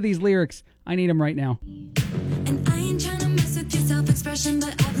 Listen to these lyrics. I need them right now. And I ain't trying to mess with your self-expression,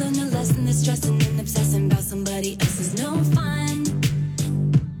 but I've learned a lesson that stressing and obsessing about somebody else is no fun.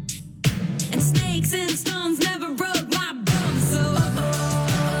 And snakes and stones never broke my bones, so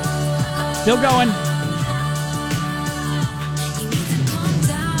Still going.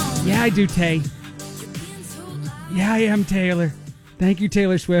 Yeah, I do, Tay. Yeah, I am, Taylor. Thank you,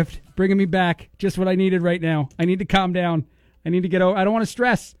 Taylor Swift. Bringing me back. Just what I needed right now. I need to calm down. I need to get over. I don't want to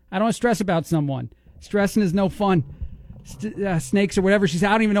stress. I don't want to stress about someone. Stressing is no fun. Snakes or whatever she said.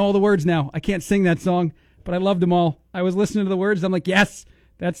 I don't even know all the words now. I can't sing that song. but I loved them all. I was listening to the words. I'm like, yes,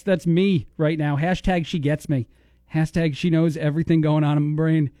 that's me right now. Hashtag she gets me. Hashtag she knows everything going on in my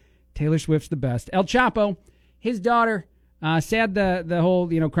brain. Taylor Swift's the best. El Chapo, his daughter, sad the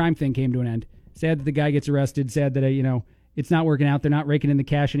whole, crime thing came to an end. Sad that the guy gets arrested. Sad that, it's not working out. They're not raking in the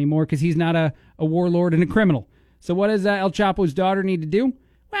cash anymore because he's not a warlord and a criminal. So what does El Chapo's daughter need to do?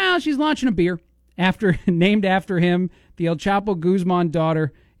 Well, she's launching a beer named after him. The El Chapo Guzman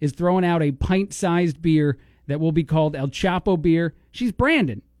daughter is throwing out a pint-sized beer that will be called El Chapo beer. She's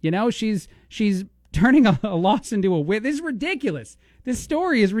Brandon. She's turning a loss into a win. This is ridiculous. This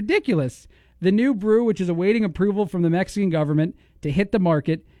story is ridiculous. The new brew, which is awaiting approval from the Mexican government to hit the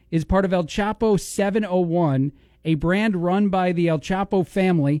market, is part of El Chapo 701, a brand run by the El Chapo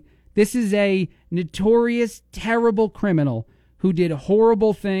family. This is a notorious, terrible criminal who did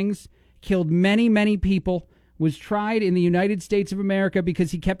horrible things, killed many, many people, was tried in the United States of America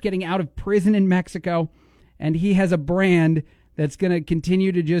because he kept getting out of prison in Mexico, and he has a brand that's going to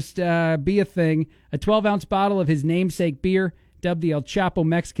continue to just be a thing. A 12-ounce bottle of his namesake beer, dubbed the El Chapo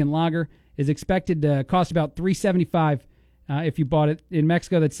Mexican Lager, is expected to cost about $3.75 if you bought it. In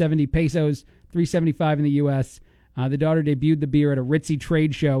Mexico, that's 70 pesos, $3.75 in the U.S. The daughter debuted the beer at a ritzy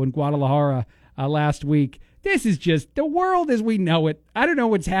trade show in Guadalajara last week. This is just the world as we know it. I don't know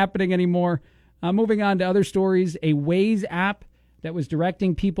what's happening anymore. Moving on to other stories, a Waze app that was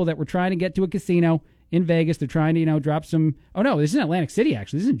directing people that were trying to get to a casino in Vegas. They're trying to, drop some... Oh, no, this is in Atlantic City,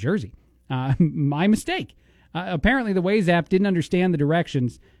 actually. This is in Jersey. My mistake. Apparently, the Waze app didn't understand the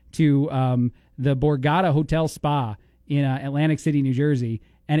directions to the Borgata Hotel Spa in Atlantic City, New Jersey,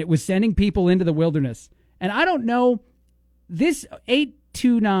 and it was sending people into the wilderness. And I don't know, this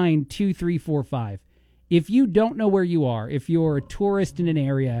 829-2345, if you don't know where you are, if you're a tourist in an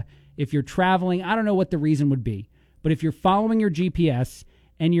area, if you're traveling, I don't know what the reason would be. But if you're following your GPS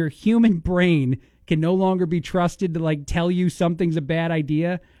and your human brain can no longer be trusted to, tell you something's a bad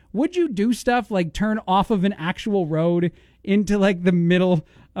idea, would you do stuff like turn off of an actual road into, the middle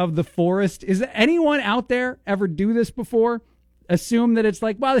of the forest? Is anyone out there ever do this before? Assume that it's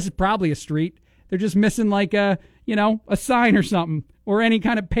well, this is probably a street. They're just missing a sign or something or any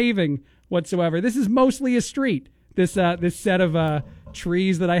kind of paving whatsoever. This is mostly a street. This set of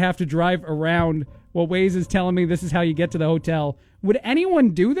trees that I have to drive around while Waze is telling me this is how you get to the hotel. Would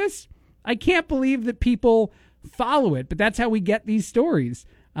anyone do this? I can't believe that people follow it, but that's how we get these stories.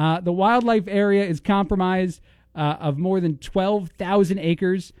 The wildlife area is compromised of more than 12,000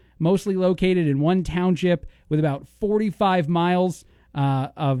 acres, mostly located in one township with about 45 miles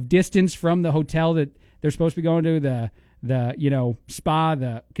of distance from the hotel that they're supposed to be going to, the spa,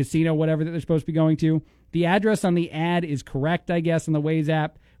 the casino, whatever that they're supposed to be going to. The address on the ad is correct, I guess, on the Waze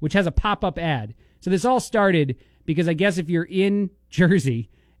app, which has a pop-up ad. So this all started because I guess if you're in Jersey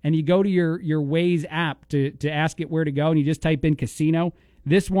and you go to your Waze app to ask it where to go and you just type in casino,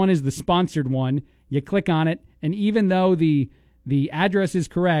 this one is the sponsored one. You click on it, and even though the address is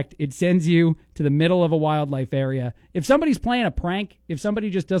correct, it sends you to the middle of a wildlife area. If somebody's playing a prank, if somebody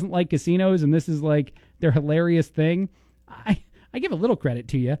just doesn't like casinos and this is their hilarious thing, I give a little credit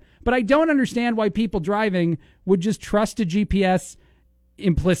to you, but I don't understand why people driving would just trust a GPS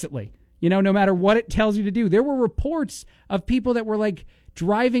implicitly, no matter what it tells you to do. There were reports of people that were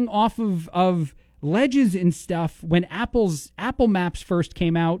driving off of ledges and stuff when Apple Maps first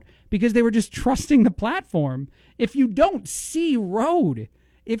came out because they were just trusting the platform. If you don't see road,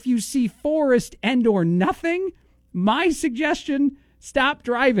 if you see forest and or nothing, my suggestion, stop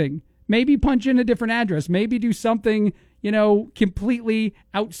driving. Maybe punch in a different address. Maybe do something completely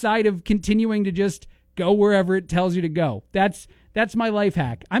outside of continuing to just go wherever it tells you to go. That's my life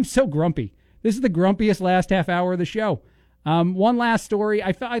hack. I'm so grumpy. This is the grumpiest last half hour of the show. One last story.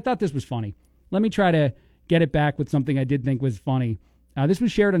 I thought this was funny. Let me try to get it back with something I did think was funny. This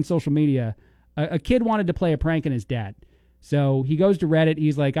was shared on social media. A kid wanted to play a prank on his dad. So he goes to Reddit.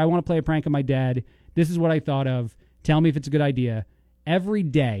 He's like, I want to play a prank on my dad. This is what I thought of. Tell me if it's a good idea. Every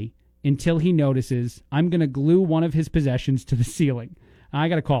day, until he notices, I'm going to glue one of his possessions to the ceiling. I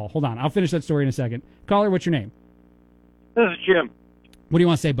got a call. Hold on. I'll finish that story in a second. Caller, what's your name? This is Jim. What do you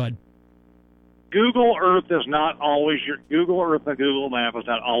want to say, bud? Google Earth is not always your Google Earth and Google Map is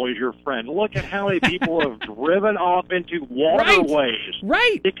not always your friend. Look at how many people have driven off into waterways,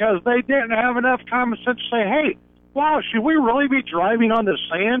 right? Because they didn't have enough common sense to say, "Hey, wow, should we really be driving on the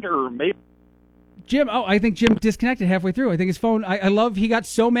sand or maybe?" Jim, I think Jim disconnected halfway through. I think his phone. I love. He got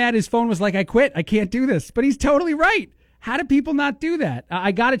so mad his phone was like, "I quit. I can't do this." But he's totally right. How do people not do that?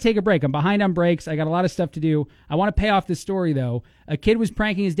 I got to take a break. I'm behind on breaks. I got a lot of stuff to do. I want to pay off this story, though. A kid was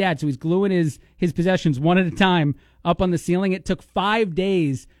pranking his dad, so he's gluing his possessions one at a time up on the ceiling. It took 5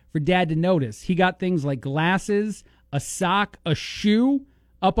 days for Dad to notice. He got things like glasses, a sock, a shoe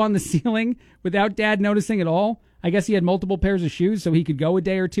up on the ceiling without Dad noticing at all. I guess he had multiple pairs of shoes so he could go a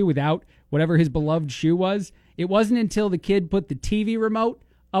day or two without whatever his beloved shoe was. It wasn't until the kid put the TV remote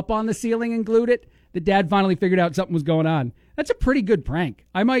up on the ceiling and glued it that Dad finally figured out something was going on. That's a pretty good prank.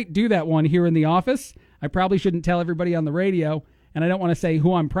 I might do that one here in the office. I probably shouldn't tell everybody on the radio, and I don't want to say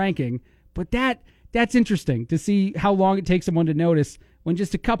who I'm pranking, but that's interesting to see how long it takes someone to notice when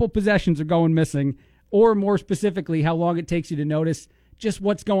just a couple possessions are going missing, or more specifically, how long it takes you to notice just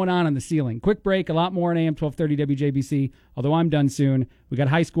what's going on the ceiling. Quick break, a lot more on AM 1230 WJBC, although I'm done soon. We got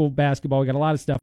high school basketball. We got a lot of stuff.